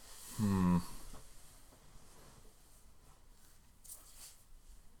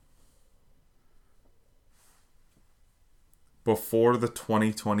 Before the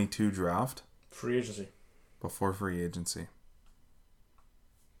 2022 draft? Free agency. Before free agency.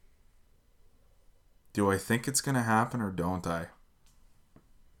 Do I think it's going to happen or don't I?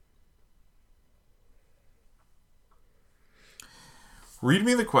 Read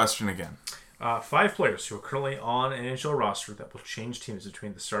me the question again. 5 players who are currently on an NHL roster that will change teams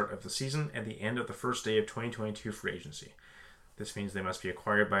between the start of the season and the end of the first day of 2022 free agency. This means they must be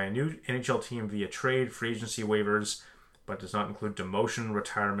acquired by a new NHL team via trade, free agency waivers, but does not include demotion,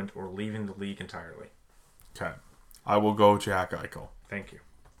 retirement, or leaving the league entirely. Okay. I will go Jack Eichel. Thank you.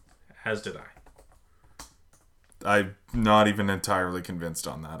 As did I. I'm not even entirely convinced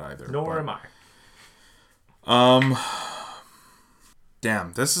on that either. Nor am I.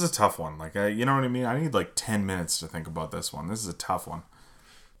 Damn, this is a tough one. You know what I mean? I need 10 minutes to think about this one. This is a tough one.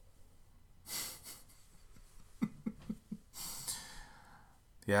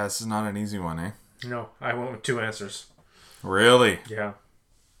 Yeah, this is not an easy one, eh? No, I went with 2 answers. Really? Yeah.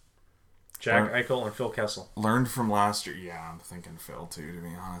 Jack Eichel and Phil Kessel. Learned from last year. Yeah, I'm thinking Phil too, to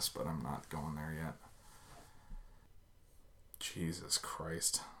be honest, but I'm not going there yet. Jesus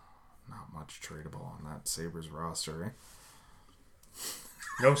Christ. Not much tradable on that Sabres roster, eh?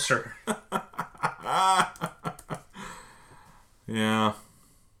 No, sir. Yeah.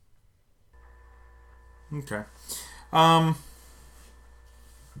 Okay.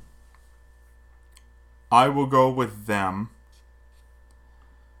 I will go with them.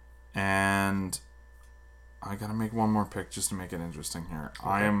 And I gotta make one more pick just to make it interesting here. Okay.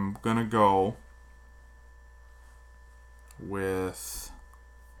 I am gonna go with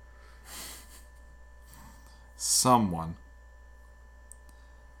someone.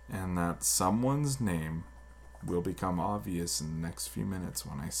 And that someone's name will become obvious in the next few minutes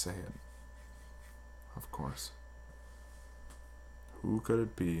when I say it. Of course. Who could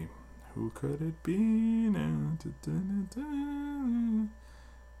it be? Who could it be now?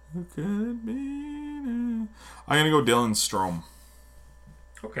 Who could it be now? I'm going to go Dylan Strome.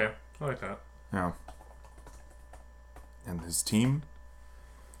 Okay, I like that. Yeah. And his team,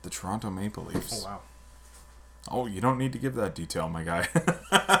 the Toronto Maple Leafs. Oh, wow. Oh, you don't need to give that detail, my guy.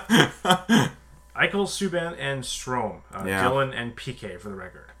 Eichel, Subban, and Strome. Dylan and PK for the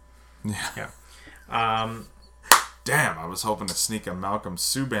record. Yeah. Damn, I was hoping to sneak a Malcolm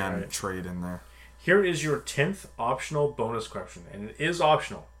Subban trade in there. Here is your 10th optional bonus question, and it is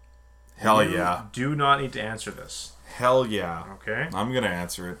optional. Hell yeah. Do not need to answer this. Hell yeah. Okay. I'm going to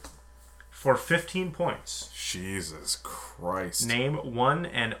answer it. For 15 points. Jesus Christ. Name one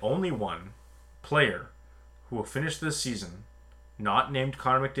and only one player who will finish this season, not named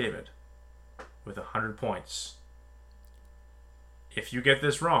Connor McDavid, with 100 points. If you get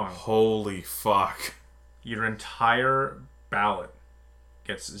this wrong... Holy fuck. Your entire ballot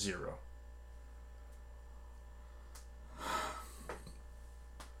gets 0.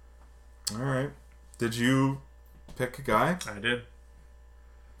 Alright. Did you pick a guy? I did.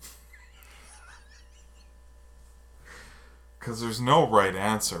 Because there's no right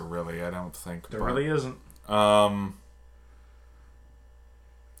answer, really, I don't think. There really isn't. But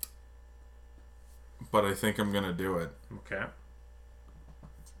I think I'm going to do it. Okay.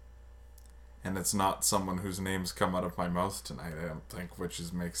 And it's not someone whose name's come out of my mouth tonight, I don't think, which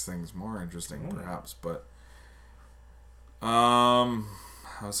makes things more interesting, perhaps. But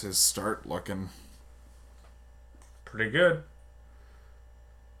How's his start looking? Pretty good.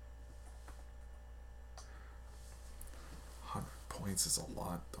 100 points is a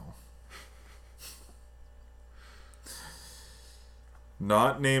lot, though.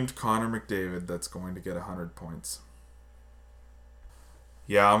 Not named Connor McDavid that's going to get 100 points.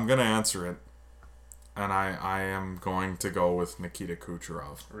 Yeah, I'm going to answer it. And I am going to go with Nikita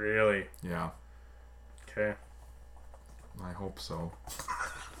Kucherov. Really? Yeah. Okay. I hope so.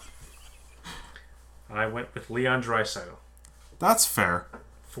 I went with Leon Draisaitl. That's fair.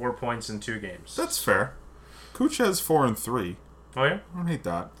 4 points in 2 games. That's fair. Kuch has 4 and 3. Oh, yeah? I don't hate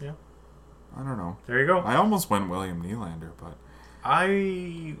that. Yeah. I don't know. There you go. I almost went William Nylander, but...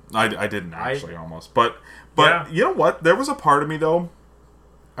 I didn't actually almost. But yeah. You know what? There was a part of me, though.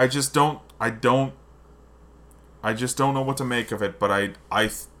 I just don't know what to make of it, but I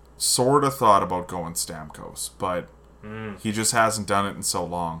sort of thought about going Stamkos, but he just hasn't done it in so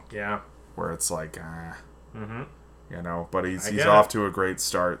long. Yeah. Where it's like, you know, but he's off to a great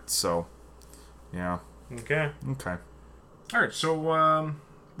start, so, yeah. Okay. All right, so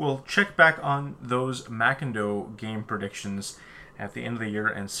we'll check back on those McIndoe game predictions at the end of the year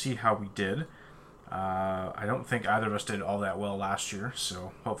and see how we did. I don't think either of us did all that well last year,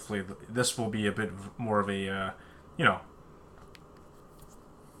 so hopefully this will be a bit more of a,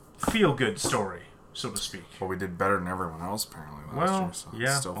 feel-good story, so to speak. Well, we did better than everyone else, apparently, last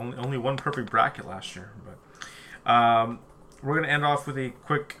year. So yeah, only one perfect bracket last year. But we're going to end off with a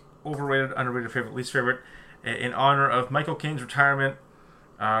quick overrated, underrated, favorite, least favorite. In honor of Michael Caine's retirement,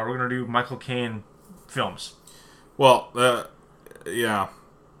 we're going to do Michael Caine films. Well, yeah.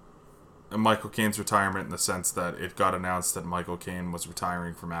 Michael Caine's retirement in the sense that it got announced that Michael Caine was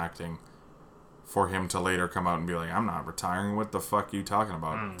retiring from acting for him to later come out and be like, I'm not retiring. What the fuck are you talking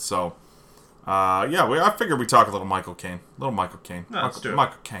about? So, I figured we'd talk a little Michael Caine. No, let's do it.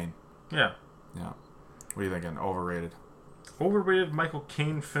 Michael Caine. Yeah. Yeah. What are you thinking? Overrated? Overrated Michael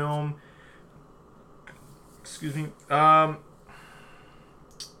Caine film. Excuse me.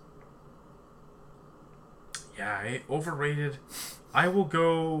 Overrated. I will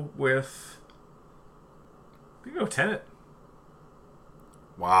go with... We go Tenet.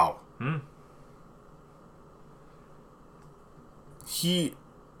 Wow.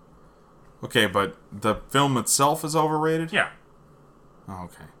 Okay, but the film itself is overrated? Yeah. Oh,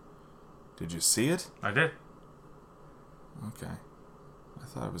 okay. Did you see it? I did. Okay. I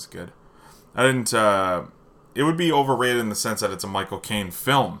thought it was good. I didn't, it would be overrated in the sense that it's a Michael Caine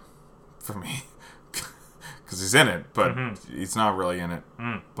film for me. Because he's in it, but he's not really in it.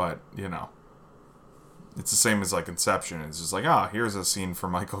 But, you know. It's the same as, like, Inception. It's just like, here's a scene for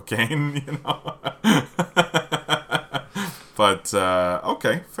Michael Caine, you know? But,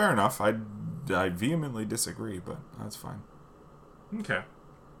 okay, fair enough. I vehemently disagree, but that's fine. Okay.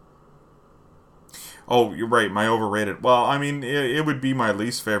 Oh, you're right, my overrated. Well, I mean, it would be my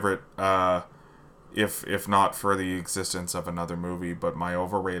least favorite, if not for the existence of another movie, but my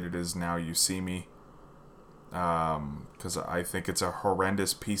overrated is Now You See Me. Because I think it's a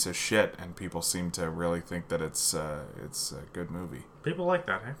horrendous piece of shit, and people seem to really think that it's a good movie. People like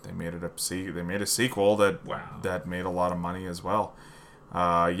that, eh? They made a sequel that made a lot of money as well.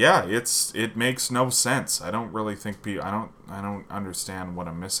 It makes no sense. I don't really think I don't understand what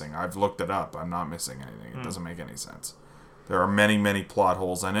I'm missing. I've looked it up. I'm not missing anything. It doesn't make any sense. There are many plot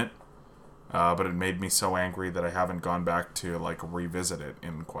holes in it, but it made me so angry that I haven't gone back to like revisit it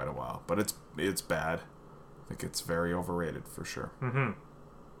in quite a while. But it's bad. I think it's very overrated for sure.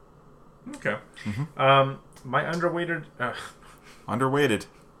 Okay. My underrated. Underrated.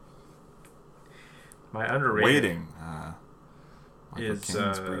 My underrated. Waiting. Michael is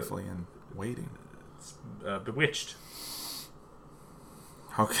Caine's briefly in Waiting. Bewitched.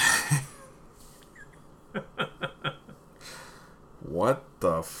 Okay. What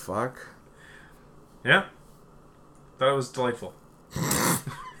the fuck? Yeah. Thought it was delightful.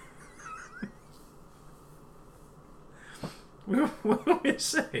 What do we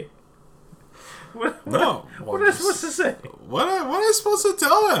say? What am I supposed to say? What am I supposed to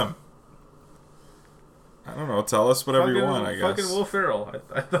tell him? I don't know. Tell us whatever you want, I guess. Fucking Will Ferrell.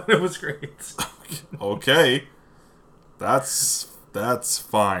 I thought it was great. Okay. That's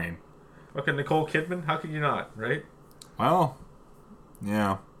fine. Fucking Nicole Kidman? How could you not, right? Well,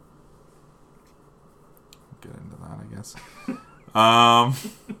 yeah. Get into that, I guess.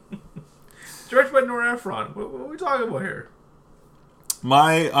 Directed by Nora Ephron. What are we talking about here?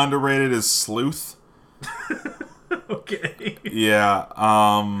 My underrated is Sleuth. Okay. Yeah.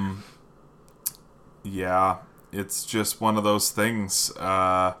 Yeah. It's just one of those things.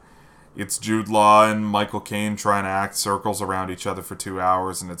 it's Jude Law and Michael Caine trying to act circles around each other for 2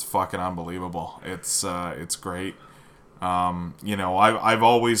 hours, and it's fucking unbelievable. It's great. You know, I've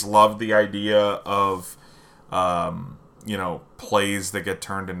always loved the idea of, you know, plays that get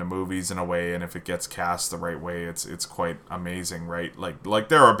turned into movies in a way, and if it gets cast the right way, it's quite amazing, right? Like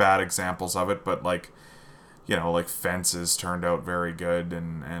there are bad examples of it, but like, you know, like Fences turned out very good,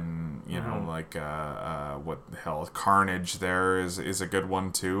 and you know, like what the hell, Carnage there is a good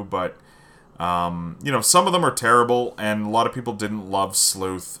one too, but you know, some of them are terrible, and a lot of people didn't love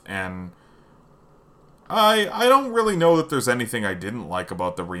Sleuth, and I don't really know that there's anything I didn't like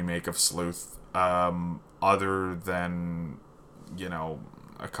about the remake of Sleuth, other than, you know,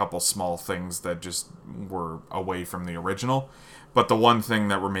 a couple small things that just were away from the original. But the one thing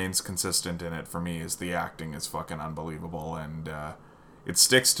that remains consistent in it for me is the acting is fucking unbelievable, and it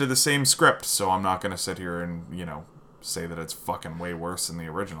sticks to the same script, so I'm not going to sit here and, you know, say that it's fucking way worse than the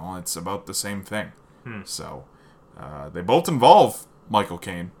original. It's about the same thing. So, they both involve Michael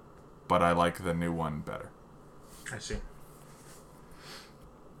Caine, but I like the new one better. I see.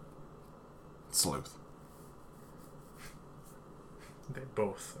 Sleuth. They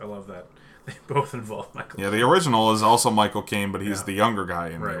both. I love that. They both involve Michael Yeah, the original is also Michael Caine, but he's Yeah. the younger guy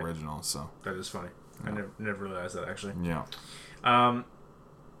in Right. the original, so. That is funny. I never realized that, actually. Yeah.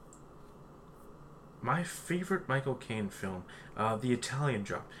 My favorite Michael Caine film, The Italian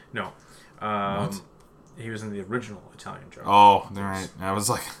Job. No. What? He was in the original Italian Job. Oh, right. I was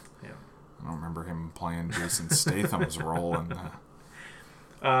like... Yeah. I don't remember him playing Jason Statham's role in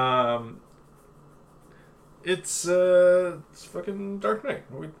It's fucking Dark Knight.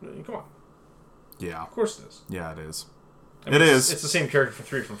 Come on. Yeah. Of course it is. Yeah, it is. I mean, It is. It's the same character for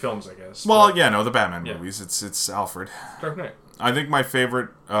three different films, I guess. Well, but yeah, no, the Batman Yeah. movies. It's Alfred. Dark Knight. I think my favorite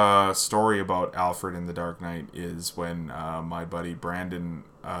story about Alfred in The Dark Knight is when my buddy Brandon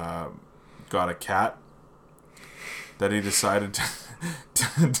got a cat that he decided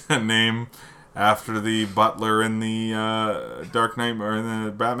to name after the butler in the Dark Knight or in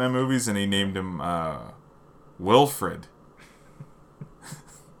the Batman movies, and he named him Wilfred,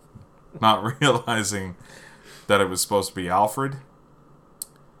 not realizing that it was supposed to be Alfred,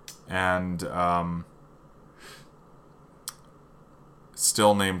 and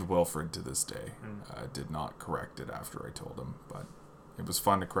still named Wilfred to this day. Did not correct it after I told him, but it was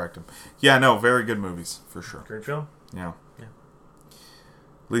fun to correct him. Yeah, no, very good movies for sure. Great film. Yeah. Yeah.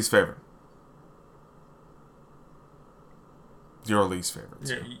 Least favorite. Your least favorite.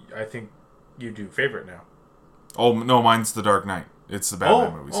 Yeah, I think you do favorite now. Oh no, mine's The Dark Knight. It's the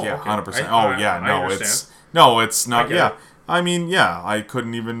Batman movies. Yeah, okay. 100%. I No, understand. it's not. I get Yeah, it. I mean, yeah, I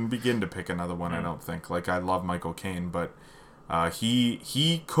couldn't even begin to pick another one. I don't think. Like, I love Michael Caine, but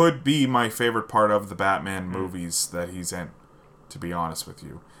he could be my favorite part of the Batman movies that he's in. To be honest with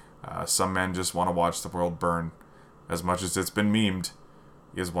you, Some Men Just Want to Watch the World Burn, as much as it's been memed,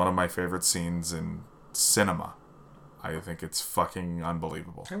 is one of my favorite scenes in cinema. I think it's fucking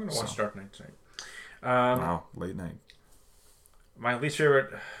unbelievable. I'm gonna watch Dark Knight tonight. Wow, late night. My least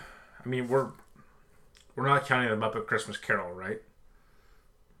favorite. I mean, we're not counting the Muppet Christmas Carol, right?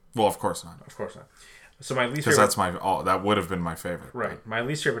 Well, of course not. Of course not. So my least Because favorite. that's my. Oh, that would have been my favorite. Right. My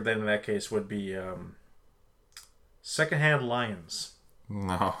least favorite then in that case would be Secondhand Lions.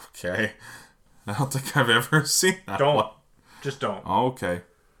 No, okay. I don't think I've ever seen that Don't. one. Just don't. Okay.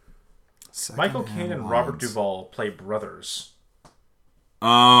 Michael Caine Secondhand and Robert Lions. Duvall play brothers.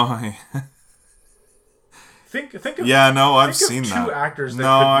 Oh, Think of yeah, no, I've think seen of that. two actors that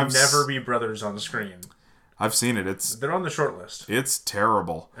No, could I've never be brothers on the screen. I've seen it. They're on the short list. It's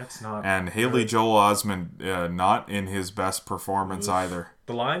terrible. That's not. And Haley Joel Osment, not in his best performance either.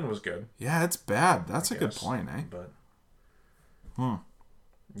 The Line was good. Yeah, it's bad. That's I a good guess, point, eh? But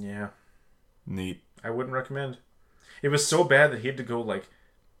yeah, Neat. I wouldn't recommend. It was so bad that he had to go like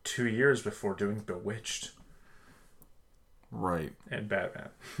 2 years before doing Bewitched Right. and Batman.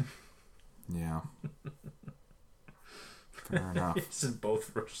 Yeah. Fair enough. He's in both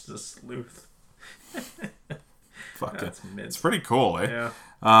versus Sleuth. Fuck it. That's mint. It's pretty cool, eh? Yeah.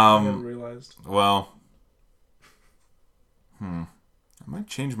 I never realized. Well, I might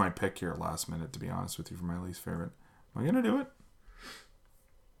change my pick here last minute, to be honest with you, for my least favorite. Am I going to do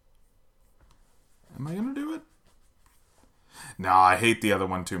it? No, I hate the other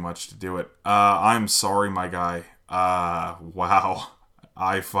one too much to do it. I'm sorry, my guy. Wow.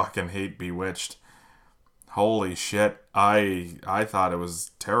 I fucking hate Bewitched. Holy shit. I thought it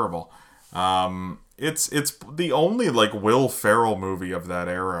was terrible. It's the only, like, Will Ferrell movie of that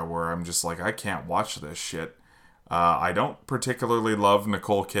era where I'm just like, I can't watch this shit. I don't particularly love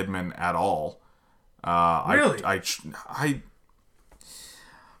Nicole Kidman at all. Really?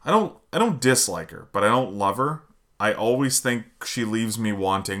 I don't dislike her, but I don't love her. I always think she leaves me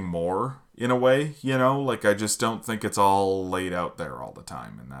wanting more in a way, you know? Like, I just don't think it's all laid out there all the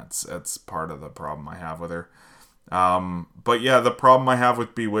time, and that's part of the problem I have with her. But yeah, the problem I have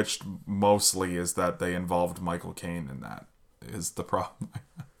with Bewitched mostly is that they involved Michael Caine in that, is the problem.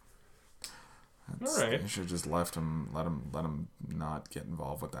 All right. They should have just let him not get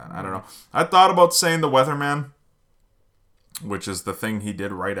involved with that. I don't know. I thought about saying The Weatherman, which is the thing he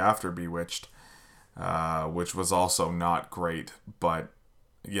did right after Bewitched, which was also not great, but,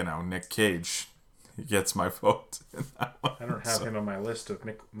 you know, Nick Cage, he gets my vote in that one. I don't have him on my list of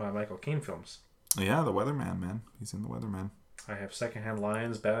Michael Caine films. Yeah, The Weatherman, man. He's in The Weatherman. I have Secondhand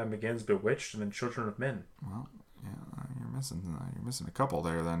Lions, Batman Begins, Bewitched, and then Children of Men. Well, yeah, you're missing a couple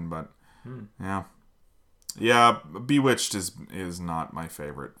there then, but yeah, Bewitched is not my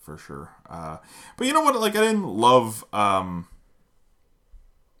favorite for sure. But you know what? Like, I didn't love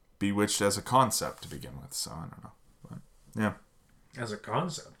Bewitched as a concept to begin with, so I don't know. But yeah, as a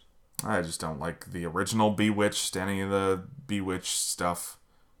concept, I just don't like the original Bewitched. Any of the Bewitched stuff,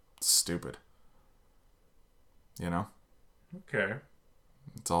 it's stupid. You know? Okay.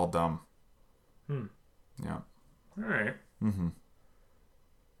 It's all dumb. Yeah. All right. Mm-hmm.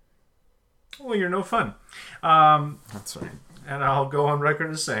 Well, you're no fun. That's right. And I'll go on record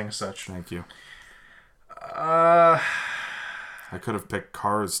as saying such. Thank you. I could have picked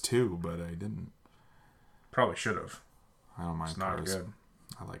Cars too, but I didn't. Probably should have. I don't mind Cars. It's not good.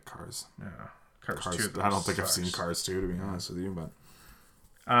 I like Cars. Yeah. Cars 2. I don't think I've seen Cars 2, to be honest with you,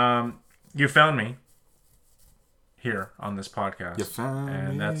 but you found me here on this podcast. You found me.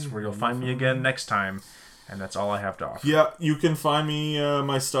 And that's where you'll find me again next time. And that's all I have to offer. Yeah, you can find me.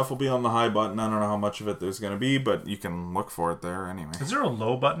 My stuff will be on the high button. I don't know how much of it there's going to be, but you can look for it there anyway. Is there a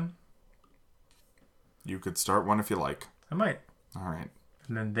low button? You could start one if you like. I might. All right.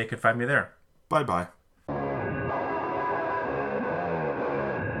 And then they could find me there. Bye-bye.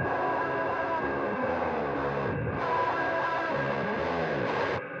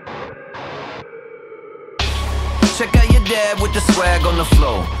 Check out your dad with the swag on the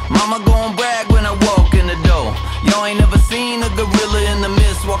floor. Mama gon' brag when I walk in the door. Y'all ain't never seen a gorilla in the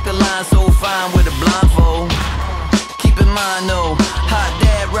mist walk the line so fine with